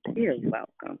 Thank you. Thank you. You're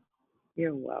welcome.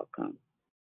 You're welcome.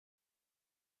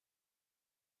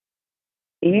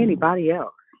 Anybody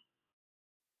else?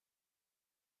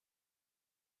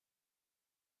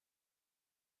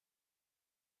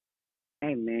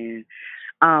 Amen.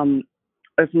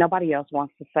 If nobody else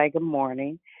wants to say good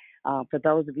morning, for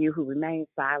those of you who remain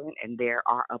silent, and there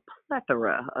are a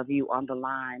plethora of you on the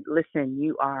line, listen,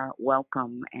 you are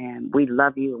welcome, and we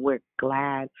love you, and we're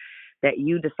glad that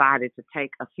you decided to take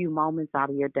a few moments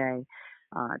out of your day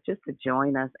just to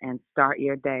join us and start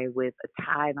your day with a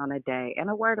tithe on a day and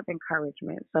a word of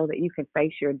encouragement so that you can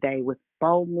face your day with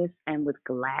boldness and with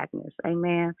gladness.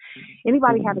 Amen.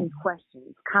 Anybody have any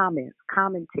questions, comments,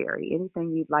 commentary,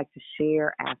 anything you'd like to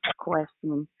share, ask a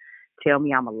question, tell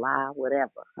me I'm a lie,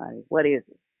 whatever. Honey. What is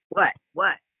it? What?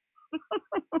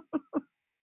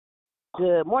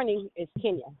 Good morning. It's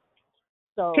Kenya.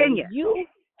 So Kenya.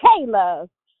 Hey, love.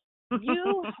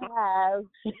 You have,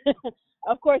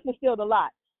 of course, instilled a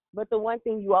lot, but the one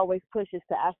thing you always push is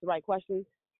to ask the right questions.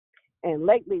 And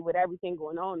lately, with everything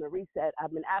going on, the reset,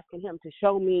 I've been asking him to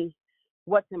show me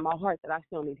what's in my heart that I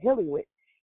still need healing with.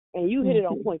 And you hit it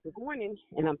on point this morning,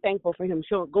 and I'm thankful for him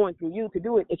going through you to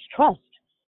do it. It's trust.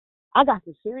 I got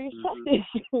some serious trust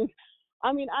issues.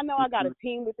 I mean, I know I got a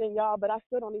team within y'all, but I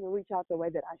still don't even reach out the way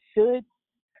that I should.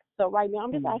 So right now,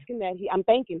 I'm just asking that I'm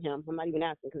thanking him. I'm not even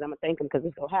asking because I'm going to thank him because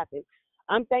this will happen.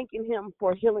 I'm thanking him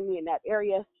for healing me in that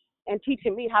area and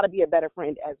teaching me how to be a better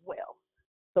friend as well.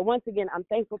 So once again, I'm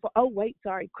thankful for,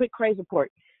 quick craze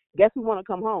report. Guess who want to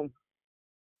come home?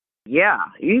 Yeah,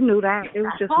 you knew that. It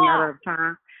was just a matter of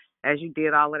time as you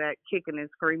did all of that kicking and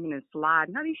screaming and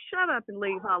sliding. Honey, shut up and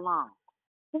leave her alone.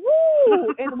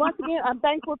 Woo! And once again, I'm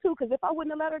thankful, too, because if I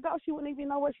wouldn't have let her go, she wouldn't even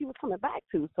know where she was coming back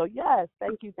to. So, yes,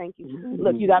 thank you.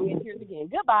 Look, you got me in tears again.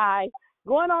 Goodbye.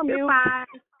 Going on mute. Goodbye.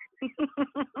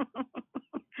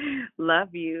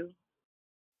 Love you.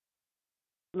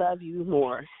 Love you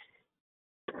more.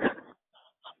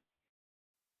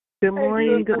 Good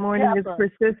morning. Good morning. It's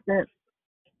Persistent.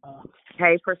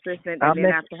 Hey, Persistent. And then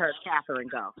after her, Catherine,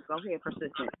 go. Go ahead,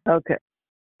 Persistent. Okay.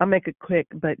 I'll make it quick,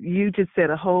 but you just said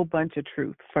a whole bunch of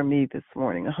truth for me this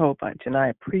morning, a whole bunch, and I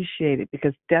appreciate it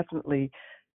because definitely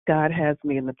God has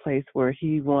me in the place where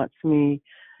he wants me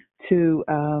to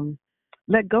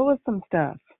let go of some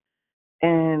stuff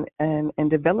and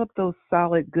develop those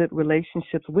solid, good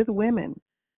relationships with women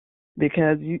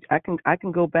because I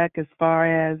can go back as far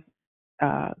as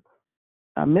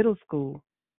middle school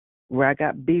where I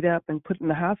got beat up and put in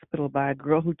the hospital by a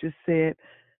girl who just said,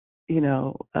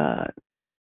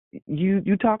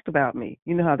 you talked about me.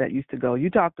 You know how that used to go. You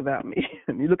talked about me.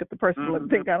 And you look at the person and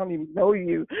think, I don't even know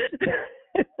you.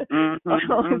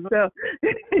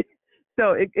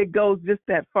 So it goes just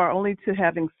that far, only to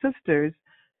having sisters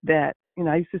that,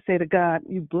 I used to say to God,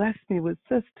 you blessed me with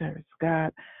sisters,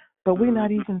 God, but we're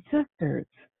not even sisters.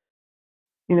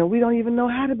 We don't even know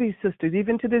how to be sisters.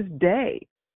 Even to this day,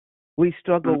 we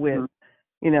struggle with,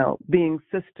 being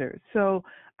sisters. So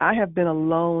I have been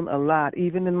alone a lot,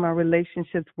 even in my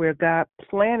relationships where God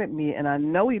planted me, and I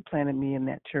know he planted me in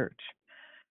that church.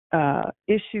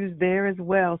 Issues there as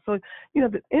well. So,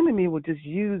 the enemy will just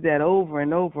use that over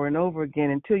and over and over again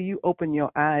until you open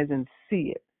your eyes and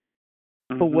see it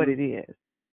for what it is.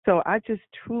 So I just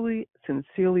truly,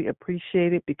 sincerely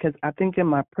appreciate it because I think in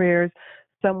my prayers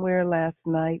somewhere last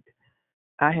night,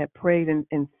 I had prayed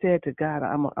and said to God,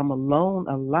 I'm alone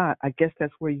a lot. I guess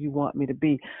that's where you want me to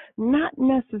be. Not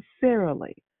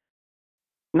necessarily.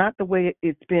 Not the way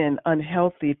it's been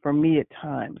unhealthy for me at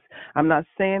times. I'm not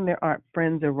saying there aren't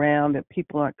friends around, that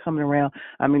people aren't coming around.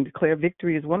 I mean, Declare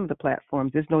Victory is one of the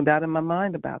platforms. There's no doubt in my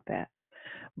mind about that.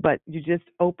 But you just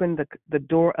opened the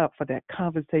door up for that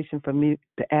conversation for me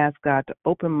to ask God to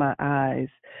open my eyes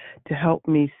to help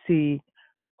me see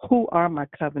who are my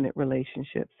covenant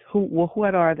relationships?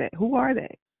 What are they? Who are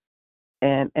they?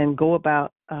 and go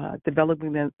about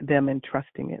developing them and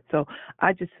trusting it. So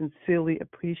I just sincerely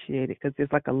appreciate it because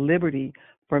there's like a liberty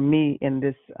for me in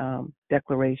this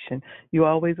declaration. You're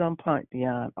always on point,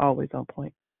 Dion, always on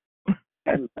point.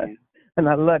 And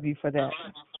I love you for that.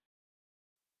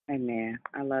 Amen.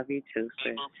 I love you too,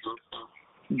 sis.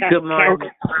 Good morning.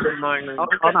 Good morning.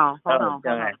 Hold on.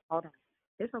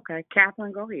 It's okay.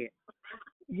 Catherine, go ahead.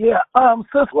 Yeah,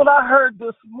 sis, what I heard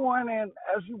this morning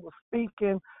as you were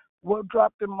speaking, what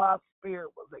dropped in my spirit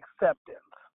was acceptance.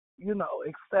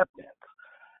 Acceptance.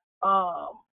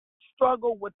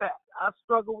 Struggle with that. I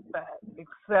struggle with that.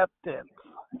 Acceptance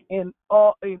in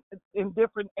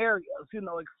different areas.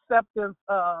 Acceptance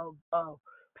of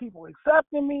people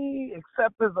accepting me,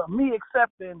 acceptance of me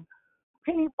accepting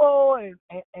people,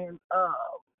 and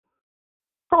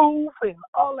proof and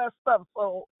all that stuff.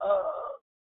 So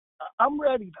I'm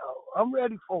ready though. I'm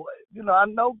ready for it. I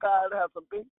know God has a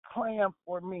big plan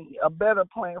for me, a better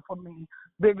plan for me,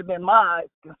 bigger than my eyes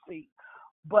can see.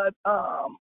 But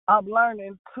I'm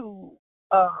learning to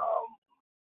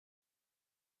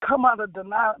come out of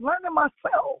denial, learning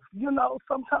myself.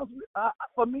 Sometimes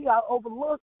for me, I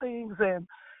overlook things,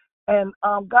 and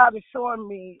God is showing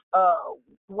me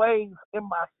ways in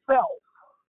myself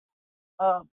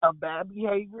of bad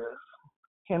behaviors,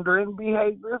 hindering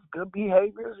behaviors, good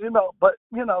behaviors, but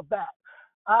that.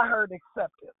 I heard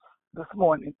acceptance this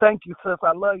morning. Thank you, sis.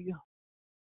 I love you.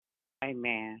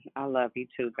 Amen. I love you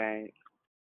too, babe.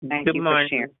 Thank Good you morning.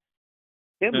 for sharing.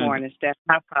 Good morning, Stephanie.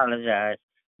 I apologize.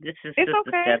 This is It's Sister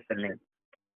okay.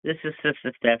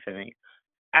 Stephanie.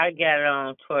 I got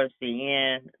on towards the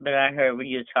end, but I heard when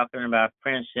you were talking about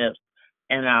friendships,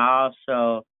 and I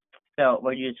also felt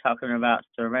when you were talking about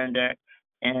surrender.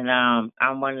 And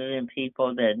I'm one of them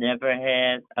people that never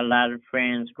had a lot of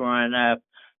friends growing up,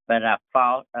 but I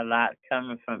fought a lot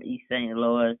coming from East St.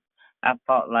 Louis. I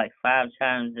fought like 5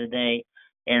 times a day,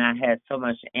 and I had so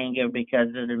much anger because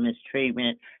of the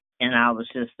mistreatment, and I was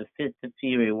just a fit of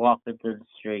fury walking through the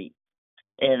street.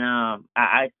 And I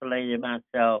isolated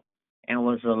myself and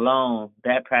was alone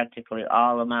that practically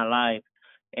all of my life.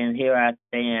 And here I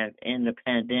stand in the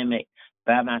pandemic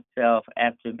by myself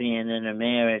after being in a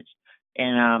marriage.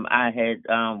 And I had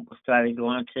started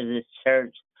going to this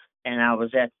church, and I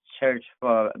was at the church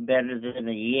for better than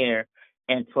a year.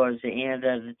 And towards the end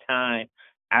of the time,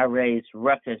 I raised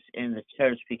ruckus in the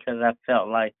church because I felt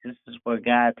like this is where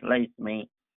God placed me.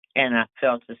 And I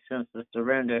felt a sense of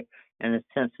surrender and a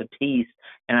sense of peace.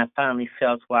 And I finally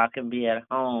felt where I can be at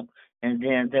home. And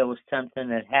then there was something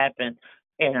that happened,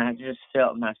 and I just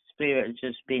felt my spirit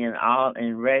just being all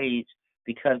enraged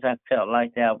because I felt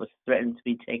like that was threatened to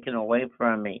be taken away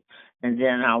from me. And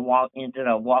then I ended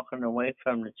up walking away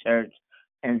from the church.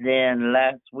 And then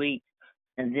last week,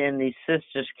 and then these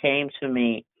sisters came to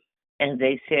me, and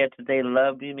they said that they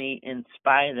loved me in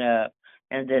spite of,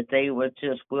 and that they were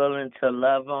just willing to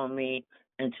love on me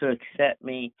and to accept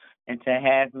me and to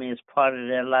have me as part of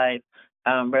their life,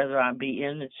 whether I be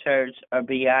in the church or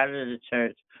be out of the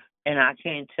church. And I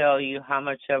can't tell you how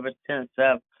much of a sense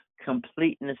of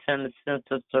completeness and a sense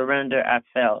of surrender I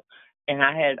felt. And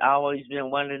I had always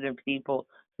been one of them people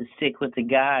to stick with the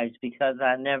guys because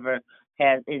I never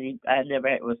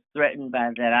was threatened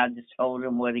by that. I just told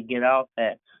them where to get off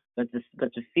at. But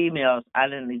the females, I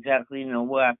didn't exactly know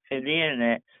where I fit in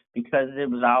at because there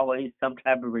was always some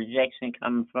type of rejection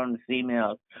coming from the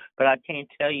females. But I can't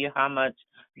tell you how much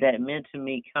that meant to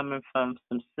me coming from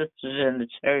some sisters in the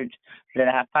church that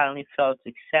I finally felt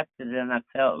accepted and I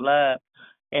felt loved.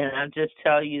 And I just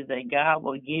tell you that God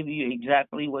will give you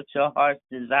exactly what your heart's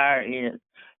desire is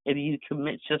if you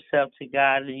commit yourself to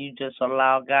God and you just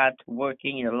allow God to work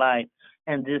in your life.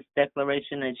 And this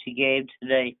declaration that she gave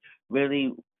today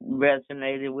really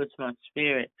resonated with my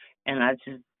spirit, and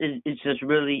it just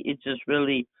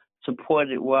really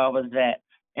supported where I was at,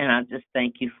 and I just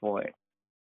thank you for it.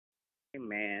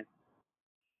 Amen.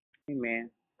 Amen.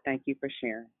 Thank you for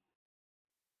sharing.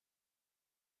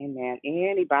 Amen.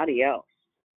 Anybody else?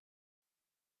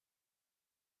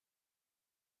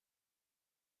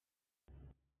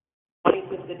 Morning,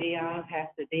 Sister Dion,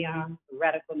 Pastor Dion,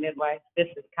 Radical Midwife. This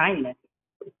is kindness.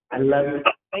 I love you.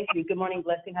 Thank you. Good morning,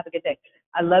 blessing. Have a good day.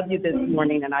 I love you this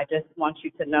morning, and I just want you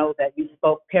to know that you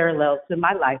spoke parallel to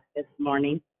my life this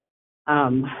morning.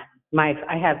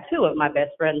 I have 2 of my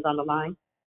best friends on the line.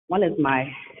 One is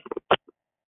my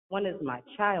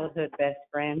childhood best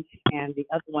friend, and the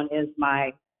other one is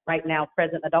my right now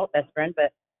present adult best friend.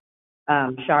 But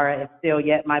Shara is still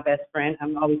yet my best friend.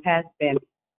 Always has been.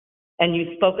 And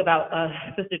you spoke about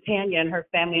Sister Tanya and her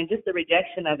family and just the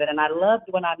rejection of it. And I loved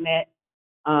when I met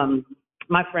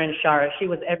my friend Shara. She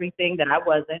was everything that I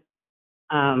wasn't.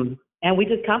 And we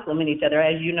just compliment each other.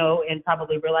 As you know, and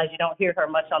probably realize, you don't hear her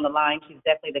much on the line. She's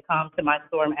definitely the calm to my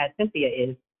storm, as Cynthia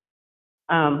is.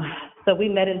 So we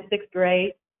met in 6th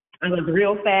grade. I was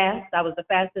real fast. I was the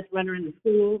fastest runner in the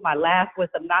school. My laugh was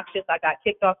obnoxious. I got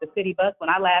kicked off the city bus. When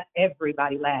I laughed,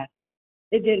 everybody laughed.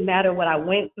 It didn't matter what I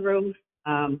went through.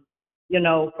 You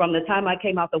know, from the time I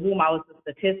came out the womb, I was a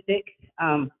statistic.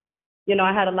 You know,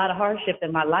 I had a lot of hardship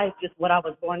in my life, just what I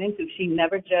was born into. She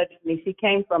never judged me. She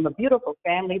came from a beautiful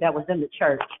family that was in the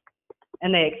church,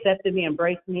 and they accepted me,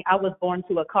 embraced me. I was born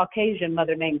to a Caucasian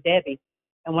mother named Debbie.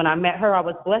 And when I met her, I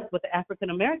was blessed with an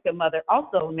African-American mother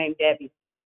also named Debbie.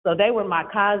 So they were my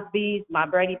Cosbys, my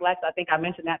Brady Blacks. I think I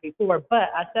mentioned that before. But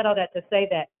I said all that to say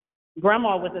that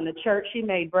Grandma was in the church. She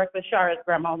made breakfast. Shara's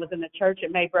grandma was in the church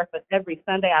and made breakfast every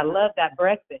Sunday. I loved that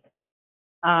breakfast.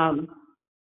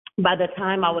 By the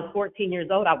time I was 14 years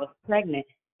old, I was pregnant,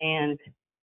 and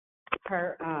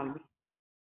her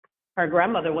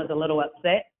grandmother was a little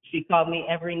upset. She called me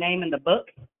every name in the book.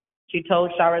 She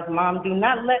told Shara's mom, do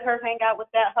not let her hang out with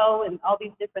that hoe and all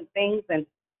these different things. And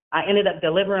I ended up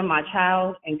delivering my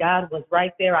child, and God was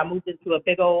right there. I moved into a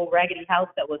big old raggedy house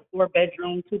that was 4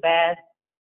 bedrooms, 2 baths,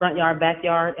 front yard,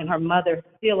 backyard, and her mother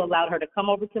still allowed her to come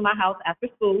over to my house after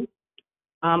school.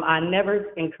 I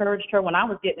never encouraged her when I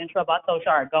was getting in trouble. I told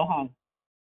Shara, go home.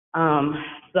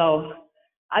 So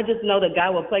I just know that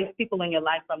God will place people in your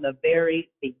life from the very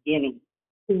beginning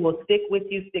who will stick with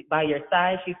you, stick by your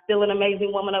side. She's still an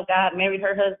amazing woman of God, married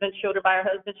her husband, children by her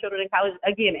husband, children in college.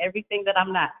 Again, everything that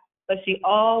I'm not. But she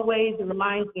always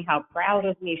reminds me how proud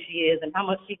of me she is and how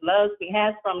much she loves me,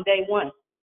 has from day one.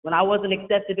 When I wasn't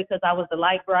accepted because I was the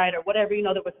light bride or whatever, you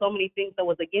know, there were so many things that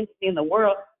was against me in the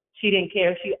world. She didn't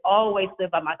care. She always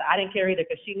stood by my side. I didn't care either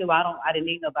because she knew I didn't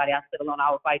need nobody. I stood alone. I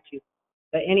would fight you.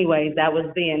 But anyways, that was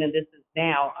then and this is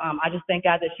now. I just thank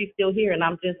God that she's still here, and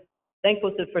I'm just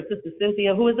thankful for Sister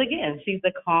Cynthia, who is, again, she's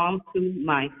the calm to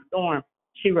my storm.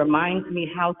 She reminds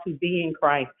me how to be in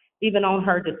Christ. Even on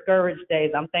her discouraged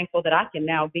days, I'm thankful that I can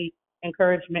now be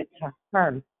encouragement to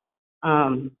her.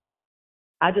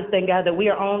 I just thank God that we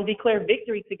are on Declare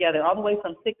Victory together. All the way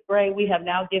from 6th grade, we have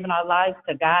now given our lives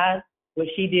to God, which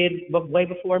she did way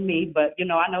before me. But, you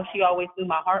know, I know she always knew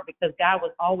my heart because God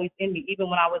was always in me. Even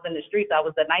when I was in the streets, I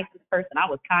was the nicest person. I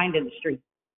was kind in the streets.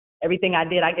 Everything I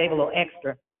did, I gave a little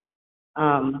extra.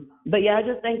 But yeah, I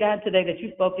just thank God today that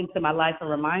you spoke into my life and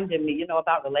reminded me, you know,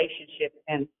 about relationships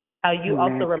and how you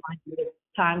also remind me it's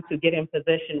time to get in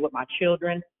position with my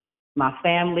children, my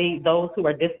family, those who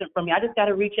are distant from me. I just got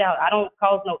to reach out. I don't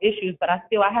cause no issues, but I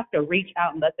have to reach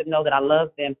out and let them know that I love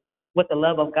them with the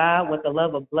love of God, with the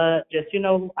love of blood. Just, you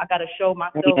know, I got to show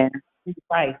myself in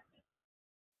Christ.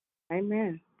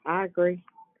 Amen. I agree.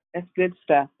 That's good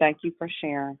stuff. Thank you for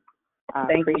sharing. I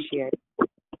appreciate it.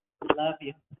 Love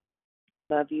you.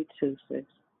 Love you too, sis.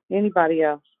 Anybody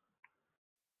else?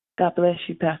 God bless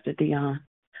you, Pastor Dion.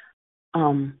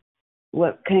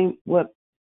 What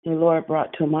the Lord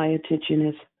brought to my attention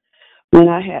is when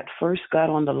I had first got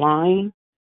on the line,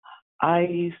 I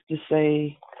used to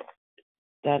say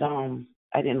that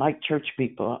I didn't like church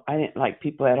people. I didn't like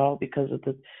people at all because of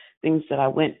the things that I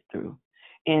went through.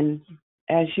 And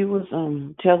as you was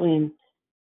telling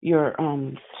your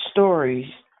stories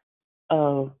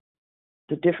of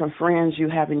the different friends you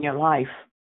have in your life,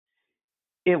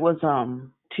 it was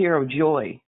tear of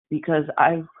joy because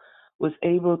I was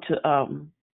able to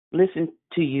listen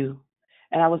to you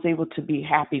and I was able to be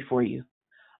happy for you.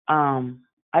 I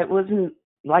wasn't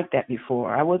like that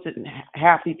before. I wasn't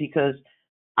happy because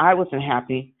I wasn't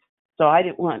happy. So I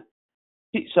didn't want,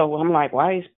 so I'm like,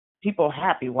 why is people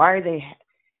happy? Why are they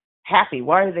happy?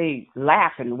 Why are they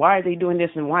laughing? Why are they doing this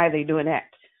and why are they doing that?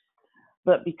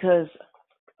 But because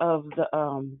of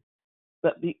the,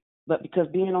 but because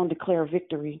being on Declare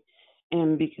Victory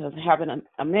and because having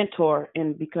a mentor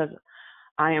and because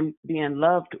I am being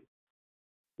loved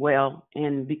well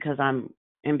and because I'm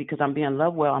being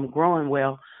loved well, I'm growing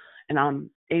well and I'm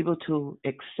able to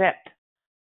accept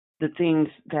the things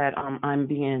that I'm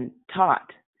being taught.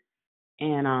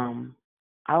 And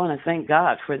I want to thank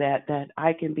God for that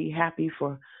I can be happy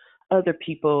for other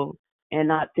people and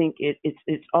not think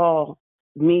it's all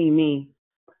me,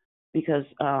 because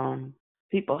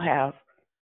people have,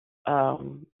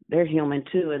 they're human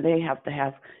too, and they have to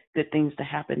have good things to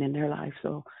happen in their life.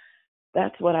 So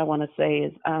that's what I want to say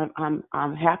is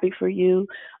I'm happy for you.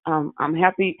 I'm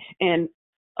happy. And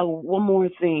one more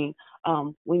thing,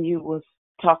 when you was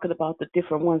talking about the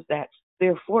different ones that's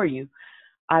there for you,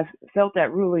 I felt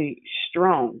that really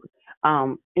strong.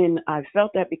 And I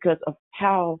felt that because of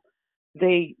how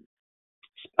they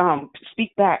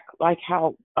speak back, like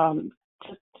how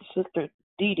Sister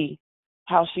Dee Dee,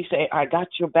 how she say, I got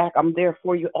your back, I'm there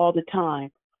for you all the time,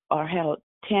 or how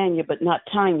Tanya but not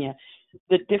Tanya,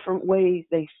 the different ways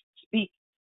they speak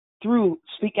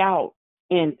out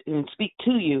and speak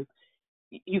to you,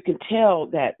 you can tell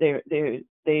that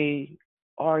they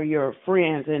are your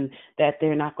friends and that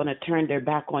they're not going to turn their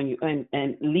back on you.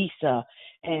 And Lisa,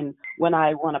 and when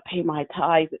I want to pay my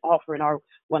tithe offering, or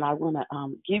when I want to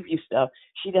give you stuff,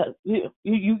 she does.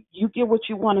 You get what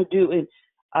you want to do, and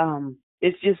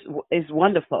it's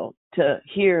wonderful to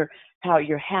hear how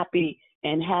you're happy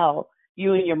and how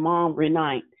you and your mom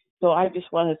reunite. So I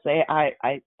just want to say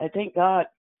I thank God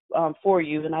for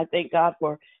you, and I thank God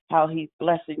for how He's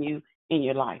blessing you in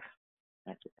your life.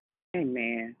 That's it.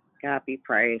 Amen. God be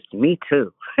praised. Me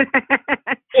too.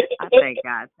 I thank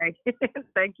God.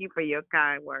 Thank you for your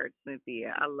kind words,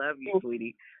 Cynthia. I love you,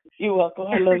 sweetie. You're welcome.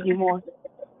 I love you more.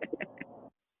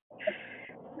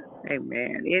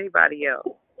 Amen. Anybody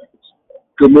else?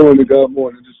 Good morning. Good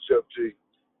morning. This is Jeff G.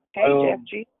 Hey, Jeff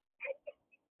G.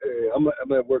 Hey, I'm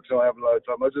at work, so I don't have a lot of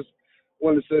time. I just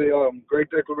wanted to say, great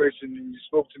declaration, and you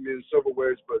spoke to me in several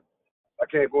ways, but I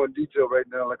can't go in detail right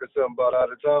now. Like I said, I'm about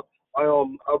out of time. I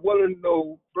want to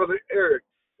know, Brother Eric,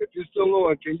 if you're still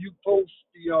on, can you post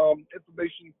the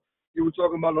information you were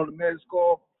talking about on the men's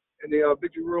call in the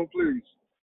victory room, please?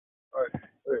 All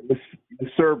right.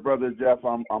 Yes, sir, Brother Jeff.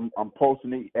 I'm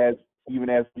posting it even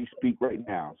as we speak right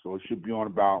now, so it should be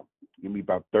on give me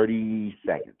about 30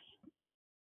 seconds.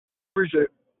 Appreciate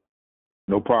it.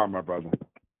 No problem, my brother.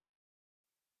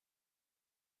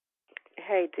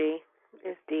 Hey, Dee.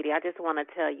 It's Dee Dee. I just want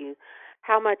to tell you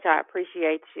how much I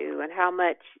appreciate you and how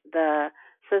much the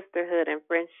sisterhood and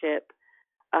friendship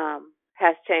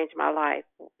has changed my life.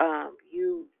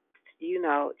 You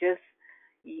know, just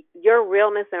your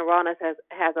realness and rawness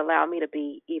has allowed me to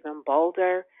be even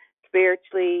bolder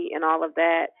spiritually and all of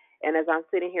that. And as I'm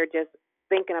sitting here just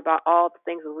thinking about all the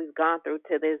things that we've gone through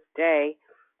to this day,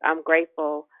 I'm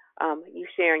grateful. You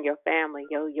sharing your family,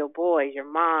 your boys, your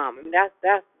mom. I mean,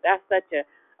 that's such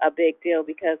a big deal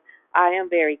because I am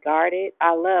very guarded.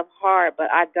 I love hard, but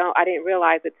I didn't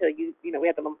realize it till we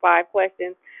had them 5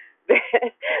 questions.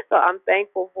 So I'm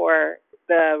thankful for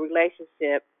the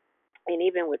relationship, and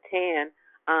even with Tan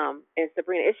and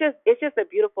Sabrina, it's just a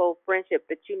beautiful friendship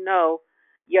that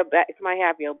your back. Somebody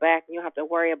have your back, and you don't have to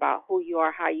worry about who you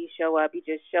are, how you show up. You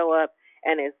just show up,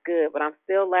 and it's good. But I'm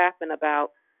still laughing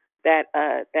about that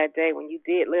day when you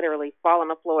did literally fall on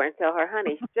the floor and tell her,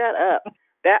 honey, shut up.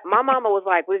 That my mama was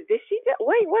like, did she just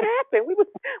wait? What happened? We was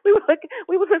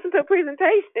listening to a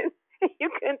presentation. You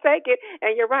couldn't take it,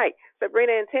 and you're right.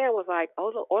 Sabrina and Tan was like,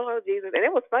 oh Lord Jesus, and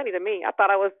it was funny to me. I thought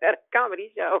I was at a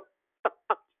comedy show.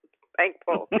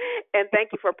 Thankful, and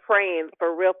thank you for praying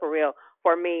for real,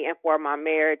 for me and for my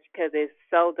marriage, because it's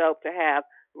so dope to have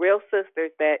real sisters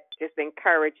that just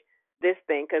encourage this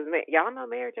thing. Because y'all know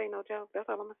marriage ain't no joke. That's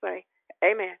all I'm gonna say.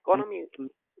 Amen. Go on mute.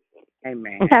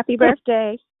 Amen. Happy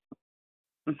birthday.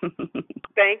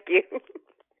 Thank you.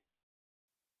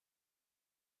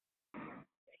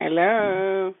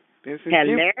 Hello. This is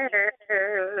Hello.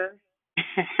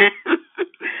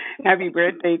 Happy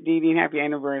birthday, Dee Dee, and happy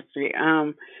anniversary.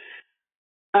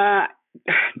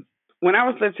 When I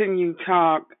was listening to you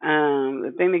talk,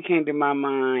 the thing that came to my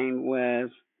mind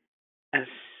was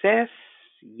assess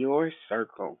your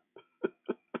circle.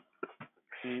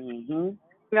 Mm-hmm.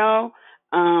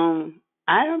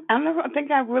 I don't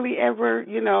think I've really ever,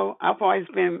 I've always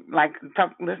been like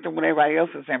listening to what everybody else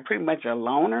is saying, pretty much a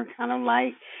loner kind of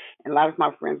like. And a lot of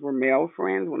my friends were male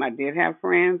friends when I did have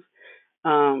friends.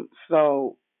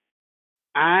 So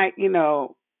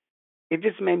it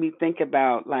just made me think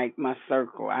about like my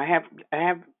circle. I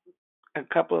have a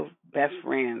couple of best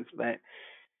friends, but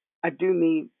I do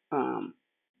need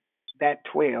that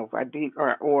 12. I need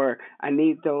or I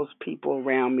need those people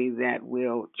around me that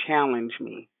will challenge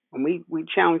me. And we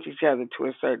challenge each other to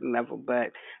a certain level,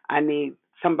 but I need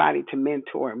somebody to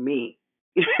mentor me.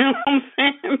 You know what I'm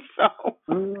saying? So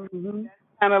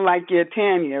kind of like your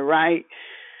Tanya, right?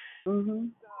 Mm-hmm.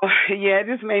 Yeah, it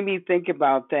just made me think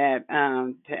about that.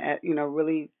 To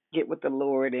really get with the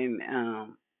Lord and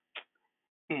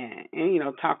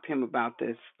talk to Him about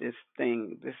this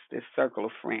thing, this circle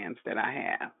of friends that I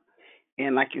have.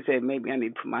 And like you said, maybe I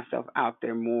need to put myself out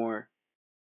there more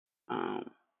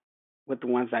with the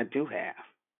ones I do have.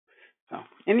 So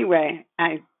anyway,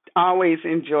 I always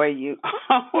enjoy you.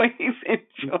 Always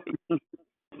enjoy you.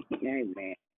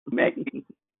 Amen.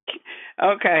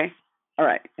 Okay. All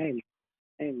right.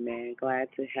 Amen. Glad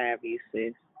to have you,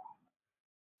 sis.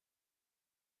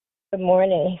 Good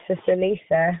morning, Sister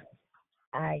Lisa.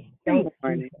 I thank you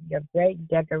for your great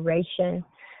decoration.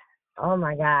 Oh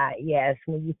my God, yes.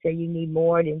 When you say you need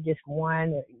more than just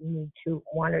one, or you need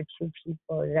one or two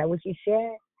people. Is that what you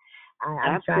said?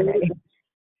 I'm trying to. Absolutely.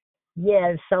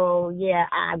 Yeah. So yeah,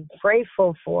 I'm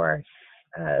grateful for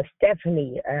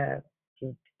Stephanie.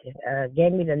 She,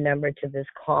 gave me the number to this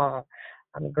call.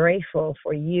 I'm grateful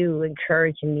for you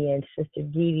encouraging me and Sister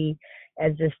Dee Dee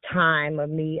at this time of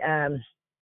me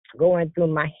going through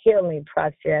my healing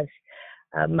process,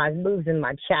 my losing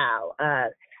my child.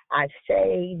 I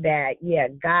say that, yeah,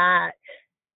 God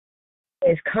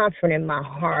is comforting my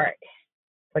heart.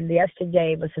 But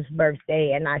yesterday was his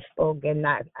birthday, and I spoke, and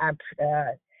I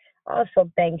also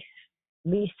thanks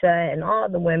Lisa and all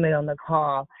the women on the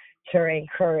call to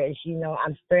encourage. You know,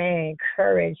 I'm staying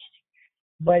encouraged.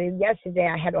 But yesterday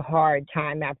I had a hard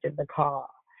time after the call.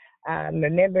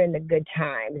 Remembering the good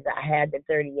times I had, the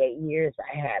 38 years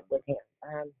I had with him.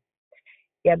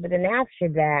 Yeah, but then after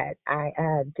that,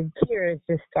 the tears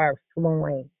just start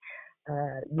flowing.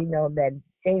 You know, that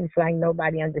seems like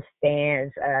nobody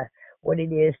understands what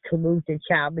it is to lose a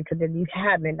child, because if you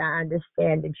haven't, I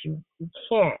understand that you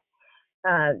can't.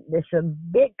 It's a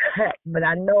big cut, but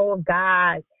I know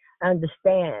God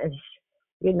understands,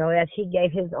 you know, as he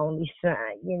gave his only son,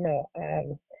 you know.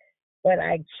 But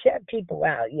I shut people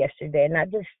out yesterday, and I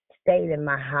just stayed in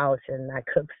my house, and I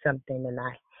cooked something, and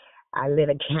I lit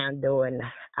a candle, and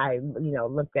I, you know,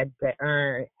 looked at the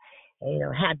urn, and, you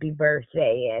know, happy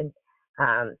birthday. And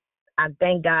I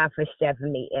thank God for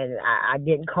Stephanie, and I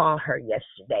didn't call her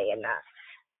yesterday, and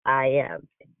I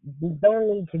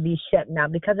don't need to be shut now,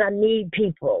 because I need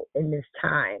people in this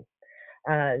time.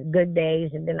 Good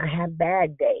days, and then I have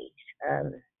bad days.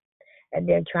 And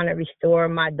then trying to restore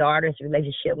my daughter's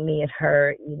relationship, me and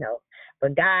her, you know.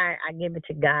 But God, I give it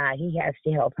to God. He has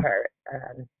to help her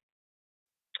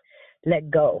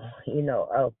let go, you know,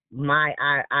 of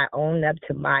I own up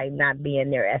to my not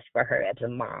being there as for her as a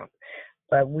mom.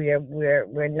 But we're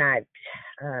not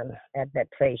at that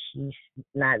place. She's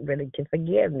not really to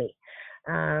forgive me.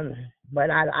 But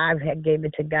I've had gave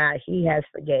it to God. He has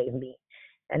forgave me,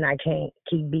 and I can't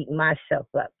keep beating myself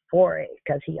up for it,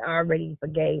 because he already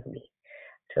forgave me.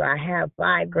 So I have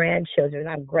 5 grandchildren.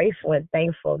 I'm grateful and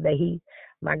thankful that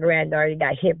my granddaughter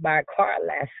got hit by a car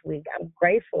last week. I'm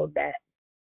grateful that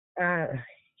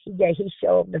he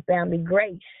showed the family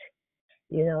grace,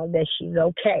 you know, that she's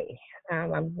okay.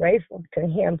 I'm grateful to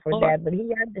him for that, but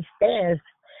he understands.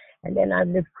 And then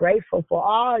I'm just grateful for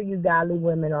all you godly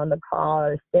women on the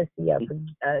call, Cynthia,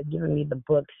 for giving me the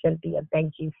book. Cynthia,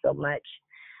 thank you so much.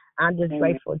 I'm just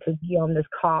grateful to be on this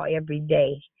call every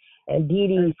day. And Dee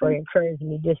Dee for encouraging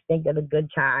me, just think of the good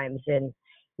times. And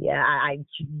yeah, I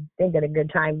think of the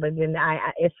good time, but then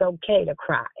it's okay to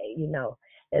cry, you know.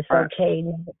 It's okay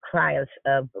not to cry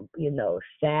of you know,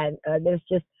 sad. There's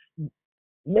just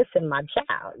missing my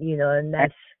child, you know, and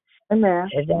that's Amen.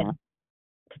 that.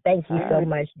 Thank you so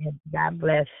much. God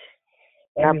bless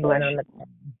everyone on the call.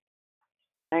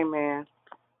 Amen.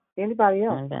 Anybody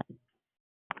else?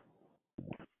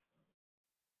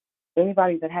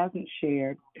 Anybody that hasn't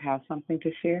shared have something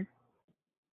to share?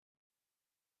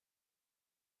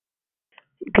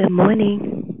 Good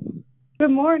morning.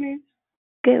 Good morning.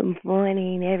 Good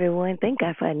morning, everyone. Thank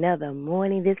God for another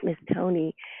morning. This Miss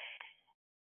Tony.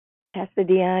 Pastor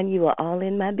Dion, you are all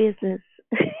in my business.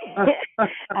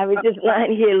 I was just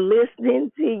lying here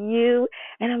listening to you,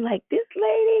 and I'm like, this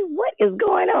lady, what is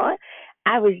going on?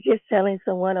 I was just telling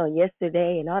someone on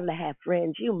yesterday, and all to have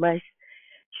friends, you must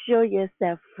show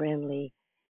yourself friendly.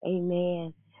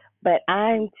 Amen. But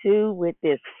I'm too with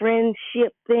this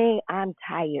friendship thing. I'm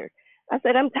tired. I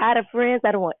said, I'm tired of friends.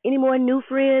 I don't want any more new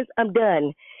friends. I'm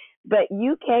done. But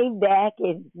you came back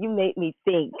and you made me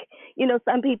think. You know,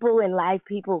 some people in life,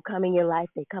 people come in your life,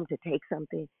 they come to take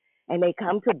something, and they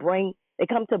come to bring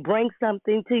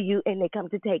something to you, and they come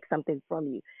to take something from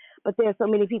you. But there are so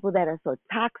many people that are so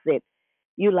toxic.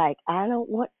 You like, I don't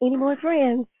want any more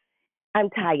friends. I'm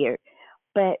tired.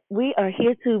 But we are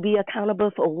here to be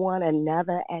accountable for one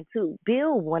another and to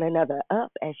build one another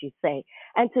up, as you say,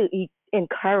 and to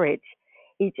encourage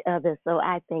each other. So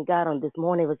I thank God on this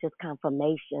morning was just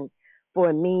confirmation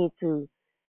for me to.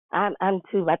 I'm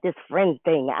too about this friend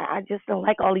thing. I just don't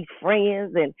like all these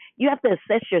friends, and you have to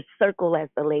assess your circle, as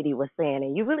the lady was saying,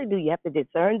 and you really do. You have to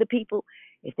discern the people.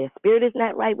 If their spirit is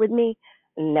not right with me,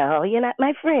 no, you're not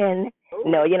my friend.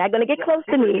 No, you're not going to get close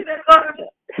to me.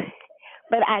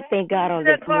 But I thank God on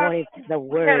this morning for the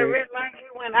We had a word. red light.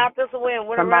 We went out this way and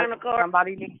went around the car.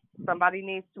 Somebody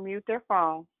needs to mute their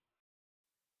phone.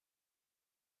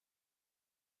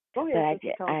 Go But ahead,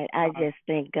 Sister Tony. I just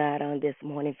thank God on this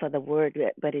morning for the word,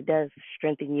 but it does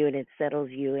strengthen you and it settles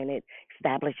you and it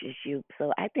establishes you.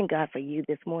 So I thank God for you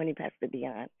this morning, Pastor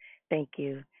Dion. Thank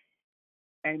you.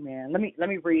 Amen. Let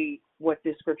me read what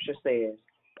this scripture says.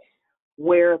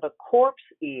 Where the corpse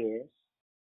is,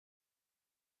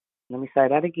 let me say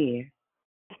that again.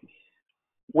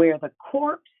 Where the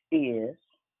corpse is,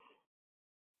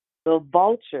 the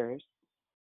vultures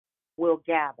will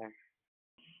gather.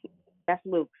 That's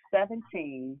Luke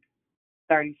 17:37.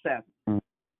 Now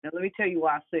let me tell you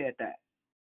why I said that.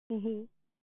 Mm-hmm.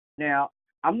 Now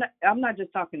I'm not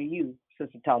just talking to you,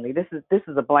 Sister Tony. This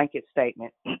is a blanket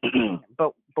statement.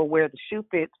 but where the shoe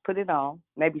fits, put it on.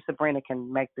 Maybe Sabrina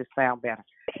can make this sound better.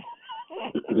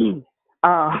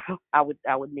 I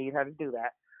would need her to do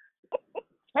that.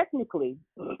 Technically,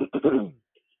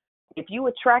 if you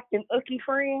attract an ookie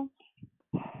friend,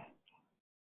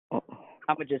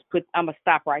 I'm gonna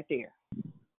stop right there.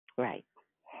 Right.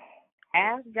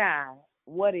 Ask God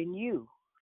what in you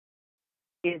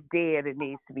is dead and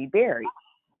needs to be buried.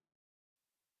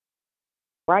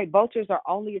 Right? Vultures are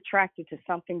only attracted to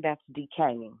something that's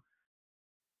decaying.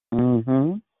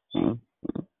 Mm-hmm.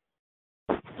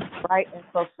 Right? And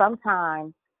so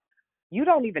sometimes you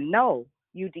don't even know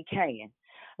you decaying.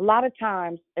 A lot of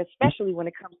times, especially when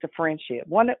it comes to friendship,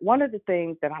 one of the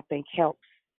things that I think helps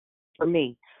for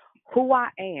me, who I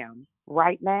am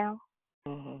right now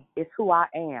is who I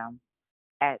am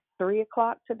at 3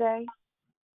 o'clock today,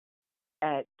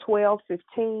 at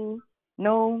 12:15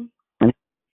 noon,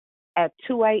 at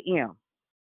 2 a.m.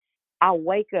 I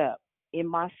wake up in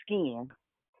my skin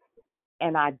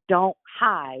and I don't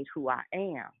hide who I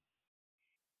am.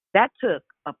 That took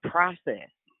a process,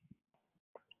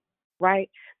 right?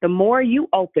 The more you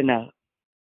open up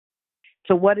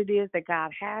to what it is that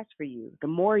God has for you, the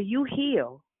more you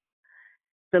heal,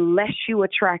 the less you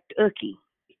attract ookie.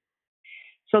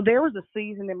 So there was a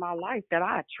season in my life that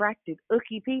I attracted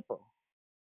ookie people.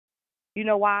 You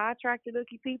know why I attracted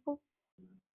ookie people?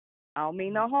 I don't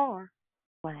mean no harm.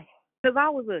 Why? Because I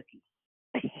was ookie.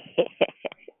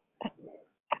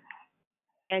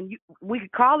 And we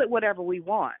could call it whatever we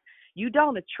want. You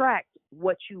don't attract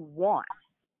what you want.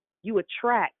 You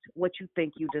attract what you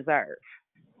think you deserve.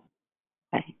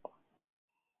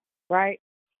 Right?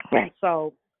 Right.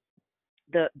 So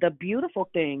the beautiful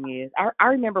thing is, I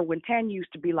remember when Tanya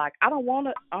used to be like, I don't want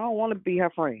to be her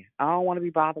friend. I don't want to be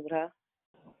bothered with her.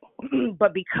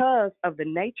 But because of the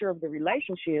nature of the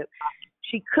relationship,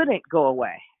 she couldn't go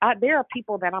away. There are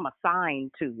people that I'm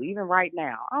assigned to, even right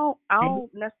now. I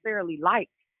don't necessarily like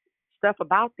stuff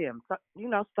about them. So,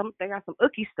 they got some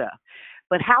ookie stuff.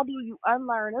 But how do you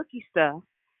unlearn ookie stuff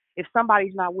if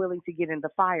somebody's not willing to get in the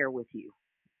fire with you?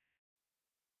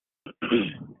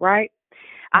 Right?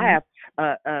 I have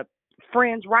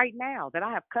friends right now that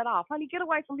I have cut off. Honey, get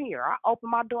away from here. I open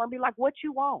my door and be like, what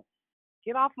you want?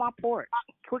 Get off my porch.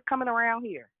 Quit coming around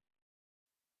here.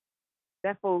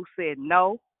 That fool said,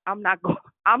 no, I'm not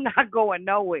going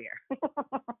nowhere.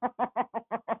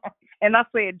 And I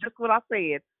said just what I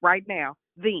said right now,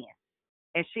 then.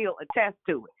 And she'll attest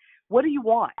to it. What do you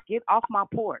want? Get off my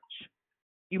porch.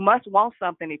 You must want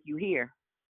something if you're here.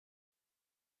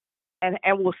 And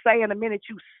we'll say in a minute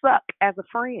you suck as a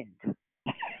friend.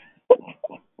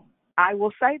 I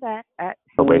will say that.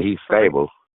 The way he's stable.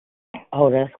 Oh,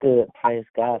 that's good. Praise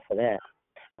God for that.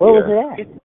 Where was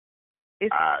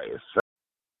it at?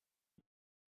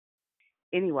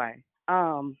 Anyway,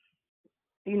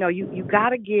 you got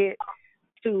to get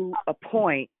to a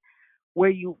point where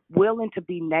you're willing to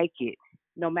be naked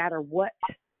no matter what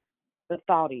the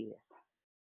thought is.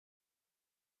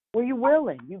 Where you're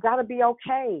willing. You got to be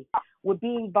okay with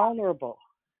being vulnerable.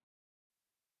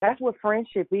 That's what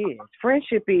friendship is.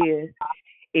 Friendship is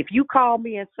if you call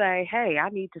me and say, hey, I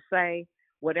need to say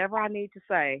whatever I need to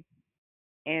say,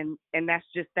 and that's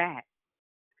just that.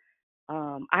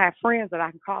 I have friends that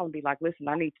I can call and be like, listen,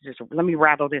 I need to let me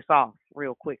rattle this off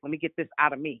real quick. Let me get this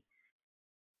out of me.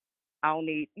 I don't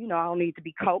need to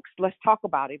be coaxed. Let's talk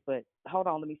about it, but hold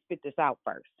on, let me spit this out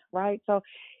first, right? So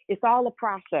it's all a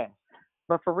process.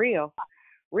 But for real,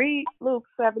 read Luke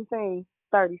 17:37.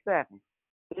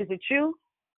 Is it you?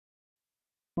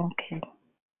 Okay.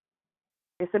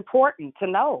 It's important to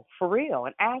know, for real,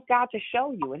 and ask God to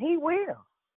show you, and He will.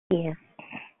 Yes.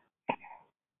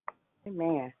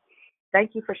 Amen.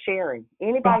 Thank you for sharing.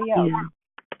 Anybody else?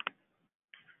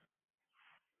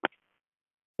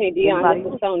 Hey, Dion,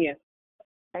 this is Sonia.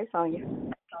 Hey, Sonia.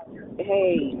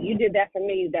 Hey, you did that for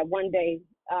me that one day.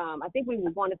 I think we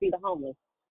were going to feed the homeless.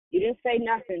 You didn't say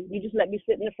nothing. You just let me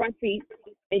sit in the front seat,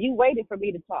 and you waited for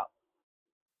me to talk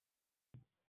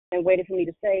and waited for me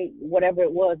to say whatever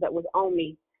it was that was on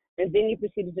me. And then you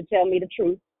proceeded to tell me the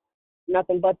truth,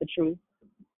 nothing but the truth.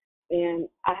 And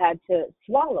I had to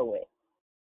swallow it.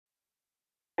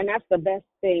 And that's the best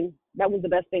thing. That was the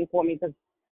best thing for me because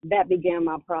that began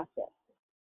my process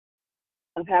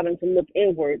of having to look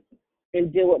inward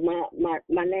and deal with my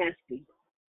nasty.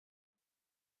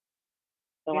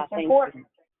 So I thank you.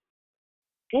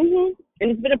 And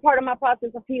it's been a part of my process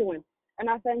of healing. And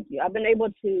I thank you. I've been able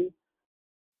to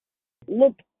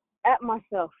look at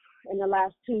myself in the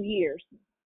last 2 years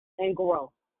and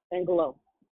grow and glow.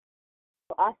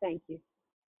 So I thank you.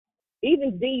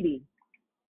 Even Dee Dee.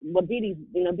 Well, Dee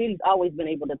Dee's always been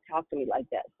able to talk to me like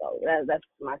that. So that's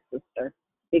my sister,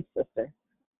 big sister.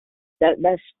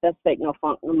 That's fake no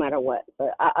funk, no matter what.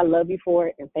 But I love you for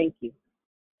it and thank you.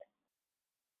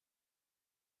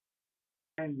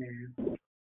 Amen.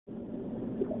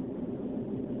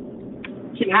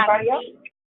 Anybody else?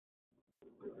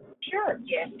 Sure.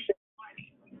 Yes.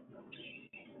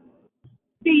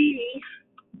 Dee,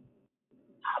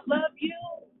 I love you.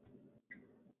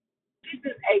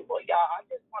 This is April, y'all. I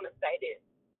just want to say this.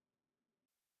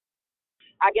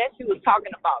 I guess you was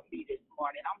talking about me this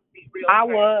morning. I'm gonna be real. I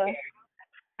was.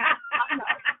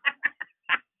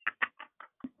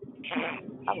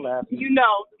 I love you. You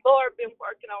know, the Lord been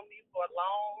working on me for a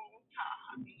long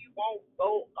time. You won't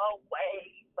go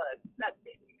away for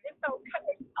nothing. It's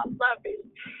okay. I love it.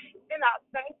 And I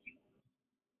thank you.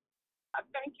 I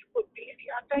thank you for being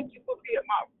here. I thank you for being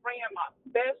my friend, my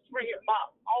best friend, my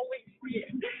only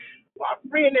friend. My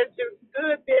friend that's just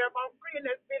stood there. My friend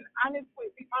that's been honest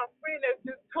with me. My friend that's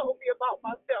just told me about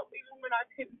myself even when I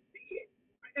couldn't see it.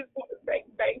 I just want to say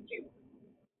thank you.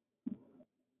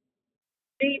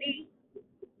 Dee Dee,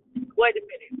 wait a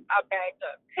minute. I backed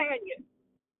up. Tanya.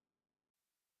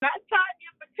 Not Tanya,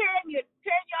 but Tanya.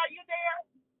 Tanya, are you there?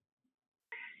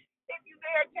 If you're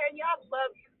there, Tanya, I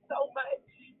love you so much.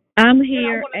 I'm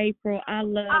here, April. I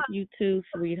love you too,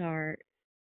 sweetheart.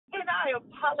 And I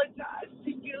apologize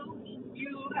to you.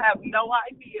 You have no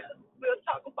idea. We'll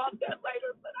talk about that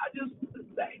later, but I just want to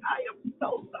say I am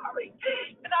so sorry.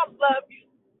 And I love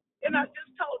you. And I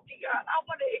just told Dion, I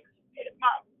want to extend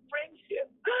my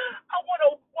friendship. I want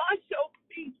to wash your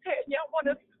feet, Tanya. I want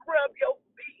to scrub your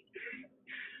feet.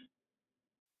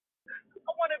 I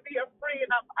want to be a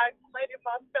friend. I've isolated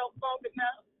myself long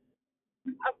enough.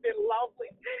 I've been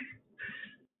lonely.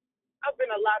 I've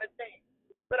been a lot of things.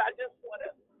 But I just want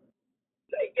to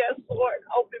say, yes, Lord,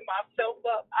 open myself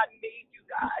up. I need you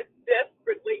guys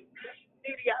desperately.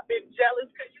 Dee, I've been jealous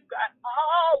because you got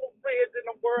all the friends in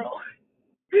the world.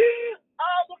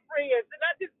 All the friends. And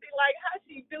I just be like, how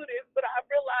she do this? But I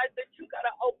realize that you got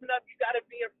to open up. You got to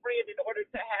be a friend in order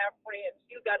to have friends.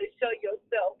 You got to show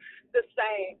yourself the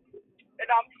same. And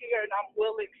I'm here and I'm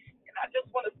willing. And I just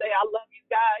want to say I love you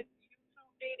guys. You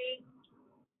too, Dee,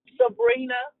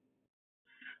 Sabrina.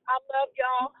 I love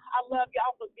y'all. I love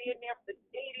y'all for being there for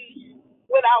Dee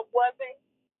when I wasn't.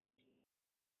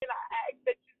 And I ask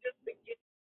that you just forgive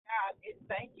God and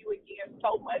thank you again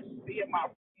so much for being my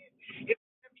friend. If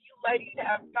you ladies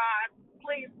have time,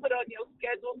 please put on your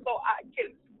schedule so I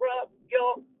can scrub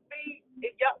your feet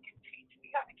and y'all can teach me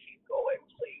how to keep going,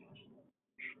 please.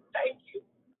 Thank you.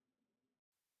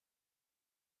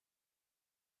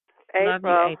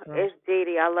 April, it's Dee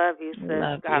Dee. I love you, sis.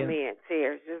 Love Got you. me in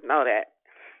tears. Just know that.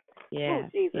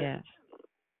 Yes, Jesus. yes.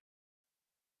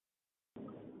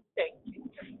 Thank you.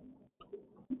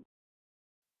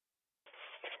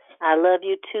 I love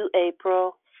you too,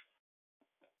 April.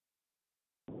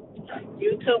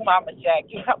 You too, Mama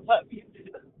Jackie. I love you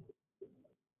too.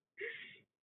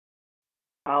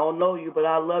 I don't know you, but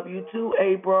I love you too,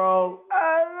 April.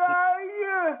 I love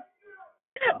you.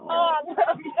 Oh, I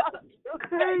love y'all too.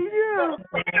 Thank you.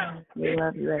 We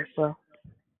love you, April.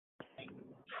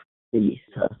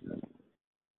 Jesus.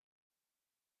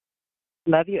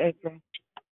 Love you, April.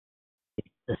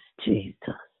 Jesus.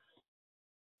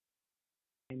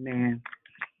 Amen.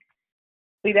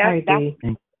 See, Hey, Dee.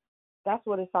 that's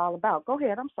what it's all about. Go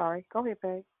ahead. I'm sorry. Go ahead,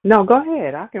 Paige. No, go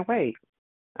ahead. I can wait.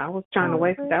 I was trying to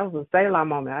wait. Okay. That was a Selah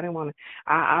moment. I didn't want to.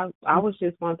 I was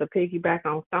just wanting to piggyback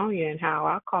on Sonia and how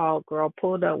I called, girl,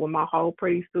 pulled up with my whole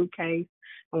pretty suitcase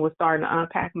and was starting to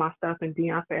unpack my stuff. And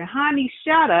Dion said, "Honey,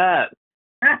 shut up."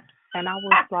 And I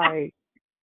was like,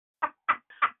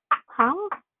 "Huh?"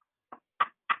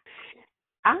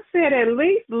 I said, "At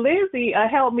least Lizzie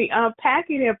helped me unpack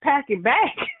it and pack it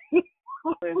back."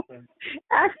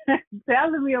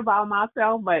 Telling me about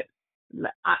myself, but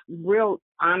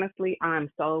honestly, I'm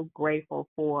so grateful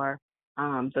for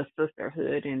the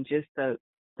sisterhood and just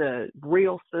the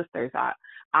real sisters.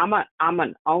 I'm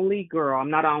an only girl. I'm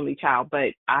not an only child,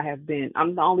 but I'm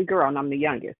the only girl and I'm the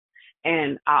youngest.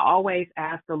 And I always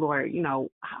ask the Lord,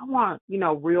 I want,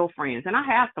 real friends. And I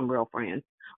have some real friends.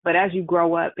 But as you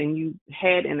grow up and you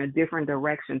head in a different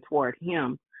direction toward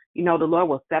Him, the Lord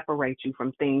will separate you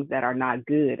from things that are not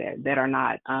good, that are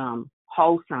not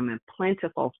wholesome and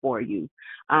plentiful for you.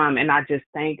 And I just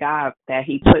thank God that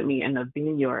He put me in a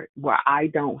vineyard where I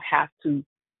don't have to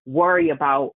worry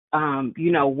about,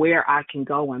 where I can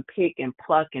go and pick and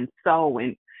pluck and sow.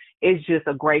 And it's just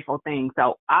a grateful thing.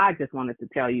 So I just wanted to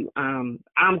tell you,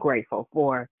 I'm grateful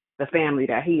for the family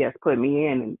that He has put me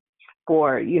in, and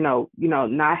for,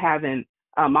 not having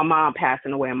my mom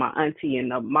passing away and my auntie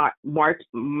and the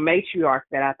matriarch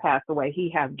that I passed away. He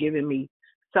has given me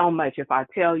so much. If I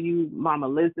tell you Mama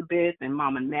Elizabeth and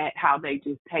Mama Nat, how they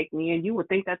just take me in, you would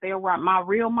think that they were my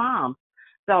real mom.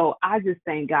 So I just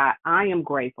thank God. I am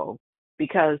grateful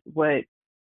because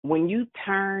when you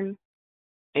turn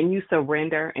and you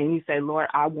surrender and you say, Lord,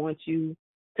 I want you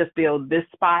to fill this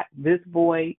spot, this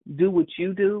void, do what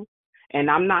you do, and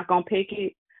I'm not going to pick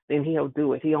it, then He'll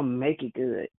do it. He'll make it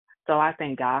good. So I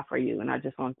thank God for you, and I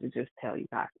just want to just tell you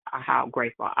guys how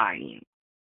grateful I am.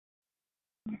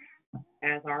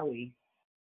 As are we.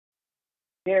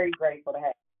 Very grateful to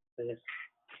have this.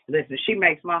 Listen, she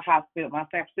makes my San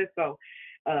Francisco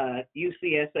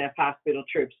UCSF hospital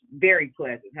trips very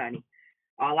pleasant, honey.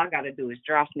 All I got to do is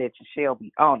drop snitch and she'll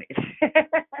be on it.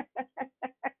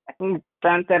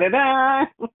 Dun, da, da, da.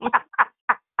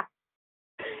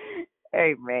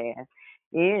 Amen.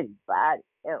 Anybody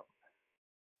else?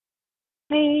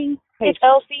 Hey, it's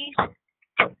Elsie.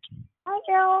 Hi,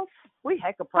 Elf. We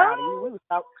heck are proud of you.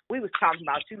 We was talking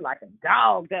about you like a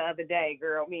dog the other day,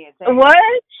 girl. Me and Taylor. What?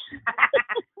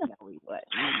 No, we wasn't.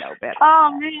 You know better.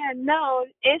 Oh man, no,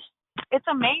 it's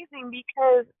amazing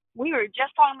because we were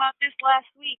just talking about this last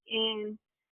week, and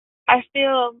I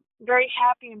feel very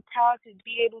happy and proud to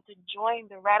be able to join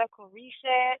the Radical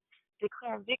Reset,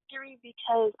 Declare Victory,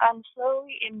 because I'm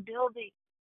slowly in building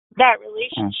that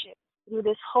relationship through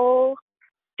this whole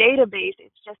database.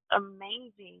 It's just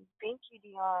amazing. Thank you,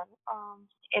 Dion.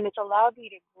 And it's allowed me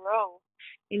to grow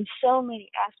in so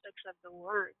many aspects of the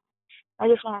word. I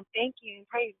just want to thank you and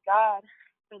praise God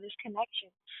for this connection.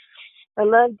 I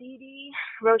love Dee Dee,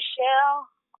 Rochelle,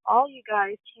 all you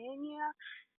guys, Tanya.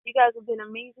 You guys have been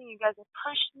amazing. You guys have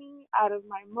pushed me out of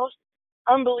my most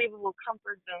unbelievable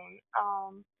comfort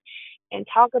zone. And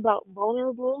talk about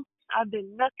vulnerable. I've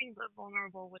been nothing but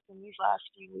vulnerable within these last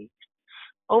few weeks.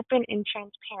 Open and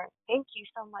transparent. Thank you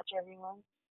so much, everyone.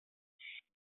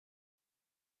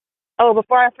 Oh,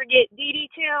 before I forget, Dee Dee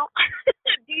too.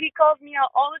 Dee Dee calls me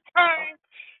out all the time.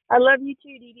 I love you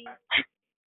too, Dee Dee.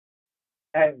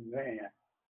 Amen.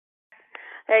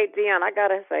 Hey, Dion, I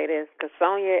gotta say this, because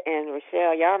Sonia and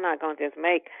Rochelle, y'all not gonna just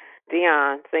make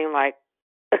Dion seem like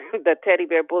the teddy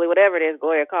bear bully, whatever it is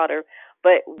Gloria called her.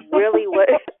 But really,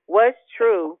 what's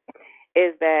true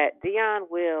is that Dion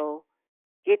will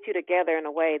get you together in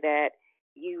a way that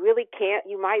you really can't.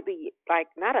 You might be like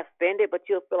not offended, but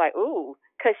you'll feel like ooh,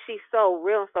 because she's so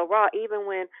real and so raw. Even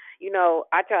when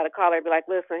I try to call her and be like,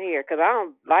 listen here, because I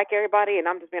don't like everybody, and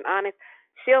I'm just being honest.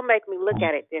 She'll make me look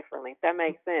at it differently, if that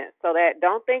makes sense. So that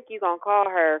don't think you're gonna call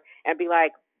her and be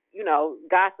like,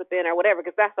 gossiping or whatever,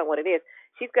 because that's not what it is.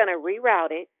 She's gonna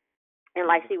reroute it. And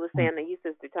like she was saying to you,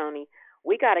 Sister Tony,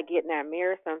 we got to get in that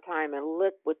mirror sometime and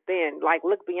look within, like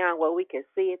look beyond what we can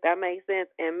see, if that makes sense,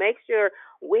 and make sure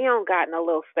we don't got no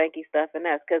little stanky stuff in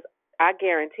us, because I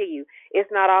guarantee you it's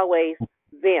not always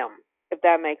them, if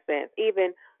that makes sense.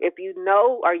 Even if you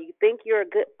know or you think you're a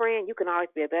good friend, you can always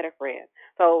be a better friend.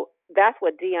 So that's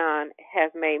what Dion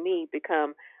has made me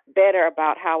become better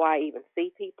about how I even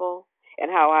see people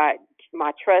and how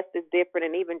my trust is different,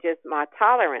 and even just my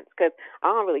tolerance, because I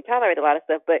don't really tolerate a lot of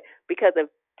stuff. But because of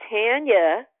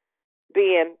Tanya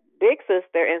being big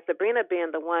sister and Sabrina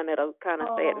being the one that'll kind of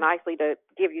say it nicely to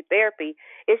give you therapy,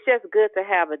 it's just good to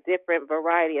have a different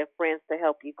variety of friends to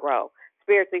help you grow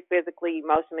spiritually, physically,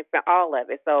 emotionally, all of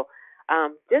it. So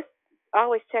just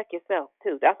always check yourself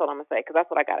too. That's what I'm gonna say, because that's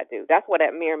what I gotta do. That's where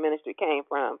that mirror ministry came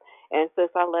from. And sis,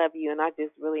 I love you, and I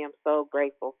just really am so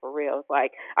grateful for real. It's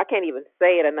like I can't even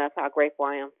say it enough how grateful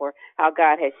I am for how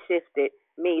God has shifted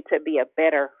me to be a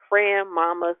better friend,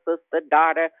 mama, sister,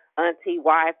 daughter, auntie,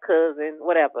 wife, cousin,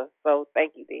 whatever. So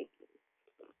thank you, Dee.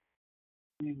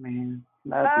 Amen.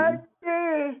 Love you.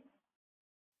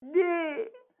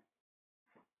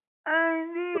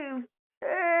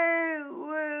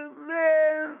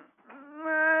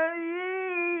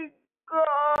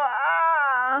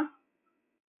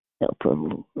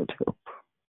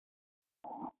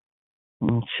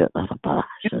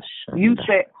 You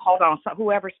said, hold on. So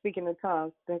whoever's speaking in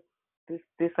tongues, this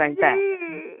ain't that.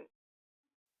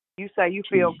 You say you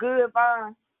feel good,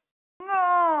 Vaughn? No.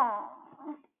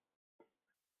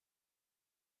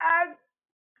 I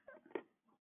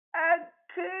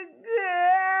could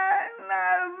get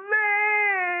my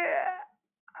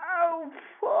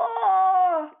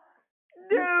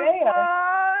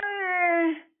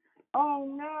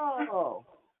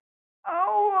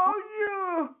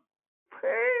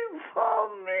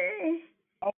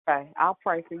I'll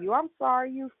pray for you. I'm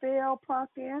sorry you fell,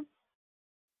 Pumpkin.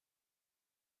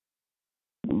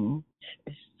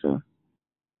 It's true.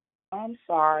 I'm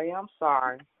sorry.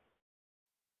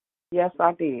 Yes,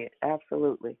 I did.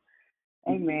 Absolutely.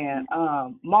 Amen.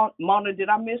 Mona, did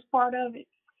I miss part of it?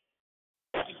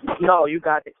 No, you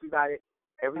got it. You got it.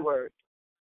 Every word.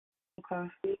 Okay.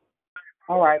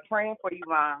 All right. Praying for you,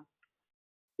 Mom.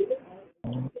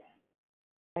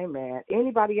 Amen.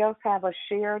 Anybody else have a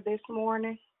share this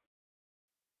morning?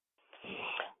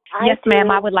 Yes, ma'am.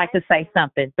 I would like to say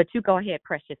something, but you go ahead,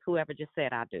 Precious. Whoever just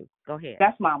said I do. Go ahead.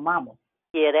 That's my mama.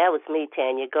 Yeah, that was me,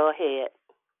 Tanya. Go ahead.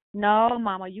 No,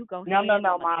 Mama, you go ahead. No,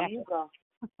 Mom, you go.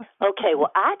 Okay,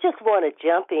 well, I just want to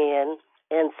jump in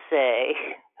and say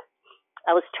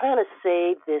I was trying to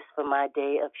save this for my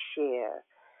day of share,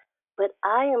 but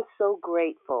I am so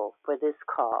grateful for this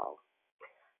call.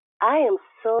 I am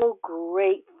so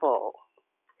grateful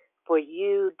for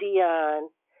you, Dion,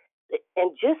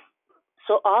 and just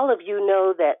so all of you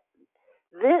know that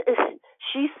this,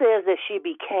 she says that she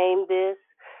became this,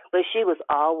 but she was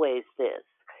always this.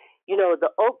 You know, the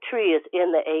oak tree is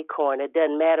in the acorn. It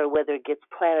doesn't matter whether it gets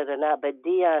planted or not, but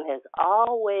Dion has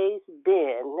always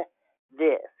been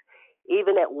this.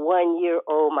 Even at 1 year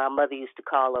old, my mother used to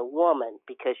call her woman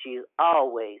because she's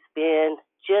always been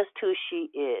just who she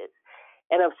is.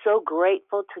 And I'm so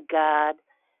grateful to God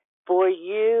for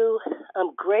you.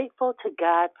 I'm grateful to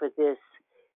God for this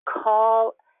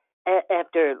call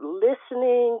after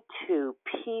listening to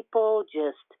people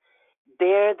just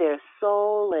bare their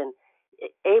soul. And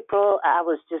April, I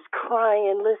was just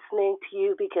crying listening to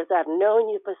you because I've known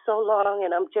you for so long,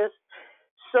 and I'm just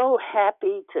so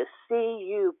happy to see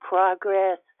you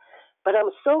progress. But I'm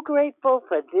so grateful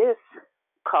for this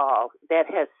call that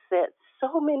has set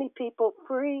so many people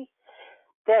free,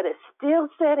 that is still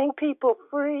setting people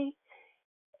free.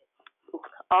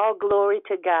 All glory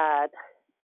to God.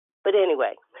 But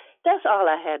anyway, that's all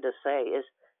I had to say is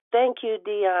thank you,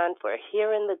 Dion, for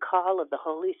hearing the call of the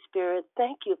Holy Spirit.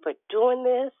 Thank you for doing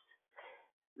this.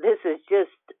 This is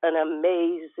just an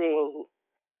amazing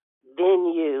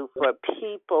venue for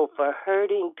people, for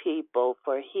hurting people,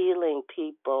 for healing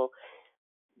people,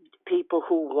 people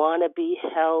who want to be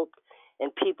helped,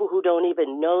 and people who don't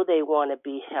even know they want to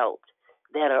be helped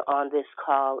that are on this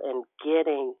call and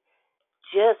getting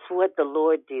just what the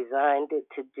Lord designed it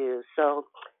to do. So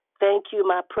thank you,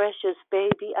 my precious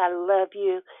baby. I love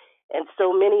you. And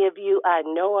so many of you I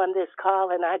know on this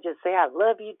call, and I just say I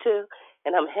love you too.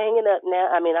 And I'm hanging up now.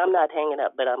 I mean, I'm not hanging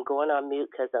up, but I'm going on mute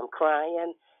because I'm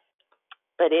crying.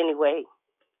 But anyway,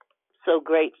 so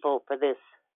grateful for this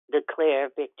declare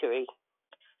victory.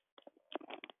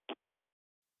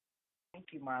 Thank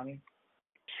you, Mommy.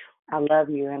 I love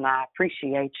you and I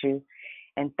appreciate you.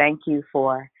 And thank you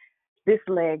for this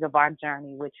leg of our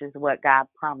journey, which is what God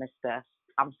promised us.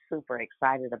 I'm super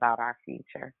excited about our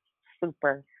future.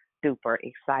 Super duper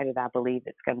excited. I believe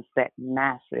it's going to set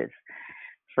masses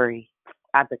free.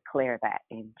 I declare that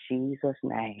in Jesus'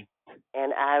 name.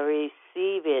 And I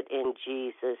receive it in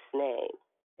Jesus' name.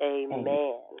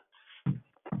 Amen.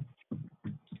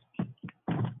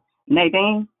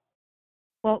 Nadine?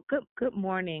 Well, good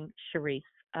morning, Sharice.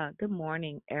 Good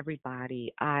morning,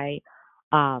 everybody. I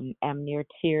am near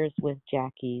tears with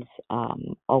Jackie's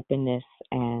openness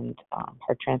and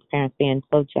her transparency. And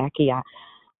so, Jackie,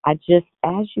 I just,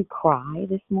 as you cry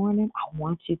this morning, I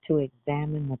want you to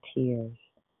examine the tears.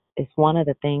 It's one of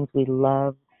the things we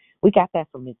love. We got that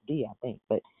from Miss D, I think.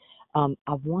 But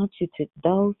I want you to,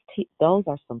 those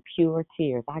are some pure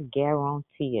tears. I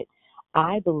guarantee it.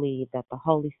 I believe that the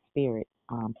Holy Spirit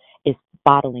is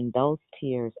bottling those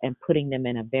tears and putting them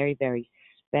in a very, very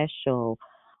special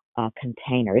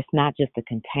container. It's not just a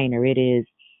container. It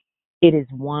is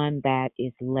one that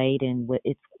is laden with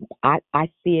I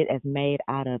see it as made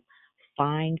out of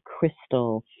fine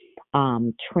crystal,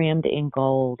 trimmed in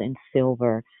gold and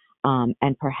silver,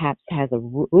 and perhaps has a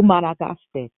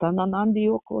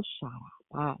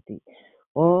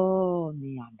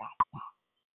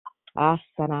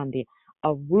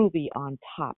a ruby on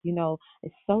top. You know,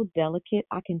 it's so delicate.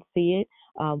 I can see it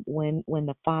when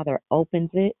the Father opens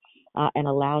it and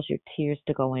allows your tears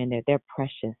to go in there. They're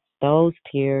precious. Those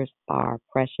tears are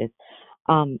precious.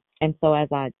 And so as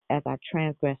I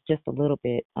transgress just a little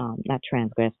bit, not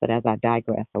transgress, but as I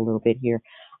digress a little bit here,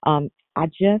 I'm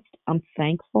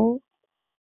thankful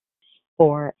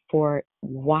for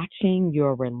watching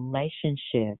your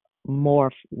relationship morph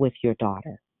with your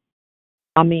daughter.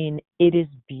 I mean, it is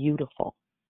beautiful.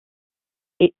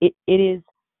 It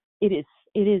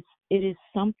is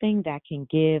something that can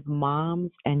give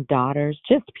moms and daughters,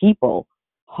 just people,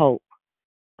 hope.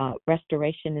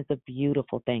 Restoration is a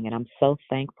beautiful thing, and I'm so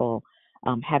thankful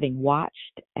having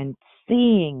watched and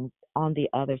seeing on the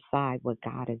other side what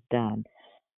God has done.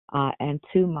 And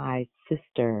to my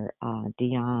sister,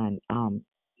 Dion, oh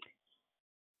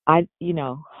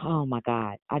my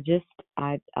God, I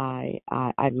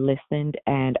listened,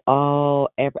 and I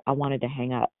wanted to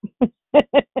hang up.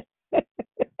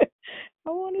 I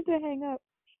wanted to hang up.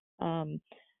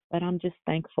 But I'm just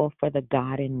thankful for the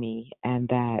God in me, and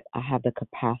that I have the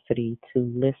capacity to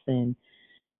listen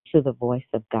to the voice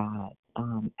of God.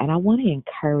 And I want to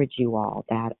encourage you all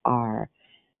that our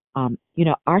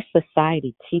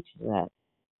society teaches us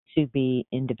to be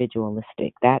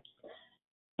individualistic. That's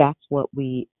what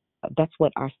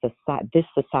our society, this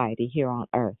society here on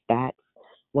earth, that's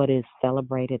what is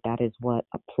celebrated. That is what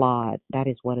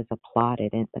is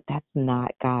applauded. But that's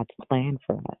not God's plan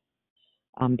for us.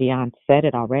 Dion said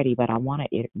it already, but I want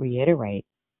to reiterate.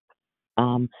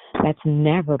 That's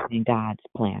never been God's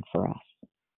plan for us.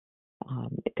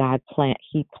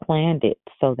 He planned it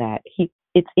so that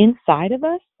it's inside of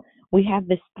us. We have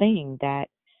this thing that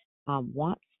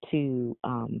wants to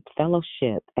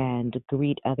fellowship and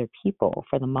greet other people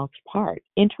for the most part,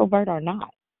 introvert or not.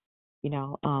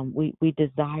 We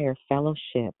desire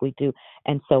fellowship. We do,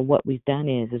 and so what we've done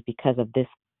is because of this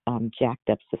jacked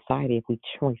up society, we've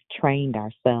trained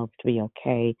ourselves to be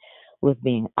okay with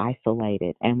being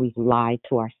isolated, and we've lied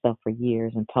to ourselves for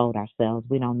years and told ourselves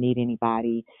we don't need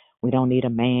anybody, we don't need a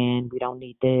man, we don't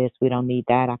need this, we don't need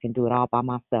that. I can do it all by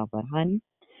myself. But honey,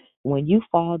 when you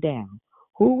fall down,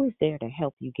 who is there to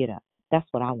help you get up? That's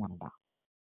what I want to know.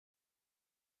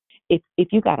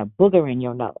 If you got a booger in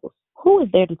your nose, who is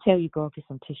there to tell you, girl, get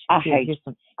some tissue?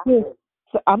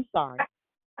 I'm sorry.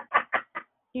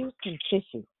 Here's some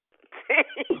tissue.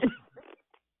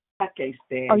 I can't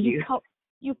stand or you.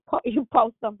 You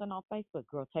post something on Facebook,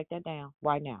 girl, take that down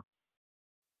right now.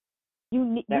 We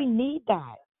need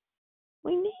that.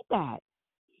 We need that.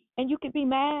 And you could be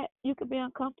mad, you could be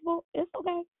uncomfortable. It's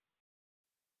okay.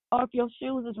 Or if your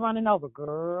shoes is running over,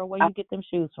 girl, where you get them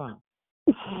shoes from?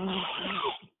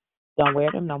 Don't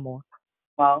wear them no more.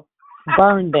 Well,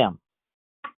 burn them.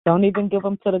 Don't even give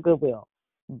them to the Goodwill.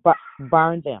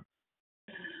 Burn them.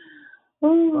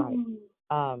 Right.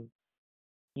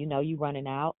 You running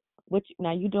out.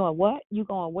 Now you doing what? You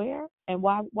going where? And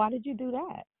why did you do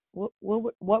that?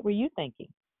 What were you thinking?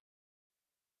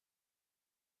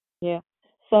 Yeah.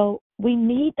 So we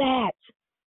need that.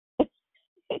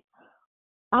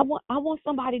 I want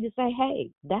somebody to say, hey,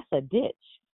 that's a ditch.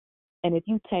 And if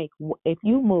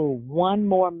you move 1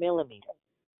 more millimeter,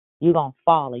 you're going to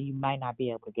fall and you might not be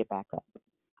able to get back up.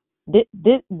 This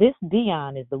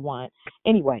Dion is the one.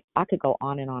 Anyway, I could go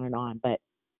on and on and on, but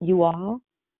you all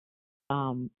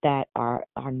that are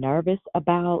nervous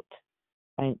about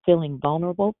and feeling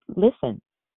vulnerable, listen,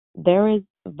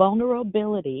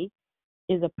 vulnerability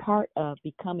is a part of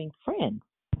becoming friends.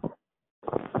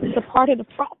 It's a part of the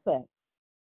process.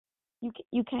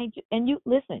 You can't, and you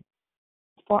listen,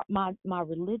 for my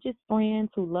religious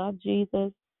friends who love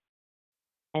Jesus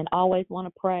and always want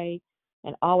to pray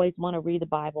and always want to read the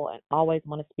Bible and always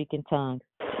want to speak in tongues,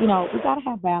 we got to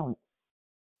have balance.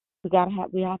 We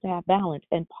have to have balance,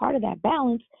 and part of that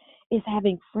balance is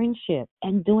having friendship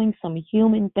and doing some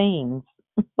human things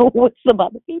with some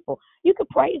other people. You could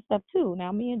pray and stuff too.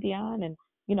 Now, me and Dion and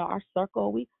our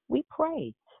circle, we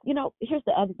pray. Here's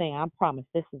the other thing. I promise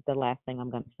this is the last thing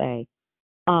I'm going to say.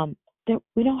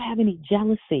 We don't have any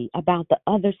jealousy about the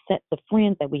other sets of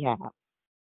friends that we have.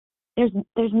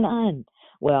 There's none.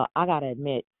 Well, I gotta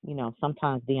admit,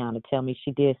 sometimes Dion will tell me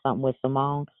she did something with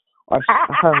Simone, or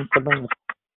her and Sabrina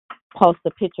post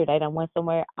a picture they done went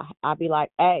somewhere. I'll be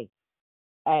like, hey,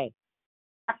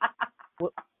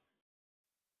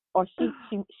 or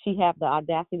she have the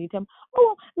audacity to tell me,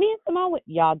 oh, me and Simone went.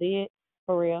 Y'all did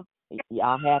for real?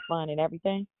 Y'all had fun and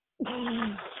everything?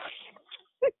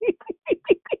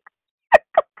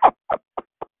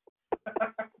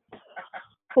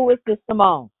 Who is this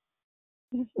Simone?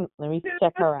 Let me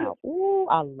check her out. Ooh,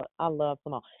 I love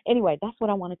Simone. Anyway, that's what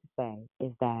I wanted to say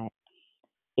is that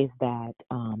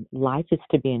life is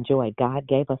to be enjoyed. God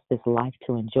gave us this life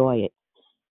to enjoy it.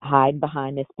 Hide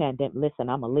behind this pandemic. Listen,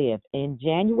 I'm going to live. In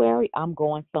January, I'm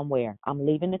going somewhere. I'm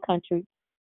leaving the country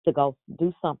to go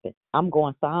do something. I'm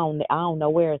going, so I don't know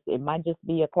where. It might just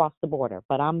be across the border,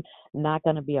 but I'm not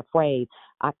going to be afraid.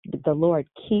 The Lord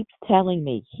keeps telling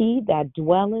me, he that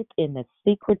dwelleth in the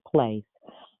secret place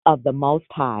of the Most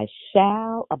High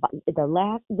shall,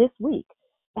 this week,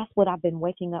 that's what I've been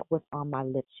waking up with on my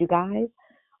lips, you guys.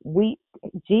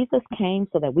 Jesus came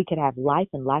so that we could have life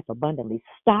and life abundantly.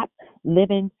 Stop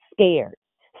living scared.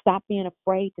 Stop being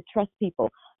afraid to trust people.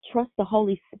 trust the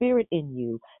Holy Spirit in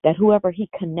you, that whoever he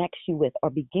connects you with or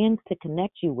begins to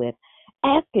connect you with,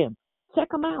 ask him,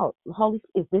 check him out. Holy,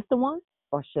 is this the one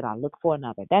or should I look for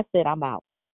another? That's it. I'm out.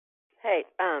 Hey,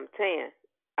 Tan,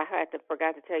 I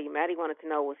forgot to tell you, Maddie wanted to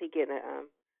know, was he getting a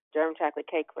German chocolate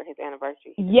cake for his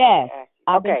anniversary? Yes.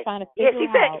 I've been Okay. trying to Yeah,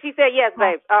 figure out. she said yes,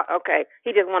 babe. Okay.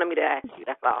 He just wanted me to ask you.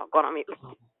 That's all. Go on mute.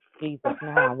 Jesus,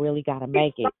 now I really got to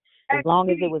make it. As long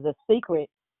as it was a secret.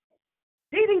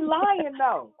 Didi lying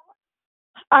though.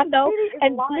 I know. Didi is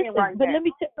And lying listen, right but now. let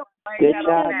me Good tell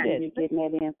job, you Didi, getting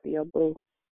that in for your boo.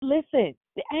 listen,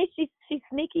 ain't she's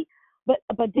sneaky? But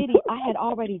Didi, I had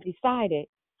already decided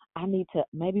I need to,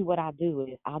 maybe what I'll do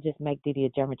is I'll just make Didi a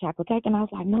German chocolate cake. And I was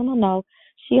like, no.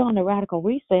 She on the radical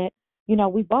reset. You know,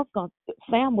 we both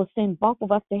Sam will send both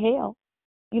of us to hell,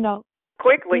 you know,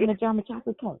 quickly. eating a German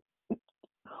chocolate cake.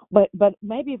 But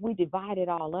maybe if we divide it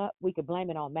all up, we could blame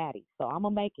it on Maddie. So I'm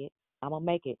gonna make it,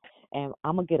 and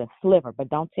I'm gonna get a sliver. But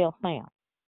don't tell Sam.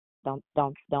 Don't.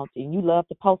 And you love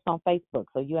to post on Facebook,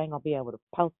 so you ain't gonna be able to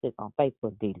post this on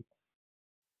Facebook, Didi.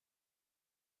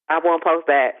 I won't post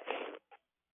that.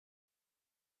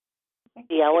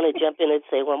 Yeah, I want to jump in and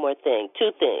say one more thing.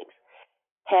 Two things.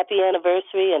 Happy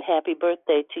anniversary and happy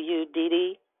birthday to you,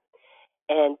 Didi.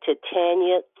 And to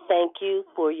Tanya, thank you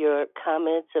for your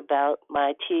comments about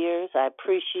my tears. I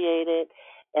appreciate it.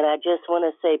 And I just want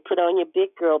to say, put on your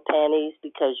big girl panties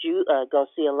because you are going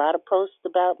to see a lot of posts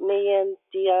about me and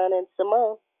Dion and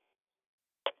Simone.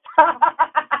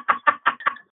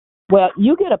 Well,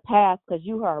 you get a pass because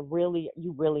you really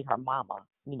her mama.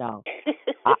 You know,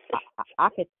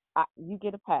 you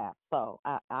get a pass. So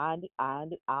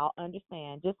I'll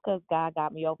understand. Just because God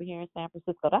got me over here in San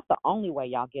Francisco, that's the only way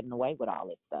y'all getting away with all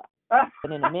this stuff.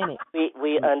 But in a minute,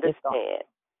 we understand.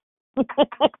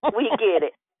 We get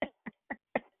it.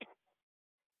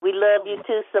 We love you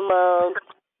too, Simone.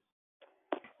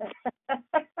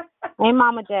 Hey,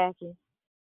 Mama Jackie.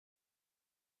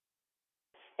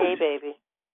 Hey, baby.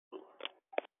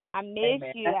 I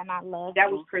miss you and I love That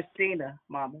you. was Christina,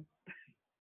 Mama.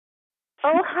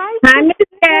 Oh, hi, Hi, Miss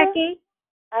Christina. Jackie.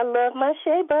 I love my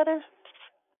shea butter.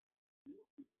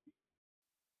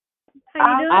 How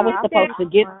you doing, I was Miss supposed to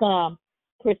Jackie? get some,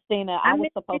 Christina. I was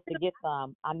supposed to get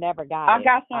some. I never got it. I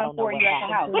got I some don't know for what you at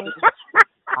the happened house. to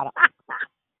it.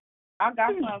 I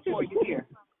got some for you here.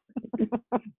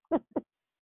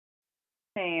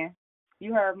 Tan,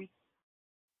 you heard me?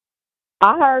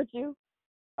 I heard you.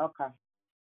 Okay.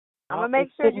 I'm going to make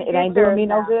sure you it get ain't doing yours me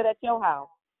no now. good at your house.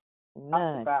 I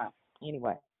None. forgot.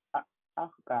 Anyway. I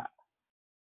forgot.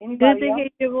 Good Anybody to else? hear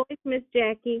your voice, Miss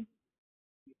Jackie.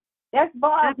 That's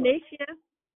Barbara. I miss you.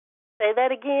 Say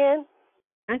that again.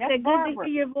 I That's said, Barbara. good to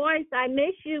hear your voice. I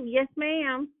miss you. Yes,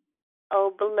 ma'am.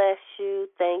 Oh, bless you.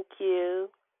 Thank you.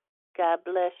 God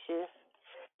bless you.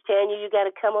 Tanya, you got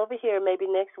to come over here maybe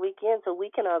next weekend so we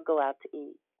can all go out to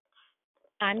eat.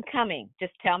 I'm coming.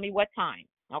 Just tell me what time,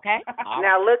 okay?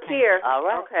 Now look here. All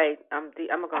right. Okay, I'm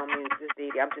gonna mute this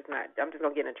Didi. I'm just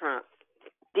gonna get in the trunk.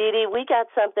 Didi, we got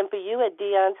something for you at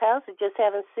Dion's house. We just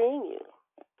haven't seen you.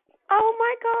 Oh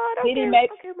my God. Okay.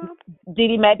 Okay, Mom.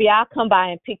 Didi, maybe I'll come by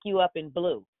and pick you up in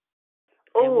blue.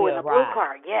 Oh, in a blue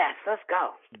car. Yes, let's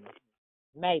go.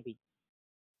 Maybe.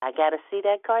 I got to see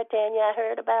that car, Tanya. I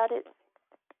heard about it.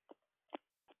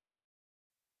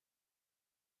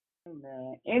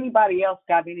 Man. Anybody else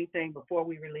got anything before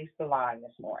we release the line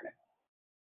this morning?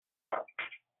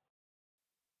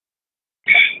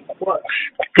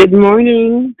 Good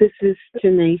morning. This is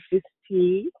Tenacious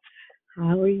T.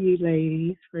 How are you,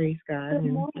 ladies? Praise God.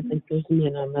 And I think there's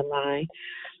men on the line.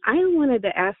 I wanted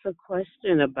to ask a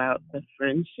question about the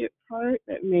friendship part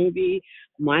that maybe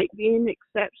might be an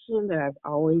exception that I've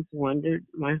always wondered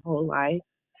my whole life.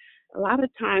 A lot of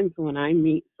times when I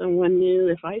meet someone new,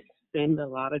 if I spend a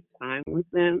lot of time with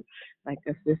them, like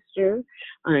a sister,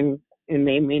 and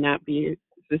they may not be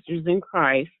sisters in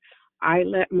Christ, I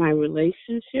let my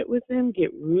relationship with them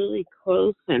get really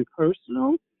close and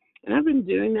personal. And I've been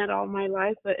doing that all my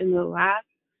life, but in the last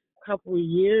couple of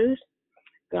years,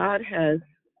 God has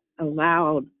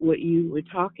allowed what you were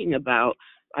talking about,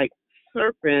 like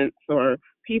serpents or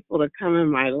people to come in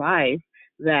my life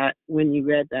that when you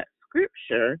read that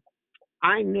scripture,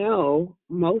 I know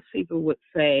most people would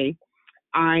say,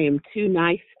 I am too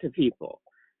nice to people.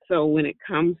 So when it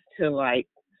comes to like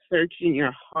searching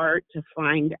your heart to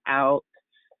find out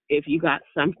if you got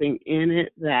something in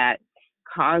it that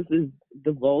causes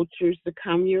the vultures to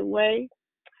come your way,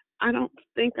 I don't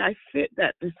think I fit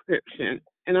that description.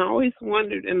 And I always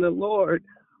wondered in the Lord,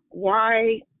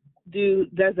 why does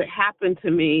it happen to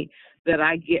me that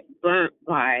I get burnt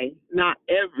by not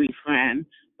every friend,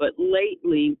 but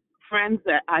lately friends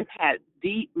that I've had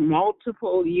deep,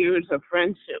 multiple years of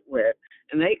friendship with.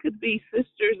 And they could be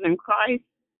sisters in Christ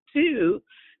too.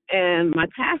 And my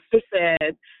pastor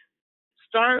said,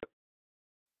 start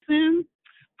sin,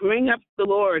 bring up the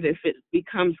Lord if it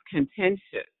becomes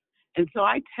contentious. And so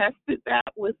I tested that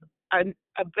with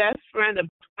a best friend of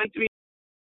 23,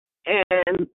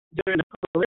 and during the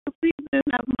political season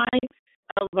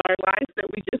of our lives that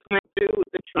we just went through with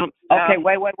the Trump stuff. Okay,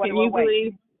 wait. Can you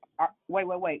believe?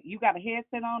 Wait. You got a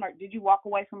headset on, or did you walk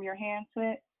away from your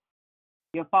handset?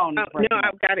 Your phone is breaking No,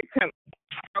 up. I've got it coming.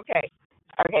 Okay,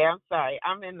 I'm sorry.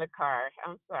 I'm in the car.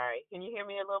 I'm sorry. Can you hear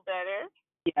me a little better?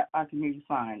 Yeah, I can hear you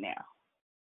fine now.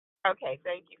 Okay,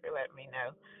 thank you for letting me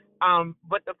know.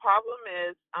 But the problem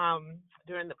is,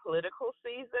 during the political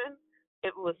season,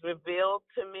 it was revealed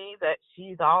to me that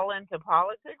she's all into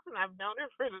politics, and I've known her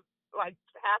for like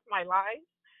half my life.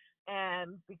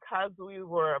 And because we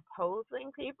were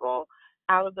opposing people,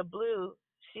 out of the blue,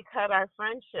 she cut our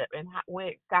friendship. And when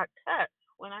it got cut,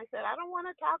 when I said, I don't want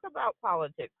to talk about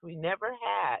politics, we never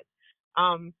had.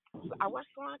 I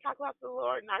just want to talk about the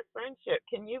Lord and our friendship.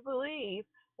 Can you believe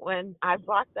when I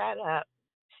brought that up,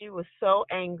 she was so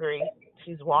angry,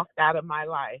 she's walked out of my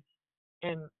life.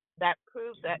 And that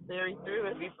proves that theory through.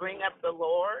 If you bring up the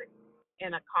Lord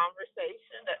in a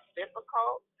conversation that's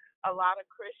difficult, a lot of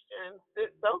Christians,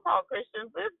 so-called Christian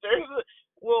sisters,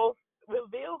 will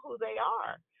reveal who they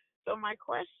are. So my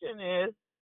question is,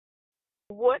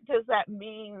 what does that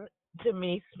mean to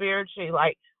me spiritually?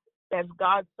 Like, as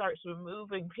God starts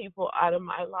removing people out of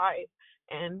my life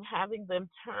and having them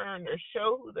turn or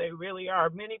show who they really are.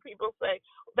 Many people say,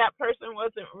 that person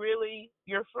wasn't really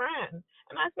your friend.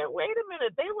 And I said, wait a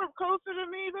minute, they were closer to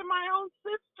me than my own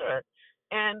sister.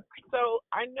 And so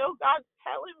I know God's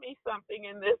telling me something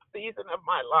in this season of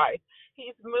my life.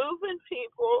 He's moving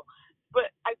people,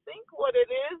 but I think what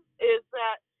it is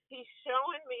that he's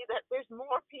showing me that there's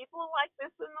more people like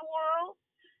this in the world,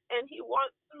 and he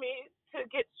wants me to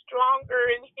get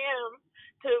stronger in him,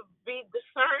 to be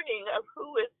discerning of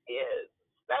who is his.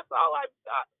 That's all I've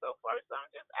got so far. So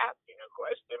I'm just asking a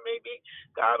question. Maybe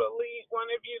God will lead one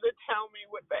of you to tell me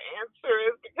what the answer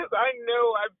is, because I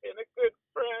know I've been a good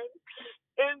friend.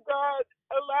 And God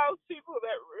allows people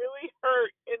that really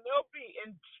hurt, and they'll be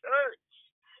in church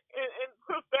and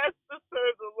profess to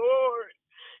serve the Lord.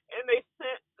 And they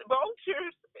sent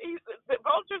vultures. The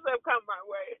vultures have come my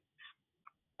way.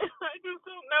 I just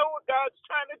don't know what God's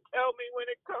trying to tell me when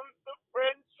it comes to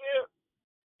friendship.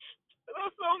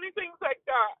 That's the only things I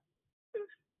got.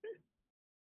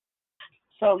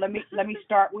 So let me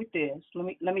start with this.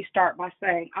 Let me start by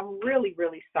saying I'm really,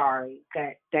 really sorry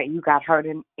that you got hurt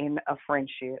in a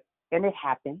friendship, and it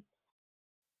happened.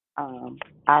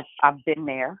 I've been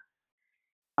there,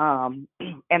 and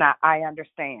I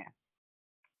understand.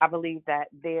 I believe that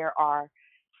there are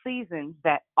seasons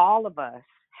that all of us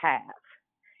have,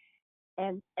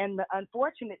 and the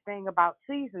unfortunate thing about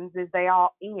seasons is they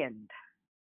all end,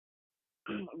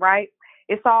 right?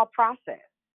 It's all process,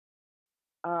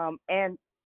 and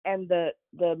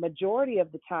the majority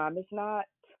of the time it's not.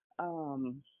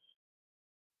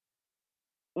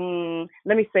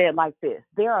 Let me say it like this: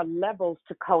 there are levels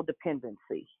to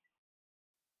codependency,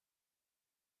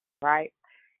 right?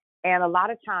 And a lot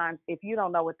of times, if you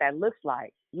don't know what that looks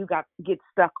like, you get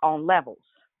stuck on levels,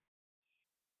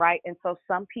 right? And so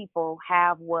some people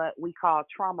have what we call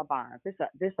trauma bonds. This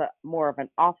is more of an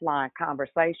offline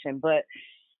conversation, but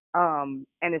and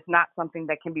it's not something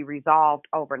that can be resolved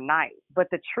overnight. But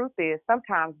the truth is,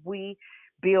 sometimes we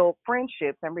build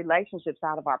friendships and relationships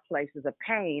out of our places of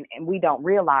pain, and we don't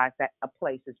realize that a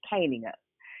place is paining us.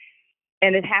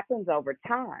 And it happens over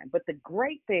time. But the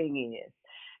great thing is,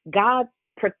 God's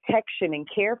protection and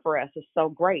care for us is so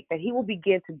great that he will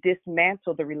begin to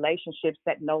dismantle the relationships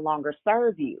that no longer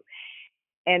serve you.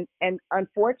 And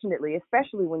unfortunately,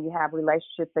 especially when you have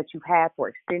relationships that you've had for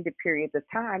extended periods of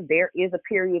time, there is a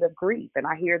period of grief. And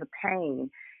I hear the pain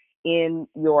in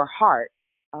your heart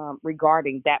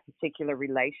regarding that particular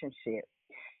relationship.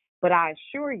 But I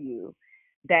assure you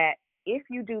that if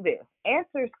you do this,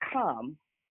 answers come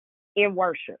in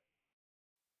worship.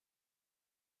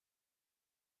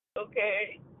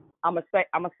 Okay. I'm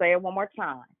gonna say it one more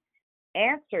time.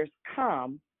 Answers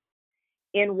come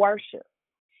in worship.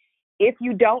 If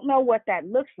you don't know what that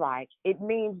looks like, it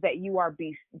means that you are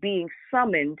being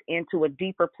summoned into a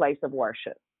deeper place of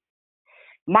worship.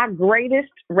 My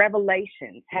greatest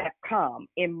revelations have come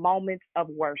in moments of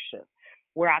worship,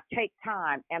 where I take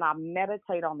time and I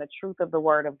meditate on the truth of the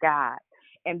Word of God.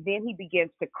 And then he begins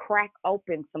to crack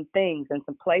open some things and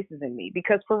some places in me.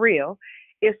 Because for real,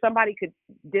 if somebody could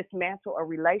dismantle a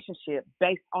relationship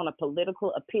based on a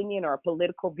political opinion or a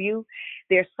political view,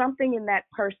 there's something in that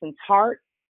person's heart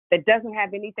that doesn't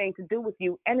have anything to do with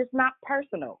you, and it's not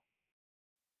personal.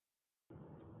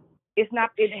 It's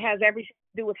not. It has everything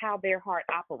to do with how their heart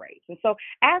operates. And so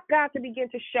ask God to begin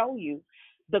to show you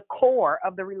the core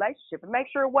of the relationship and make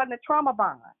sure it wasn't a trauma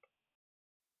bond.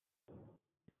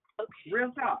 Okay.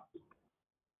 Real talk.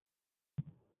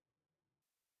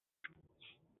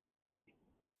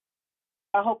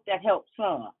 I hope that helps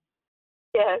some.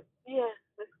 Yes,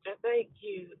 sister, thank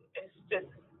you. It's just,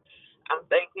 I'm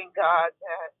thanking God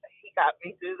that He got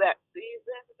me through that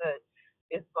season, that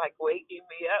it's like waking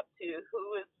me up to who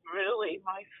is really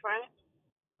my friend.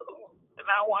 And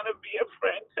I want to be a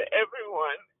friend to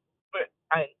everyone. But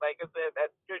like I said,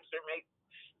 that scripture makes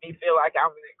me feel like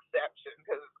I'm an exception,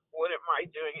 because what am I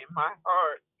doing in my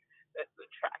heart that's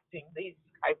attracting these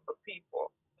type of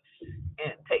people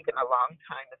and taking a long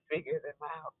time to figure them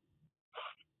out?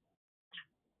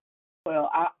 Well,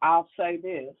 I'll say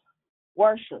this: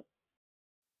 worship.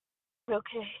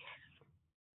 Okay.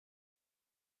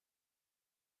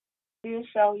 He'll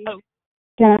show you.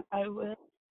 I will.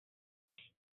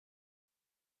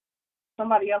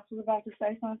 Somebody else was about to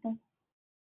say something.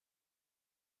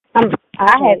 I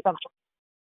had something.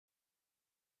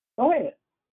 Go ahead.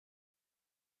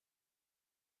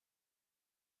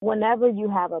 Whenever you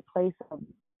have a place of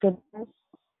goodness,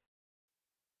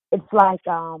 it's like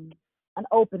an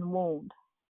open wound,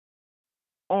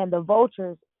 and the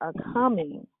vultures are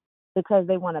coming because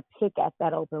they want to pick at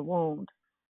that open wound.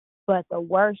 But the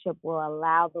worship will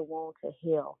allow the wound to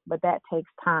heal, but that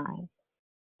takes time,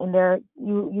 and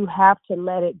you have to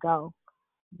let it go.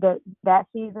 That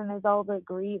season is over.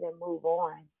 Grieve and move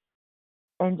on,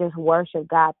 and just worship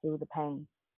God through the pain,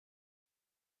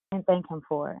 and thank Him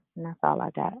for it. And that's all I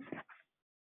got.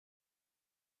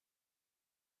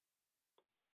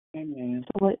 Amen.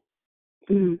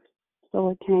 So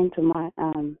it came to my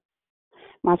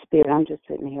spirit. I'm just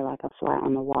sitting here like a fly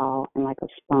on the wall and like a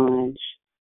sponge,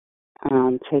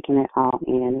 taking it all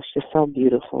in. It's just so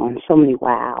beautiful and so many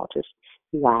just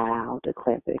wow,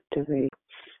 declare victory.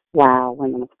 Wow,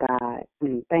 women of God.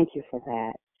 Thank you for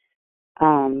that.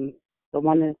 But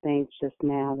one of the things just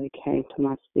now that came to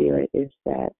my spirit is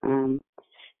that,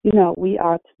 we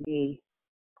are to be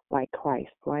like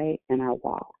Christ, right, in our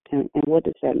walk. And what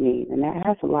does that mean? And that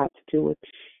has a lot to do with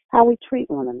how we treat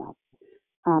one another,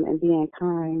 and being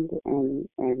kind and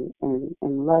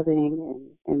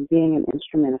loving and being an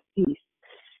instrument of peace.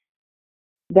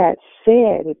 That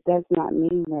said, it does not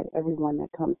mean that everyone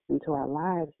that comes into our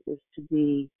lives is to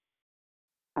be,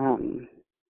 I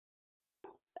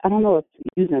don't know if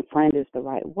using friend is the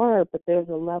right word, but there's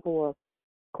a level of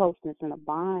closeness and a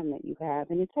bond that you have,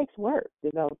 and it takes work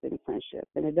developing friendship.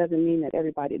 And it doesn't mean that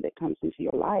everybody that comes into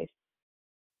your life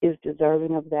is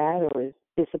deserving of that or is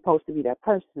supposed to be that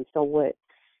person. So what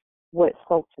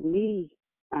spoke to me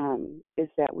is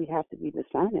that we have to be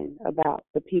discerning about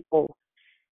the people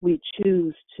we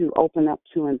choose to open up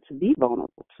to and to be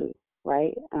vulnerable to,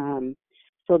 right?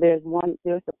 So there's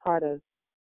a part of,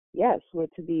 yes, we're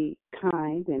to be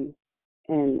kind and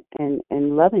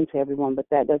loving to everyone, but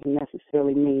that doesn't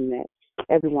necessarily mean that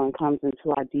everyone comes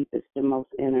into our deepest and most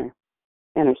inner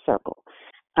circle.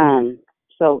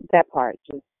 So that part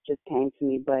just came to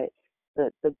me, but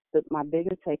my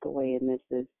bigger takeaway in this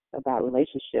is about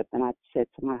relationship. And I said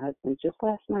to my husband just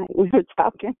last night, we were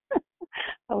talking.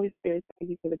 Holy Spirit, thank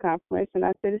you for the confirmation.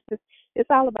 I said it's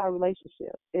all about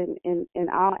relationship in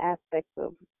all aspects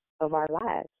of our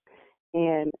lives,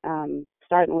 and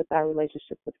starting with our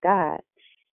relationship with God,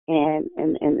 and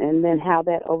then how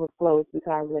that overflows into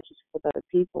our relationship with other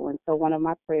people. And so one of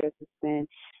my prayers has been,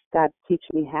 God, teach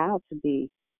me how to be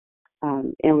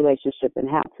in relationship and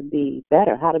how to be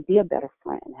better, how to be a better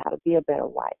friend, how to be a better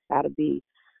wife, how to be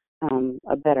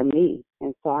a better me.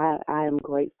 And so I am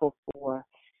grateful for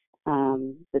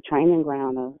the training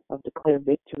ground of Declare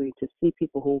Victory, to see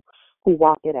people who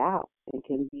walk it out and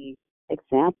can be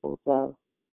examples of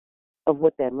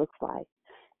what that looks like.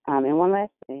 And one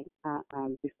last thing,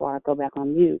 before I go back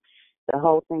on mute, the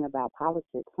whole thing about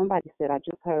politics. Somebody said, I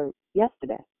just heard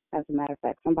yesterday, as a matter of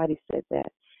fact, somebody said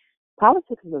that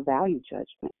politics is a value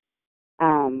judgment.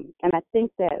 And I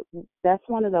think that's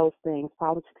one of those things,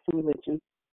 politics and religion.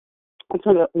 It's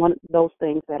one of those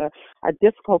things that are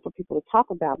difficult for people to talk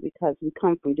about because we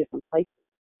come from different places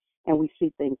and we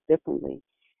see things differently.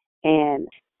 And,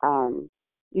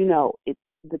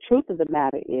 the truth of the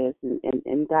matter is,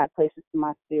 and God places in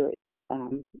my spirit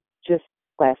just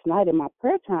last night in my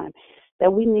prayer time,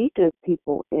 that we need good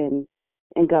people in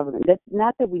government. That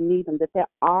not that we need them, that there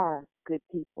are good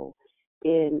people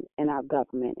in our our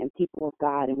government and people of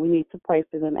God, and we need to pray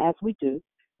for them as we do,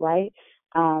 right?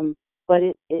 But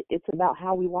it's about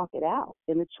how we walk it out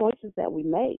and the choices that we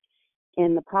make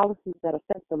and the policies that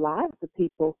affect the lives of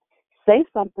people say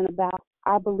something about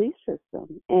our belief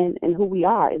system and who we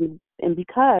are. And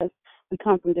because we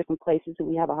come from different places and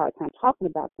we have a hard time talking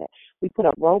about that, we put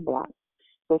up roadblocks.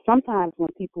 So sometimes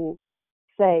when people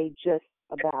say just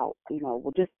about,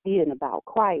 well, just being about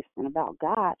Christ and about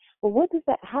God, well, what does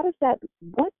that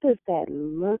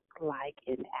look like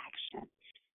in action?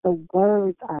 The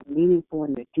words are meaningful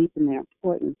and they're deep and they're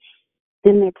important.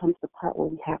 Then there comes the part where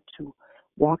we have to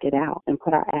walk it out and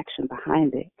put our action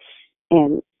behind it.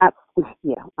 And I'm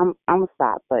gonna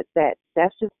stop, but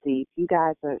that's just deep. You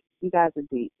guys are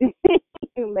deep.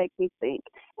 You make me think,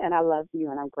 and I love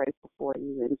you, and I'm grateful for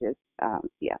you, and just I'm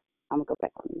gonna go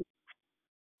back on you.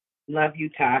 Love you,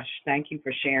 Tosh. Thank you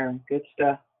for sharing. Good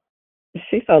stuff.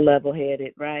 She's so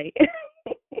level-headed, right?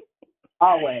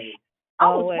 Always.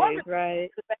 Always,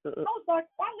 right? I was like,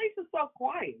 why Lisa's so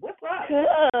quiet? What's up?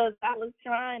 Because I was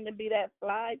trying to be that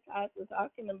fly Tosh was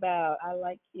talking about. I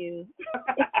like you.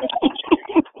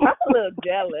 I'm a little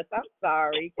jealous. I'm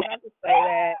sorry. Can I just say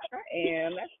that? I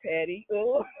am. That's petty.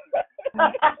 Ooh.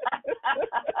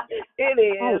 It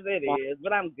is.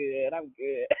 But I'm good.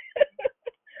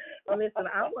 Well, listen,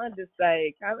 I wanted to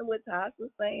say kind of what Tosh was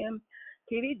saying.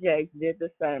 T.D. Jakes did the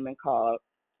sermon called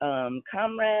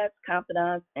Comrades,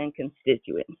 Confidants, and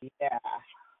Constituents. Yeah.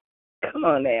 Come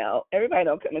on now. Everybody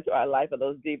don't come into our life for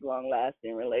those deep,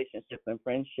 long-lasting relationships and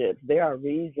friendships. There are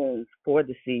reasons for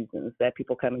the seasons that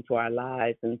people come into our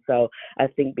lives. And so I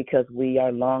think because we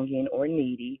are longing or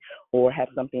needy or have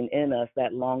something in us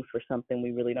that longs for something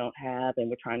we really don't have and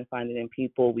we're trying to find it in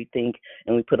people, we think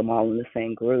and we put them all in the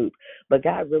same group. But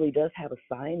God really does have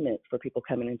assignments for people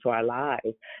coming into our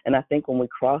lives. And I think when we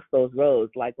cross those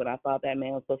roads, like when I thought that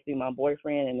man was supposed to be my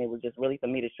boyfriend and it was just really for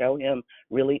me to show him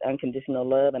really unconditional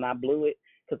love and I blew it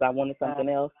because I wanted something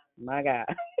else. My God.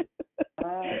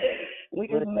 We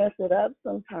just mess it up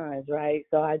sometimes, right?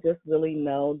 So I just really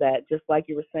know that just like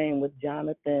you were saying with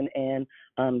Jonathan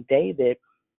and David,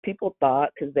 people thought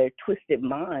because their twisted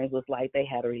minds was like they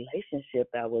had a relationship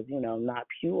that was, not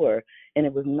pure. And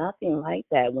it was nothing like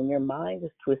that. When your mind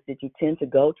is twisted, you tend to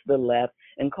go to the left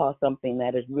and call something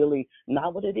that is really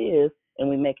not what it is, and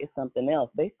we make it something else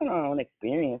based on our own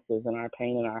experiences and our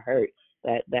pain and our hurt,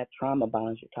 that trauma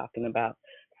bonds you're talking about.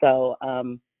 So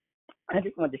I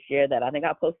just wanted to share that. I think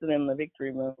I posted it in the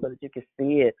Victory Room so that you can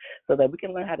see it, so that we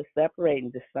can learn how to separate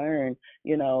and discern,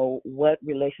 what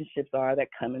relationships are that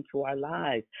come into our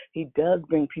lives. He does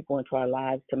bring people into our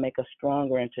lives to make us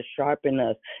stronger and to sharpen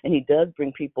us. And he does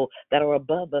bring people that are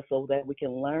above us so that we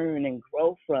can learn and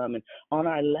grow from, and on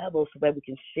our level so that we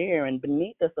can share, and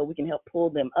beneath us so we can help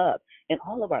pull them up in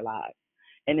all of our lives.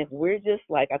 And if we're just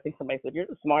like, I think somebody said, you're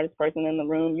the smartest person in the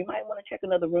room, you might want to check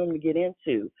another room to get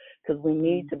into, because we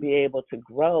need to be able to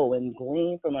grow and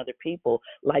glean from other people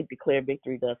like Declare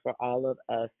Victory does for all of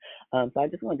us. So I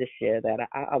just wanted to share that.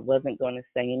 I wasn't going to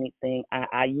say anything.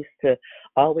 I used to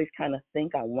always kind of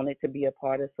think I wanted to be a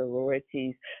part of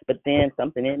sororities, but then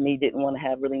something in me didn't want to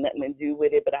have really nothing to do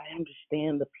with it. But I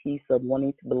understand the piece of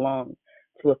wanting to belong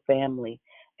to a family.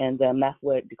 And that's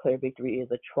what Declare Victory is,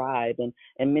 a tribe.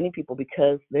 And many people,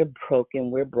 because they're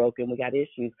broken, we're broken, we got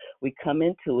issues, we come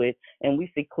into it and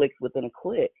we see clicks within a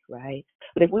click, right?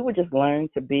 But if we would just learn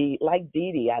to be like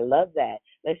Dee Dee, I love that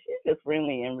she's just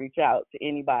friendly and reach out to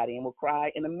anybody and will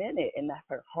cry in a minute, and that's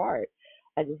her heart.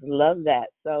 I just love that.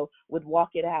 So with Walk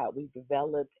It Out, we've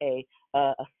developed a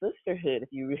sisterhood, if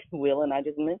you will, and I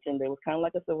just mentioned it was kind of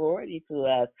like a sorority to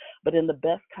us, but in the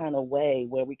best kind of way,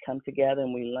 where we come together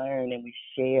and we learn and we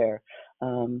share.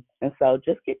 And so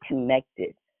just get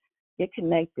connected,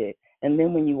 and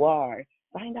then when you are,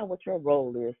 find out what your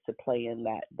role is to play in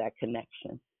that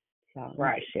connection. So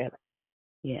right, share that.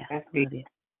 Yeah, that's good.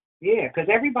 Yeah, because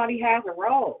everybody has a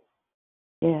role.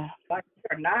 Yeah. Like,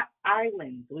 we're not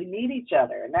islands. We need each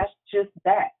other, and that's just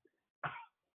that.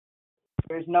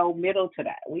 There's no middle to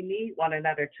that. We need one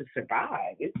another to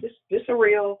survive. It's just a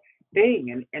real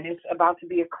thing, and it's about to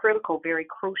be a critical, very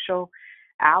crucial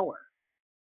hour.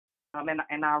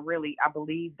 And I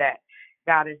believe that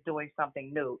God is doing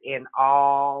something new in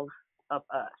all of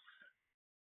us.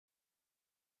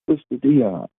 Sister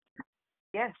Dion.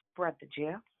 Yes, Brother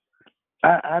Jim.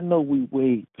 I know we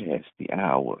way past the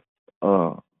hour,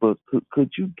 but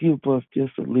could you give us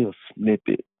just a little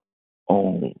snippet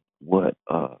on what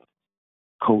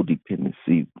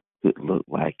codependency could look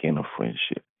like in a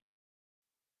friendship?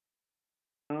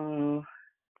 Oh,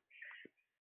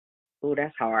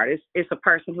 that's hard. It's a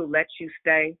person who lets you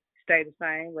stay the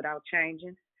same without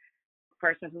changing.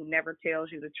 person who never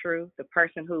tells you the truth, the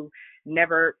person who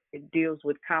never deals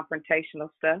with confrontational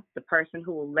stuff, the person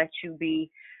who will let you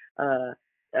be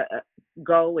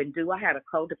go and do. I had a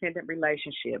codependent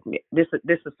relationship. This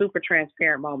is a super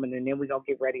transparent moment, and then we're gonna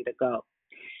get ready to go.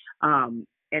 And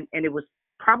it was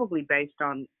probably based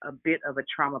on a bit of a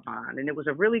trauma bond, and it was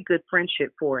a really good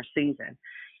friendship for a season.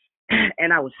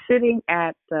 And I was sitting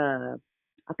at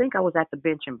I think I was at the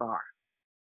Bench and Bar.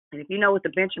 And if you know what the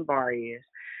Bench and Bar is,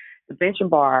 the Bench and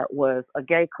Bar was a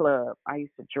gay club. I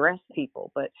used to dress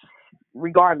people, but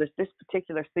regardless, this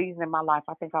particular season in my life,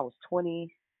 I think I was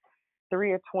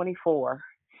 23 or 24,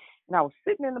 and I was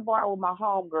sitting in the bar with my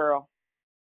homegirl,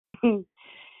 and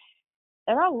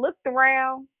I looked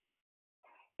around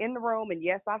in the room, and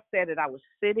yes, I said it. I was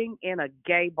sitting in a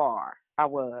gay bar. I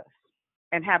was,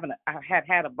 and I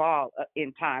had a ball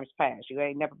in times past. You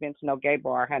ain't never been to no gay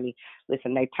bar, honey.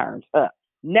 Listen, they turns up.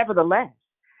 Nevertheless,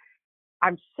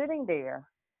 I'm sitting there,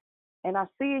 and I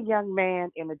see a young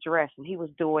man in a dress, and he was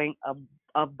doing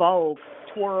a bow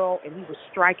twirl, and he was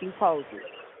striking poses.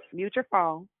 Mute your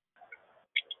phone.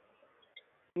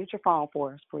 Mute your phone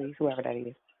for us, please, whoever that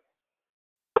is.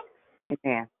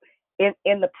 Yeah.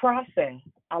 In the process,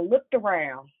 I looked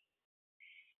around,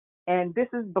 and this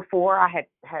is before I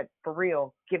had for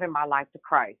real given my life to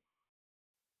Christ.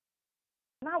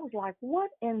 And I was like,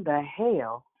 what in the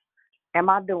hell am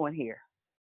I doing here?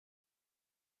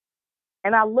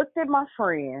 And I looked at my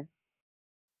friend,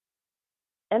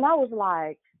 and I was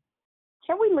like,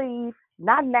 can we leave?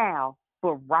 Not now,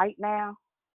 but right now.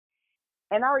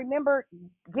 And I remember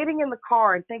getting in the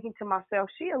car and thinking to myself,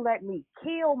 she'll let me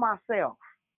kill myself.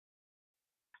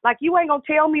 Like, you ain't going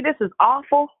to tell me this is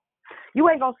awful? You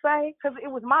ain't going to say? Because it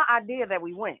was my idea that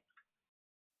we went.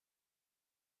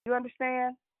 You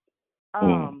understand?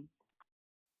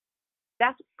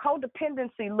 That's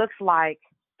codependency looks like.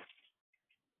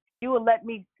 You will let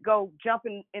me go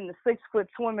jumping in the 6-foot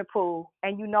swimming pool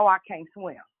and you know I can't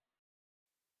swim.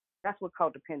 That's what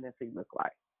codependency looks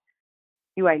like.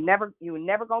 You never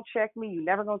gonna check me. You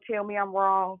never gonna tell me I'm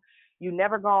wrong. You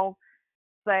never gonna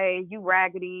say you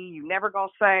raggedy. You never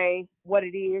gonna say what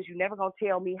it is. You never gonna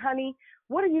tell me, honey,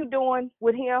 what are you doing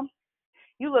with him?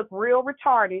 You look real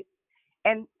retarded,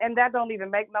 and that don't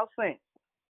even make no sense,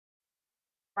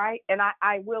 right? And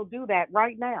I will do that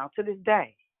right now to this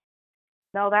day.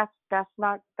 No, that's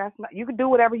not. You can do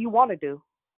whatever you want to do,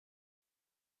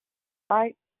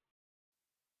 right?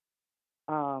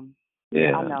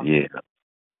 Yeah, I know. yeah.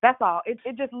 That's all. It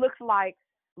just looks like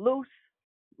loose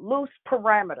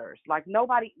parameters. Like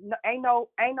nobody ain't no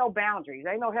boundaries.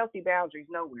 Ain't no healthy boundaries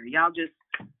nowhere. Y'all just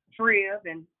frib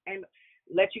and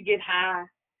let you get high,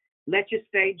 let you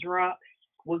stay drunk.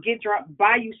 We'll get drunk,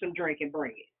 buy you some drink and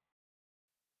bring it.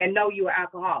 And know you're an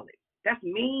alcoholic. That's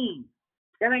mean.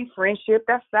 That ain't friendship.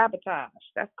 That's sabotage.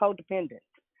 That's codependent.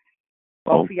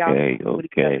 Both of y'all with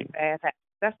each other's bad habits.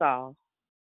 That's all.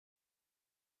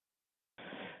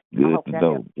 Good to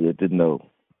know. Good to know.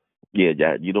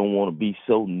 Yeah, you don't want to be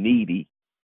so needy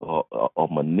or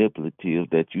manipulative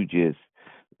that you just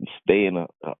stay in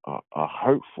a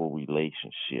hurtful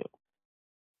relationship.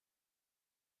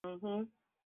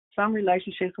 Some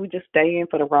relationships we just stay in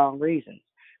for the wrong reasons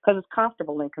because it's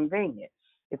comfortable and convenient.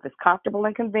 If it's comfortable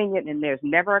and convenient and there's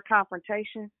never a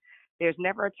confrontation, there's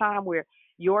never a time where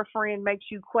your friend makes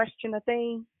you question a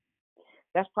thing,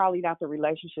 that's probably not the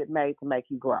relationship made to make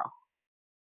you grow.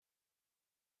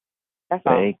 That's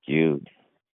all. Thank you.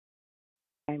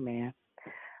 Amen.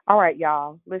 All right,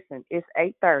 y'all. Listen, it's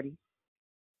 8:30,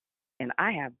 and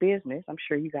I have business. I'm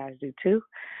sure you guys do too.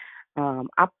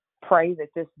 I pray that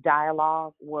this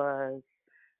dialogue was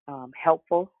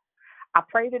helpful. I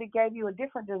pray that it gave you a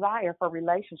different desire for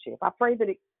relationship. I pray that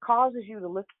it causes you to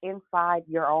look inside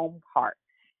your own heart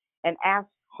and ask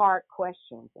hard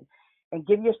questions and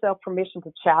give yourself permission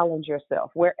to challenge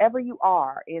yourself wherever you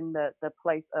are in the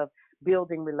place of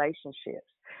building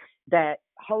relationships, that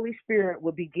Holy Spirit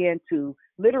will begin to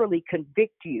literally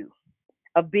convict you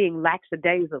of being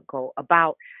lackadaisical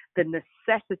about the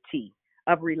necessity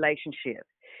of relationship.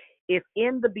 If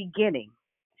in the beginning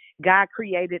God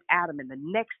created Adam and the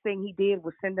next thing he did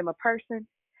was send him a person,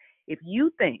 if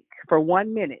you think for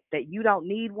 1 minute that you don't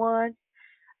need one,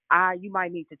 you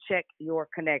might need to check your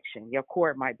connection. Your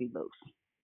cord might be loose.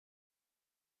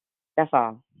 That's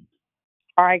all.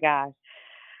 All right, guys.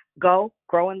 Go,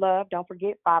 grow in love. Don't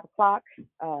forget, 5 o'clock.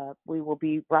 We will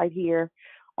be right here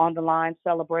on the line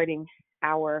celebrating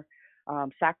our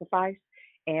sacrifice.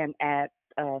 And at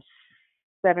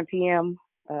 7 p.m.,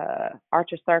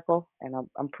 Archer Circle. And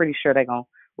I'm pretty sure they're going to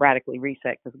radically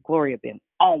reset because Gloria been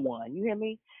on one. You hear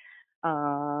me?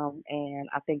 And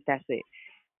I think that's it.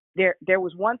 there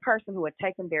was one person who had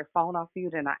taken their phone off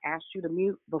mute, and I asked you to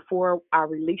mute before I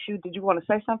release you. Did you want to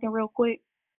say something real quick?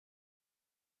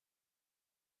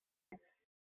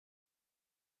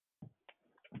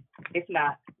 If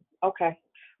not, okay.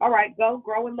 All right, go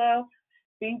grow in love.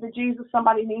 Be the Jesus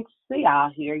somebody needs to see.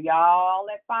 I'll hear y'all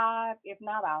at 5. If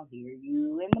not, I'll hear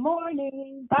you in the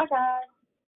morning. Bye, guys.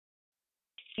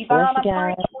 Bless Yvonne, you I'm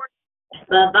guys. praying.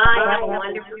 Bye-bye. Have a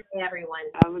wonderful day, everyone.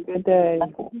 Have a good day.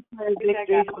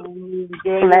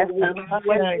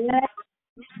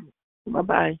 Bye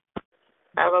bye.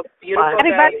 Have a beautiful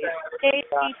day.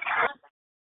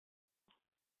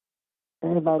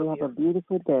 Everybody have a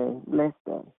beautiful day. Blessed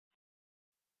day.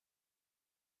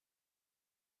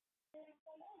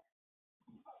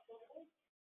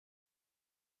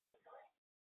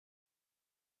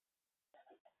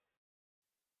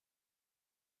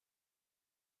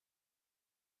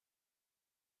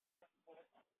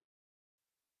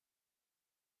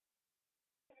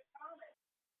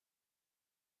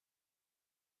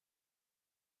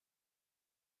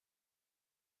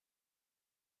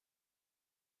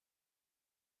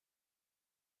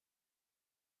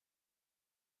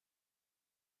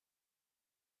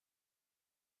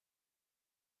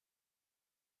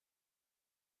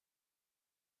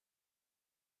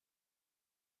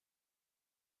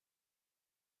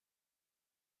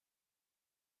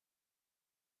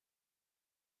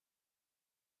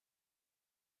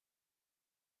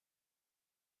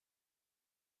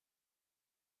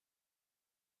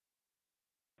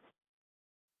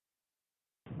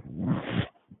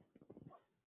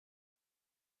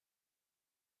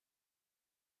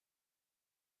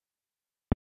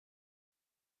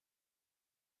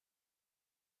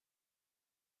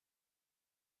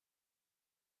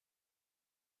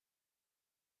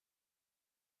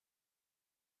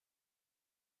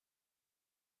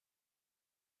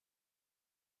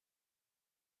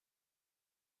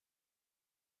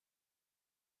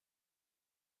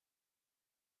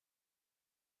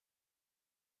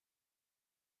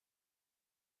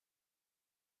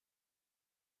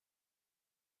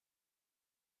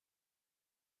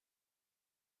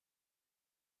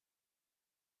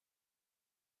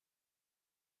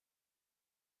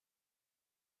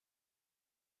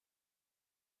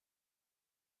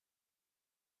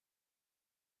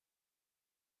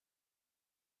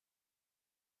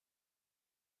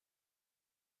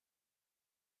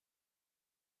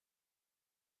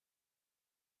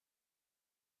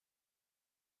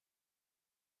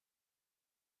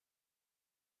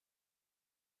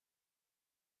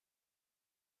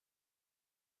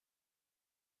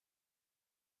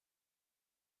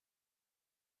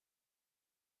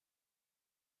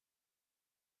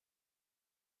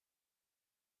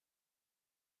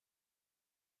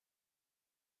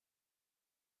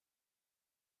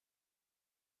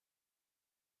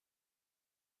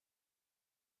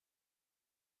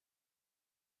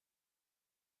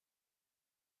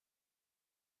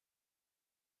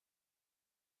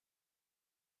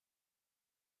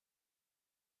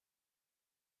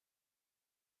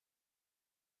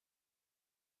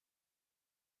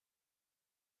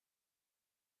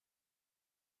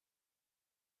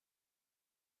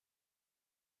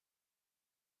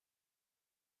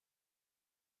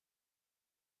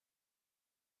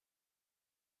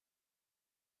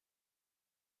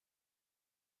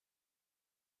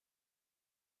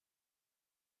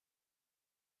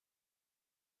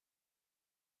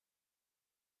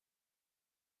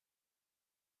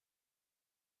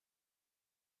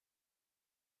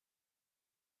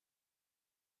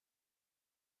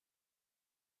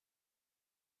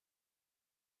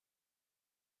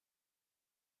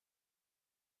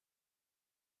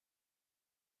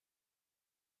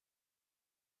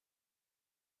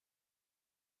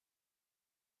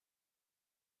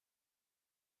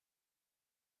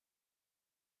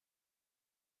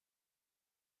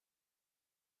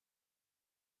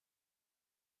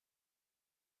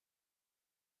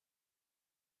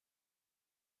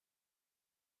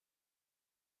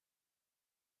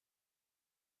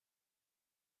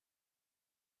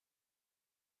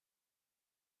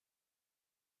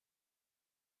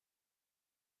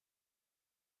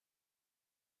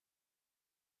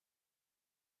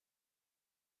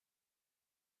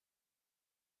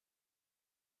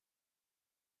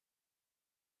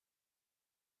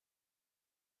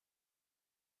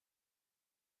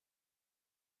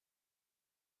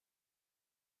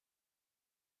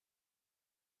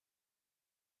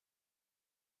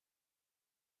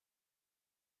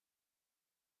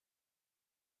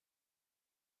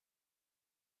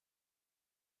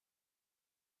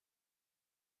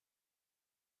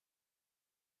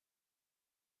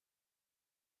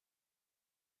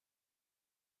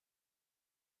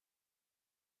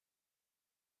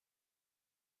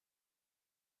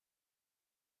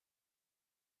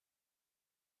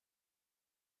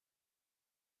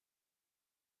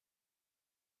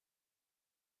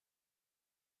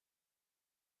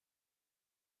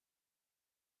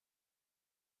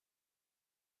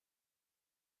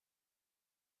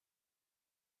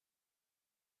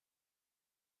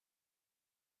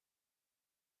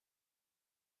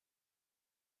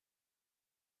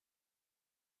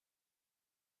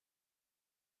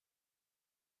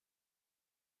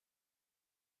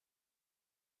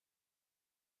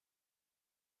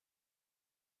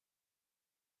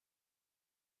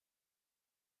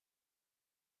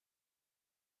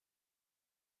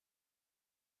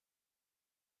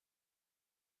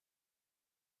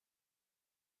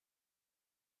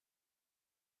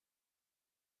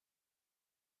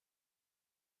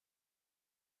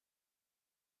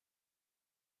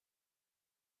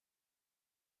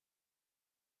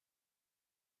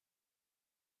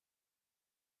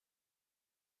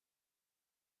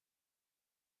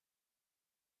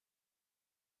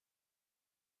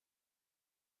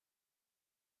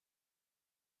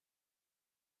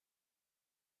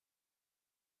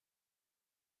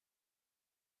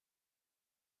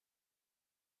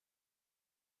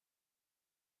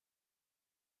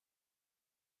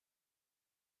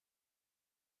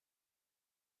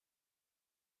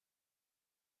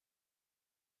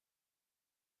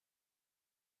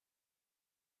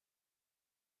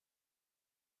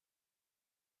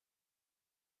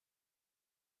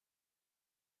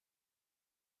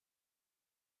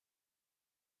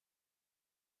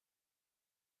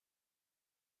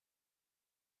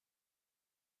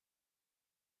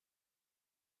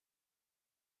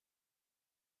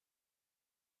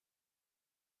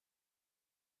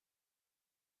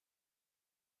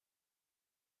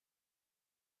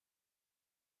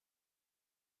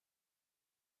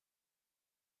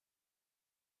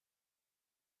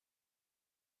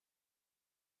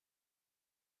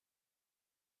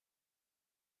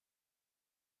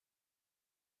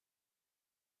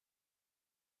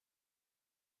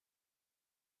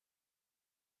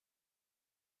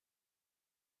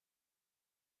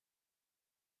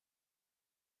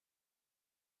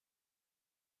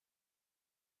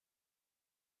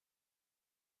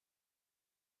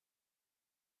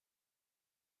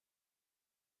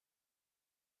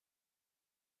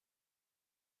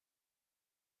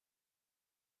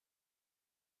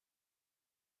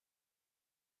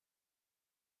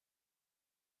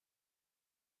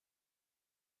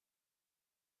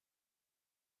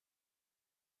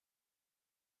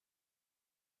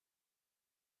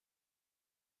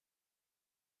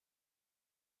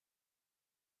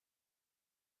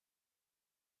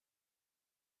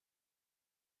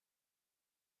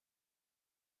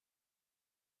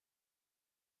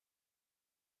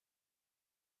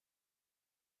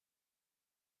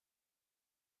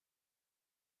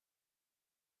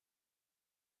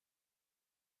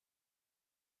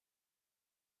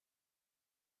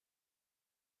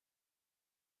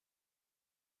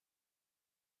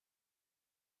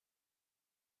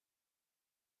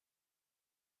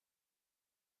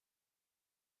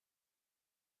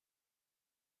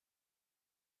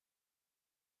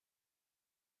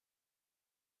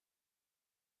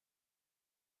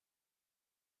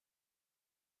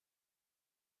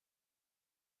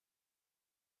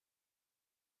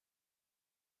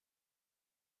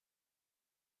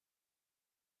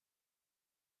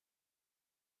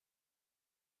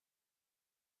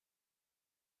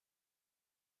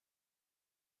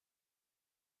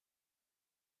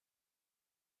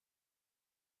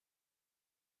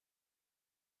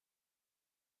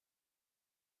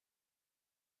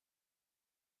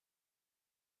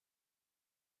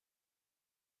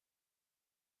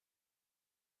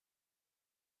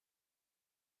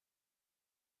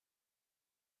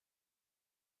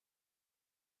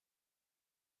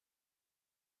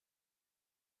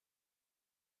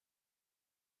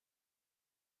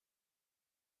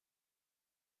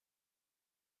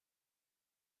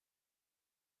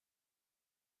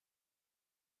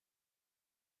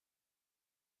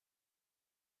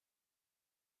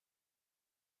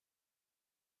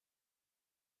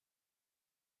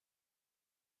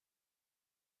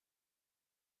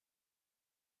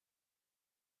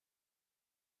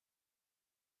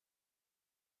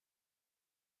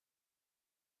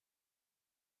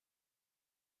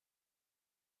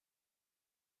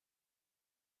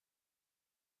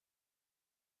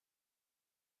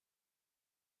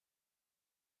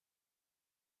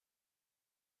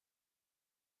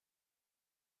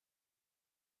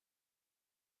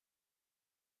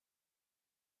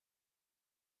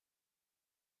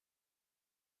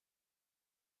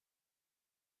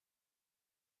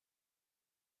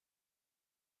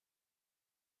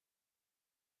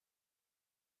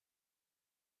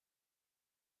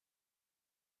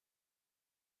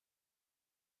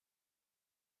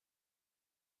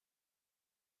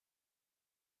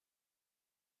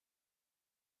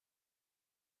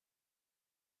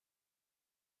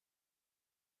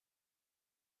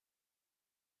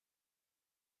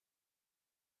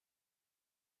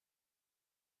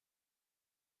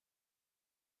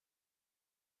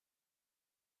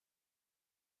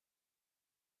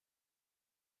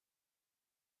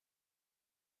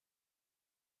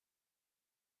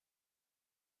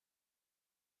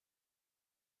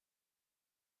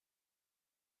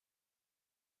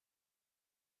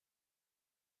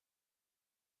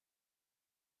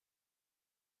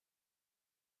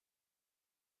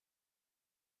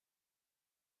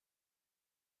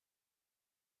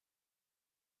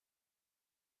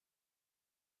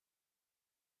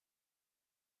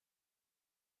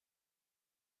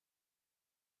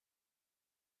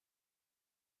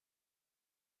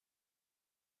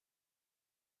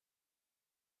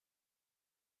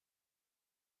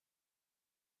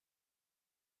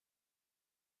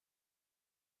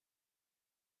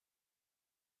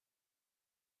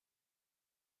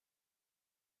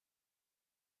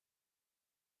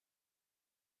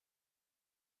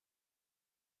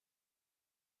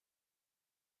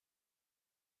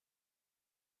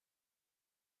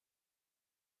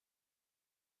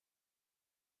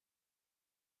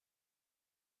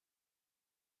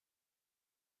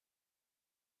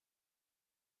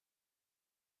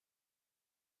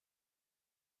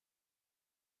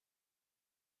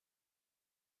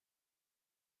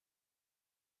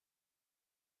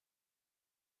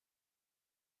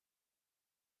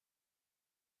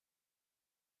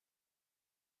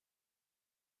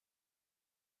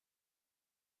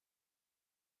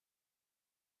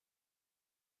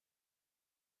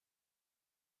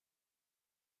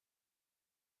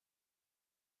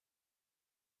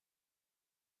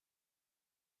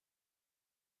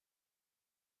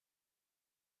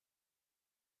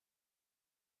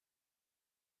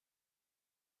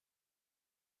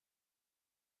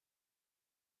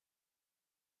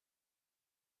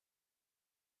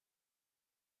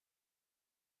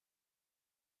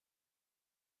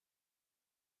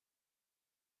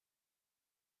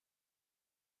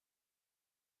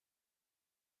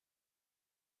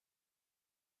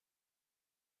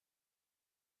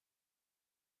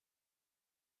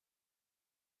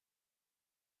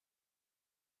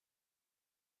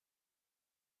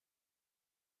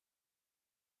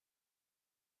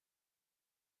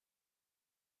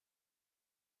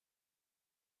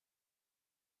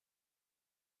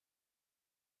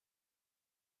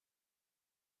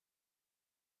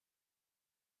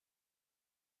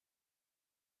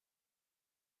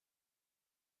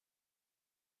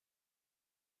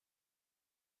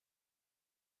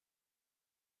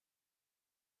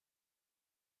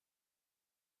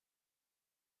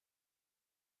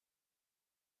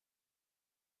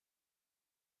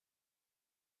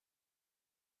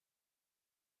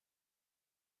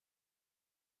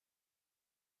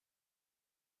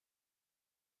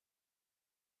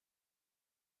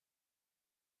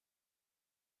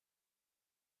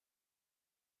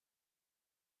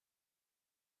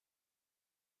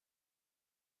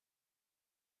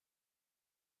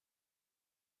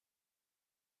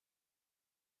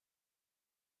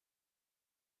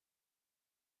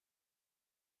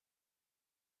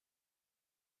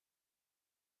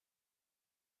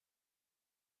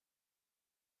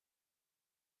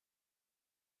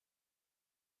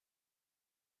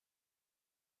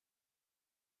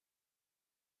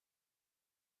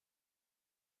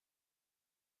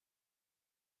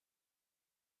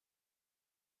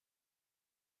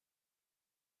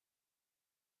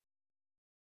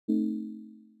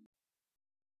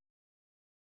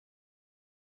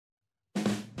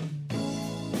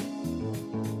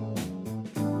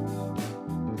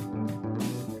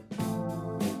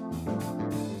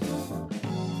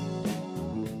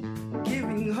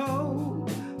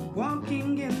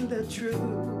 walking in the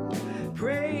truth,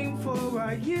 praying for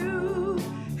our youth,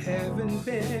 having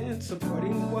been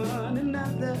supporting one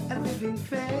another. A living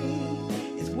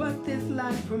faith is what this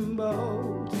life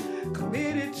promotes,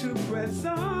 committed to press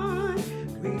on,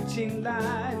 reaching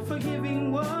life,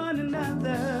 forgiving one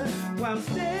another while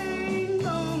staying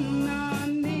on our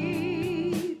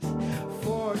knees.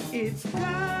 For it's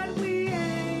God we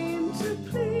aim to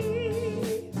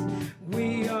please.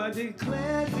 We are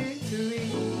declared victory.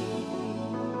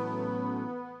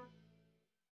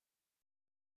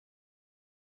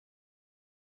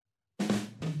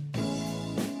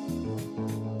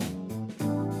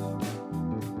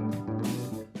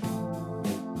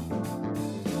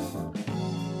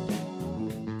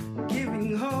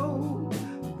 Giving hope,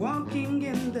 walking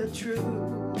in the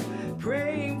truth,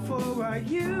 praying for our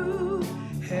youth,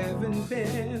 having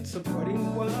been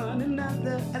supporting one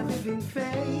another. A living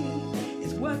faith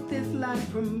is what this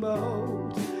life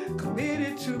promotes,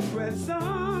 committed to press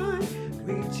on,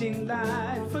 reaching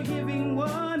life, forgiving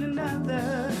one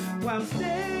another while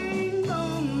staying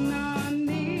on our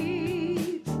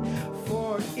knees.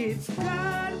 For it's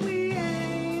God we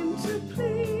aim to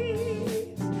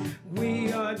please.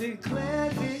 We are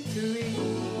declared victory.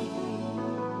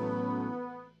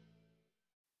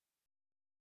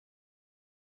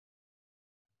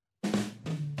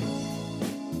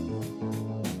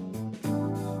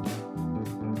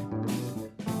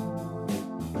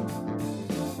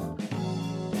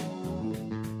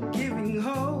 Giving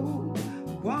hope,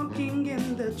 walking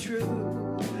in the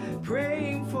truth,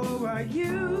 praying for our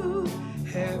youth,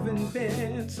 having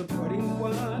been supporting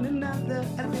one another.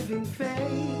 A living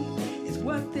faith is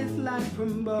what this life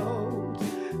promotes,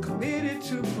 committed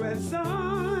to press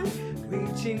on,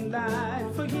 reaching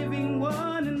life, forgiving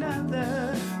one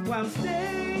another while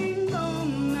staying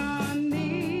on our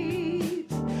knees.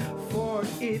 For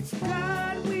it's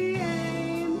God we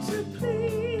aim to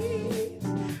please.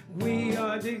 We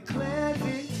are declared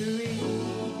victory.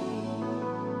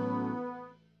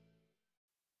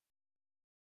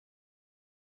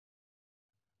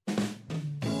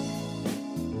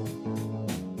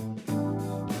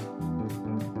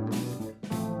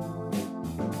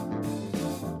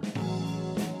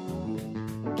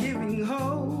 Giving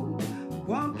hope,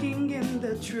 walking in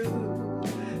the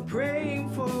truth, praying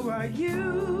for our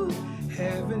youth,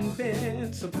 having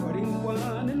been supporting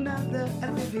one another.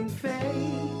 A living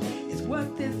faith is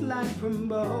what this life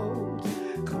promotes,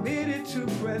 committed to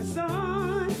press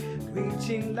on,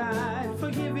 reaching life,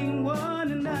 forgiving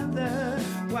one another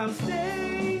while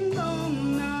staying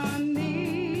on our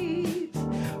knees.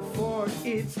 For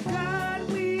it's God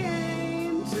we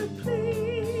aim to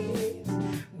please.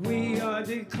 We are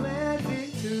declared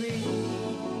victory.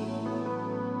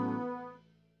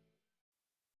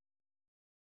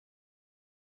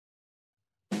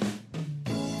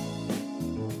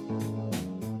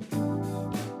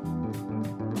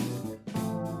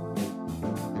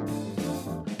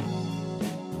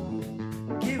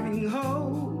 Giving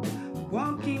hope,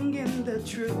 walking in the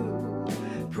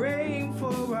truth, praying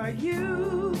for our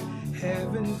youth,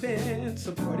 having been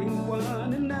supporting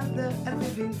one another. A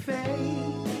living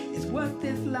faith is what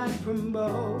this life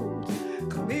promotes,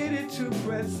 committed to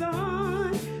press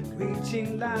on,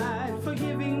 reaching life,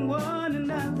 forgiving one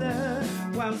another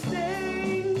while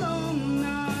staying on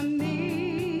our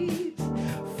knees.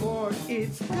 For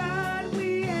it's God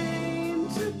we aim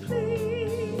to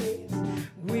please.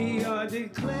 We are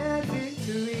declared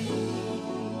victory.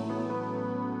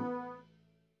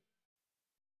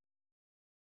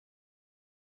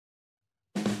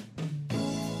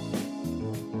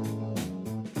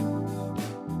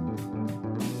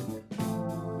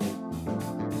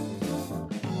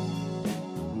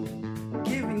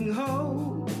 Giving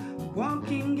hope,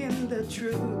 walking in the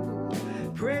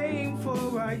truth, praying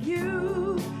for our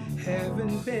youth,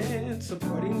 having been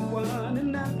supporting one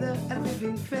another. A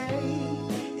living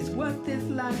faith is what this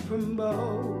life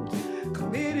promotes,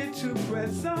 committed to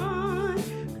press on,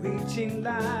 reaching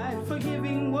life,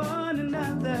 forgiving one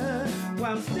another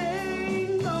while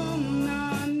staying on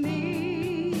our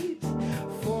knees.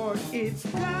 For it's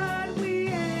God we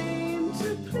aim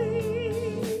to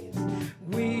please.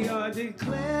 We are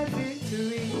declared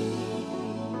victory.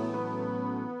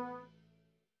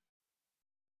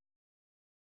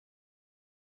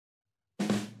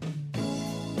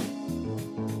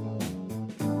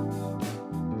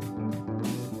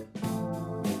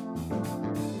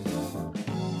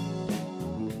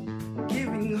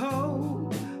 Giving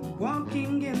hope,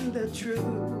 walking in the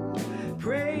truth,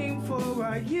 praying for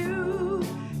our youth,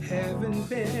 having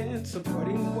been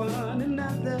supporting one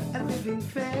another. A living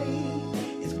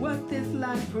faith is what this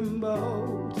life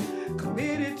promotes,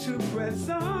 committed to press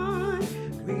on,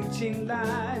 reaching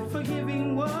light,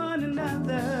 forgiving one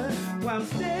another while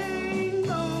staying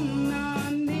on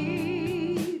our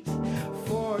knees.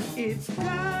 For it's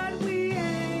God we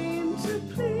aim to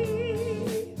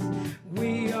please.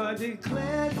 We are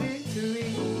declared victory.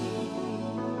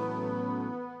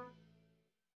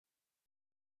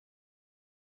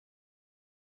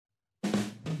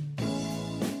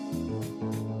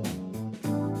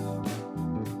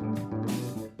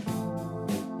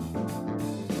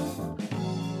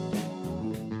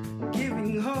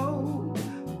 Hope,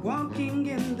 walking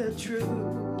in the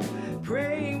truth,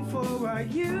 praying for our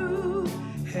youth,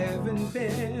 heaven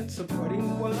bent,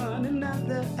 supporting one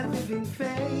another, a living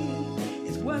faith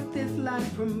is what this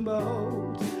life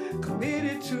promotes,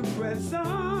 committed to press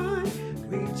on,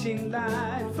 reaching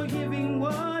light, forgiving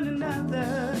one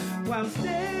another while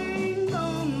staying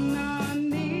on our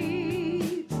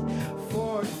knees,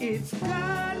 for it's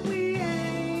God we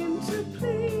aim to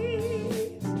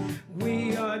please.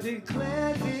 We are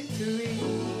declared victory.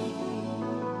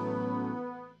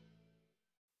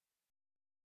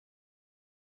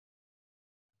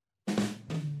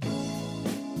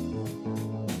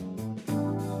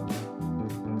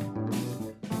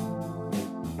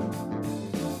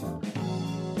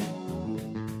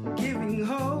 Giving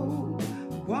hope,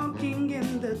 walking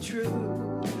in the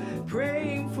truth,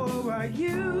 praying for our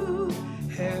youth,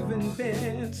 heaven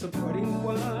bent, supporting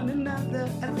one another,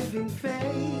 a living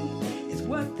faith is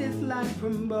what this life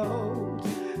promotes,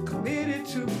 committed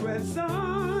to press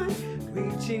on,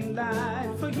 reaching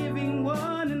light, forgiving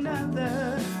one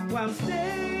another while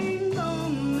staying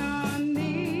on our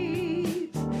knees,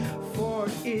 for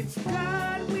it's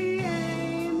God we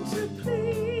aim to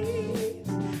please.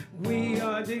 We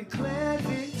are declared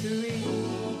victory.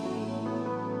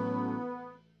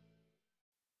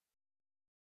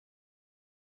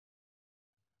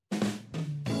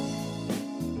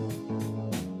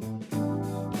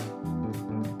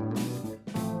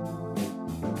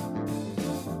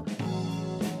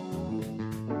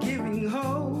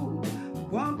 Hope,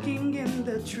 walking in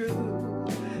the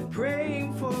truth,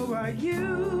 praying for our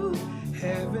youth,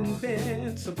 heaven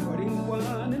bent, supporting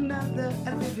one another,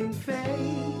 a living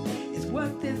faith is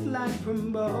what this life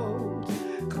promotes,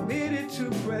 committed to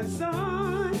press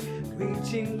on,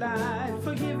 reaching light,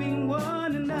 forgiving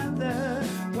one another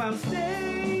while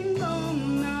staying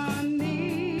on our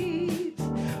knees,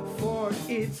 for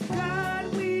it's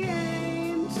God we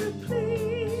aim to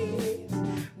please.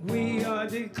 We are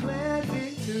declared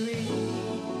victory.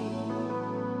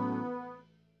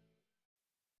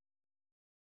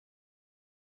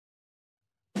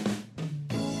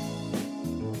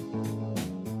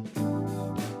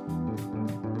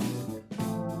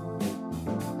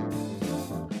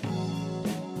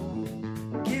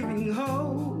 Giving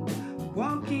hope,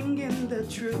 walking in the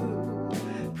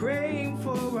truth, praying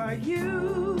for our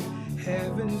youth,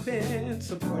 heaven bent,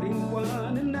 supporting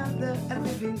one another, a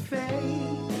living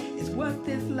faith is what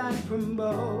this life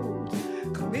promotes,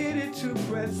 committed to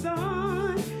press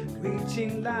on,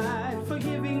 reaching light,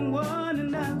 forgiving one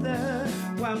another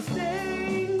while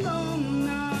staying on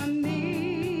our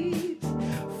knees,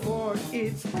 for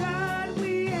it's God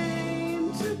we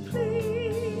aim to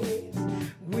please.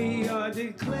 We are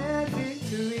declared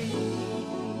victory.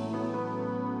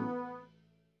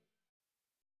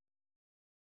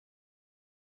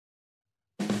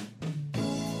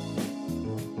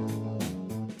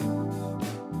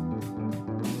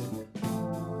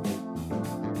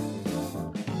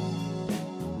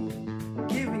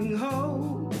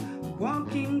 Hope,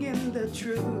 walking in the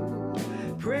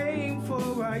truth, praying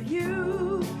for our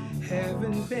youth,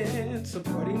 heaven bent,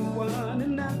 supporting one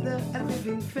another, a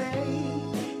living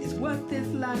faith is what this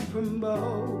life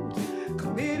promotes,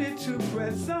 committed to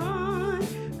press on,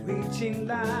 reaching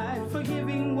light,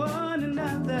 forgiving one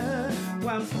another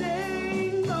while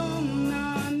staying on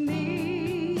our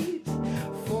knees,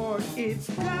 for it's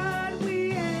God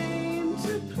we aim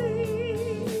to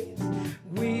please.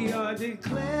 We are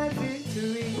declared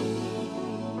victory.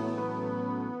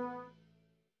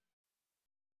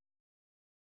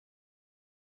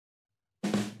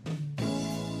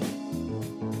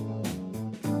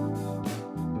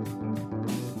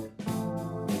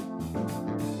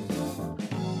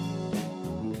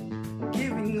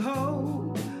 Giving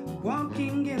hope,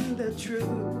 walking in the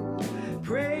truth,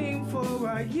 praying for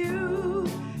our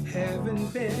youth, heaven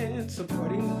bent,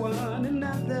 supporting one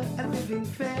another, a living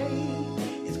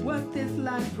faith is what this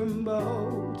life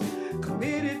promotes,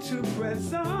 committed to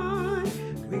press on,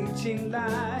 reaching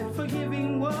light,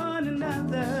 forgiving one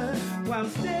another while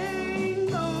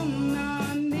staying on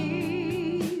our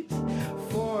knees,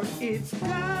 for it's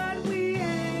God we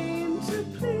aim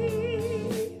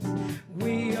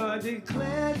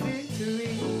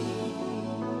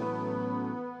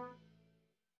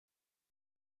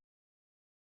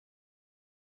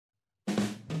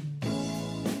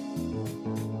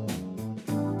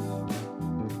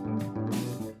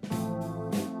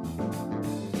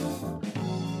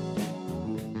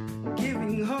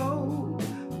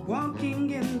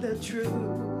in the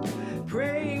truth,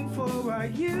 praying for our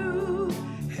youth.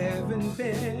 Haven't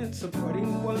been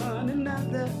supporting one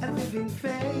another. A living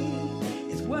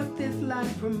faith is what this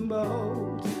life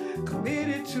promotes.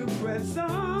 Committed to press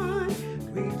on,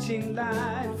 reaching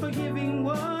life, forgiving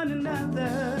one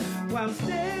another while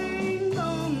staying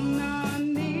on our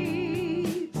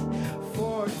knees.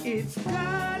 For it's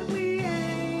God we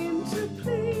aim to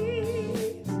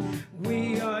please.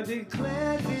 We are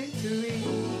declared victory.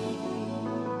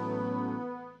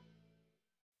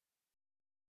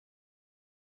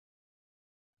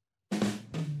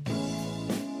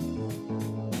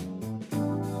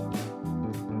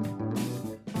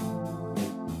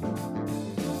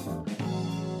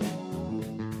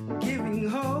 Giving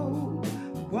hope,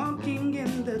 walking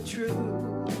in the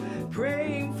truth,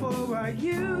 praying for our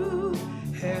youth.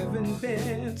 Haven't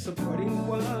been supporting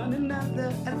one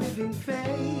another. A living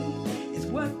faith is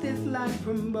what this life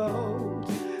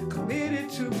promotes. Committed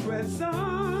to press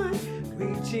on,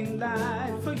 reaching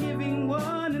life, forgiving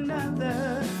one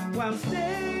another while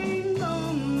staying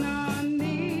on our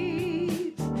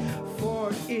knees.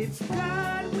 For it's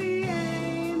God we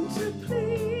aim to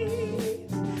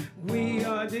please. We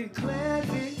are declared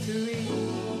victory.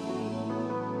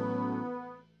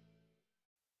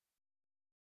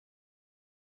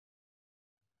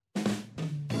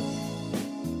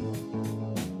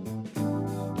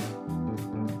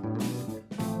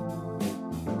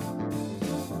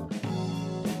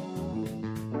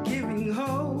 Giving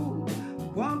hope,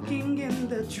 walking in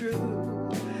the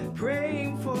truth,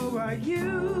 praying for our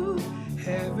youth.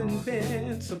 Haven't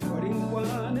been supporting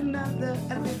one another.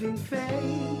 A living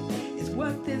faith is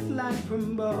what this life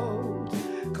promotes.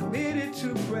 Committed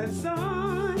to press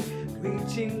on,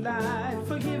 reaching life,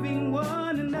 forgiving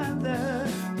one another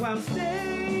while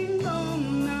staying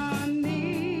on our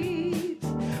knees.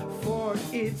 For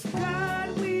it's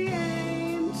God we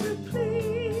aim to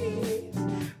please.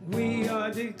 We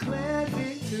are declared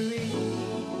victory.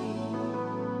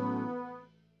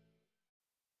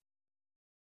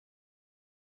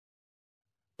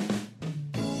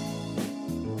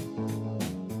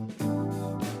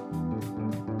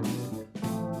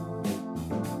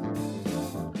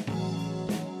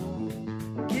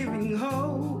 Giving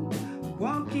hope,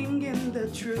 walking in the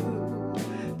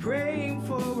truth, praying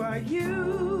for our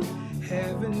youth.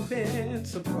 Haven't been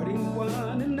supporting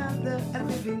one another. A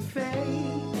living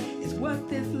faith is what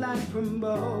this life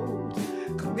promotes.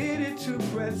 Committed to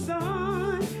press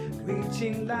on,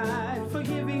 reaching life,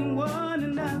 forgiving one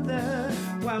another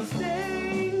while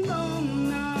staying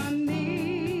on our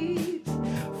knees.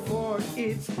 For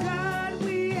it's God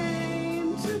we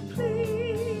aim to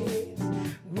please.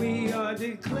 We are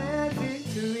declared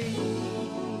victory.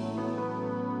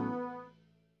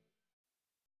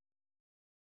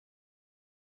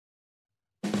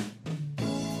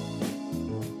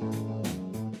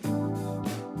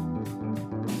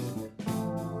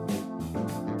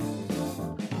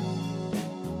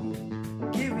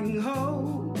 Giving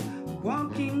hope,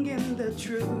 walking in the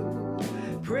truth,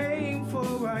 praying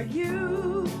for our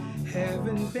youth.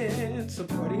 Haven't been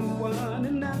supporting one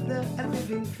another. A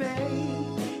living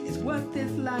faith is what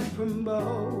this life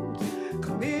promotes.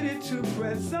 Committed to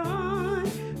press on,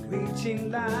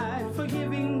 reaching life,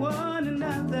 forgiving one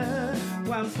another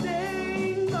while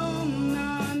staying on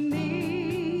our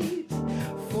knees.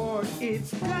 For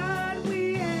it's God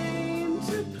we aim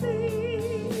to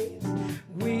please.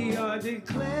 We are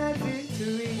declared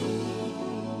victory.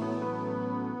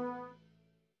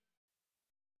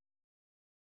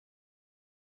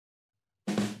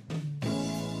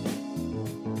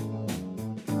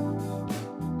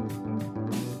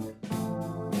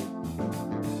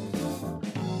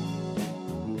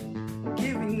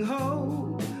 Giving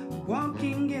hope,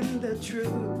 walking in the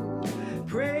truth,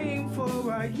 praying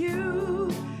for our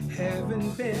youth.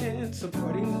 Haven't been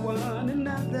supporting one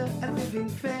another. A living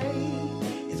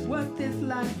faith is what this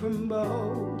life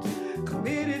promotes.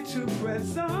 Committed to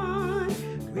press on,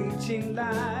 reaching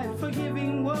life,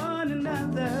 forgiving one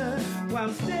another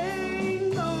while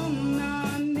staying on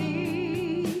our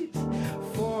knees.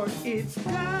 For it's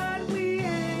God we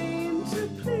aim to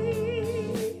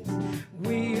please.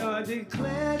 We are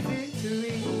declared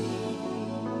victory.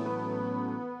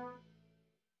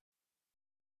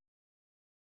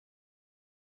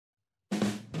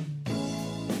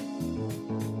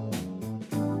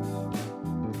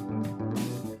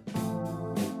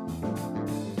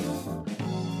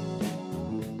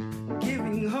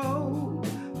 Giving hope,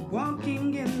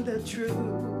 walking in the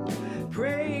truth,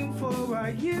 praying for our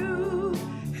youth.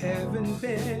 Haven't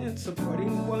been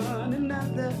supporting one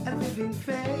another. A living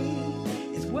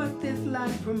faith is what this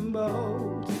life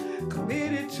promotes.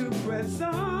 committed to press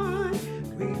on,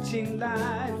 reaching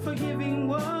light, forgiving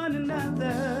one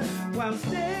another while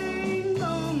staying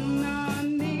on our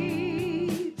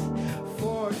knees.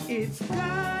 For it's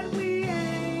God we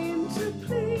aim to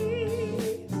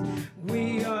please.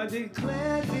 We are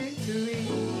declared victory.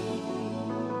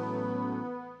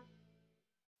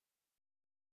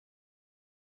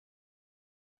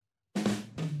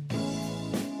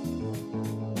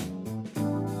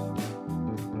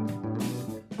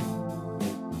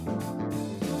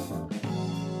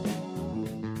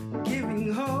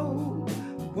 Giving hope,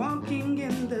 walking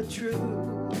in the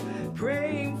truth,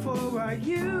 praying for our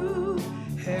youth,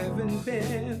 heaven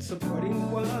bent,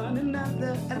 supporting one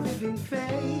another, a living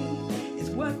faith is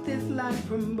what this life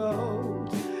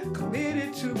promotes.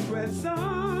 Committed to press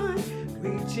on,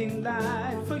 reaching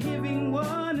light, forgiving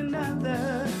one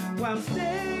another while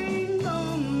staying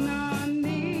on our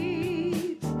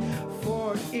knees.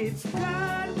 For it's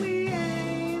God we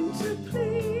aim to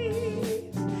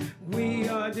please. We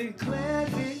are declared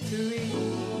victory.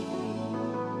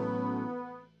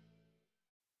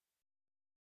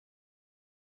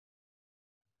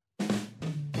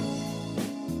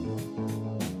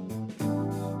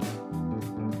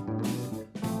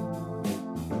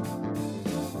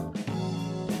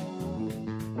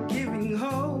 Giving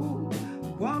hope,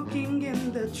 walking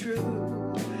in the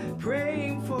truth,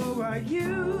 praying for our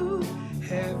youth,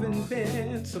 heaven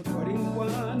bent, supporting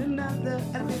one another,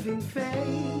 a living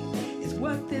faith is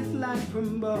what this life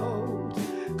promotes.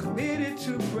 Committed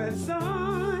to press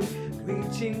on,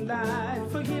 reaching light,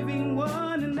 forgiving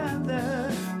one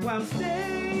another while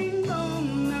staying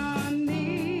on our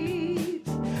knees.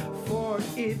 For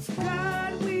it's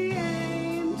God we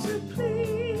aim to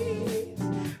please.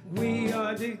 We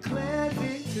are declared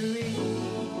victory.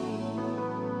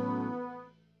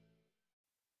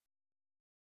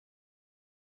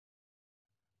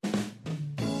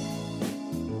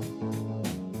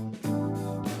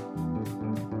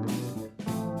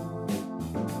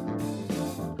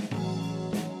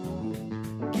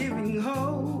 Giving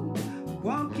hope,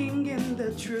 walking in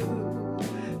the truth,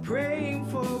 praying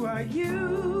for our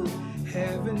youth,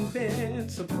 heaven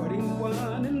bent, supporting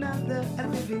one another, a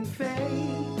living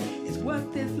faith is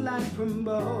what this life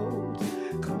promotes.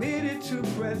 Committed to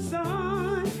press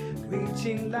on,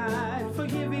 reaching light,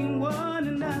 forgiving one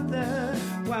another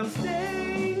while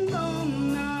staying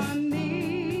on our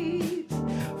knees.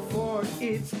 For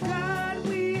it's God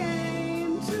we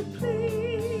aim to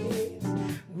please.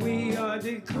 We are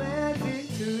declared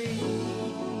victory.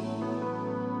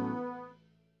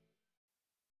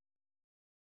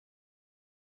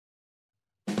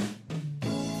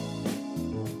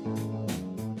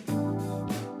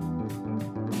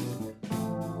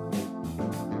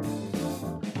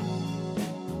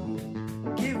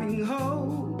 Giving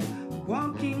hope,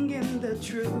 walking in the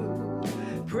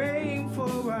truth, praying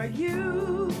for our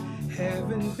youth,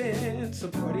 heaven bent,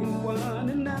 supporting one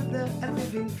another, a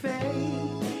living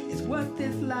faith is what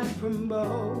this life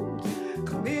promotes.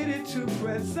 Committed to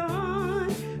press on,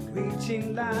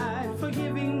 reaching light,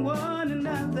 forgiving one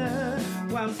another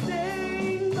while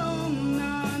staying on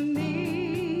our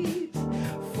knees.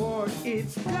 For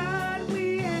it's God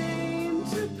we aim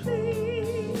to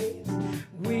please.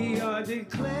 We are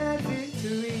declared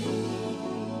victory.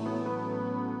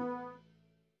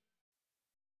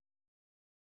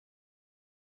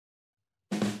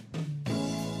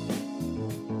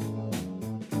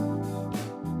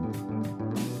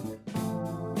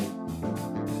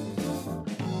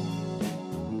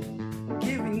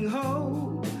 Giving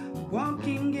hope,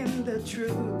 walking in the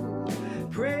truth,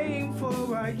 praying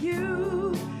for our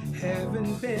youth,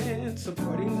 heaven bent,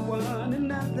 supporting one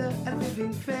another, a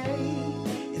living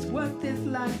faith is what this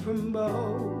life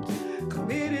promotes.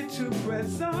 Committed to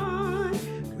press on,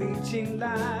 reaching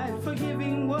light,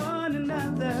 forgiving one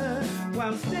another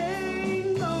while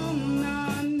staying on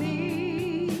our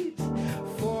knees.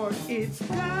 For it's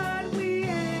God we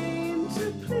aim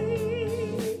to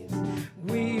please.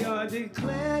 We are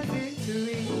declared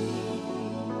victory.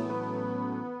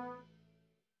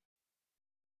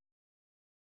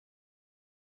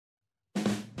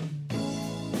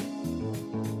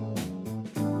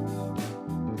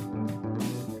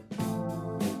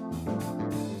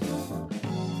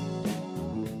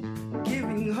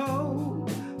 Giving hope,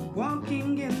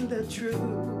 walking in the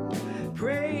truth,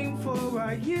 praying for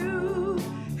our youth,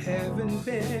 heaven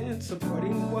bent,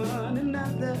 supporting one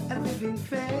another, a living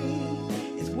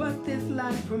faith is what this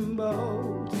life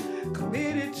promotes.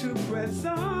 Committed to press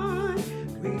on,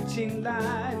 reaching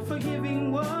light,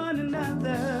 forgiving one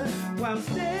another while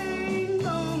staying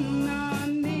on our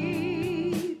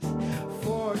knees.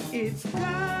 For it's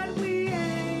God we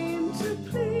aim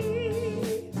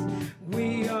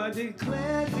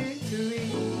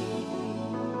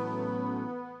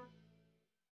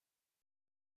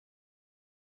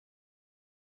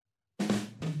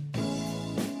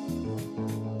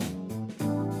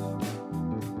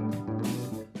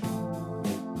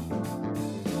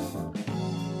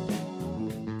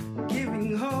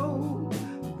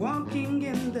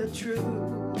in the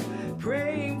truth,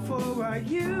 praying for our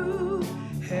youth,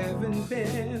 having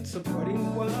been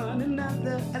supporting one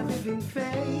another. A living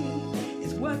faith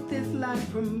is what this life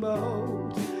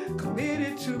promotes.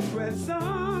 Committed to press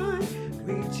on,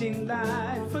 reaching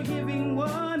life, forgiving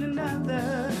one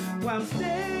another while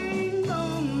staying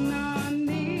on our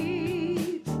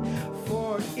knees.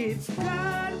 For it's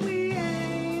God we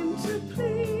aim to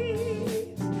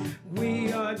please.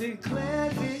 We are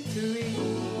declared victory.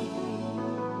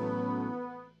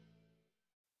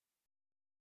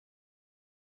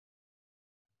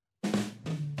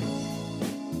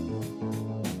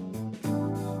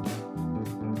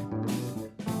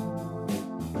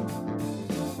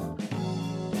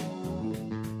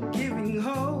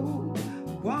 Hope,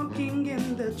 walking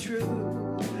in the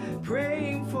truth,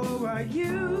 praying for our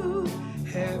youth,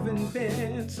 having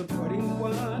been supporting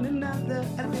one another.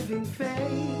 A living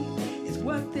faith is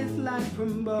what this life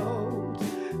promotes.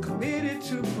 Committed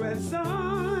to press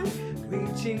on,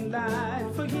 reaching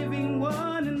life, forgiving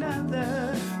one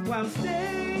another while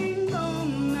staying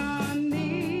on our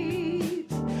knees.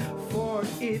 For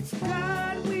it's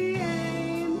God we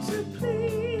aim to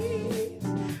please.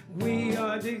 We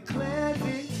are declared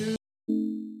victory.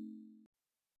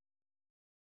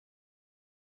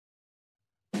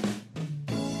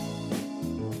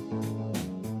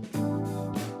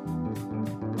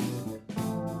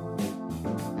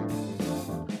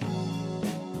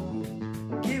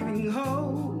 Giving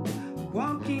hope,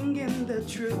 walking in the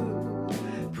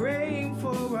truth, praying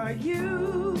for our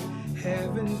youth,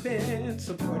 having been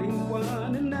supporting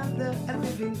one another. A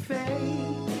living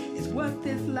faith is what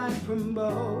this life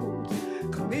promotes.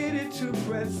 Committed to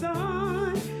press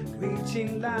on,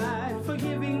 reaching life,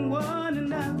 forgiving one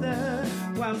another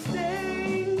while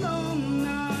staying on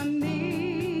our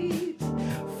knees.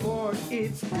 For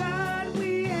it's God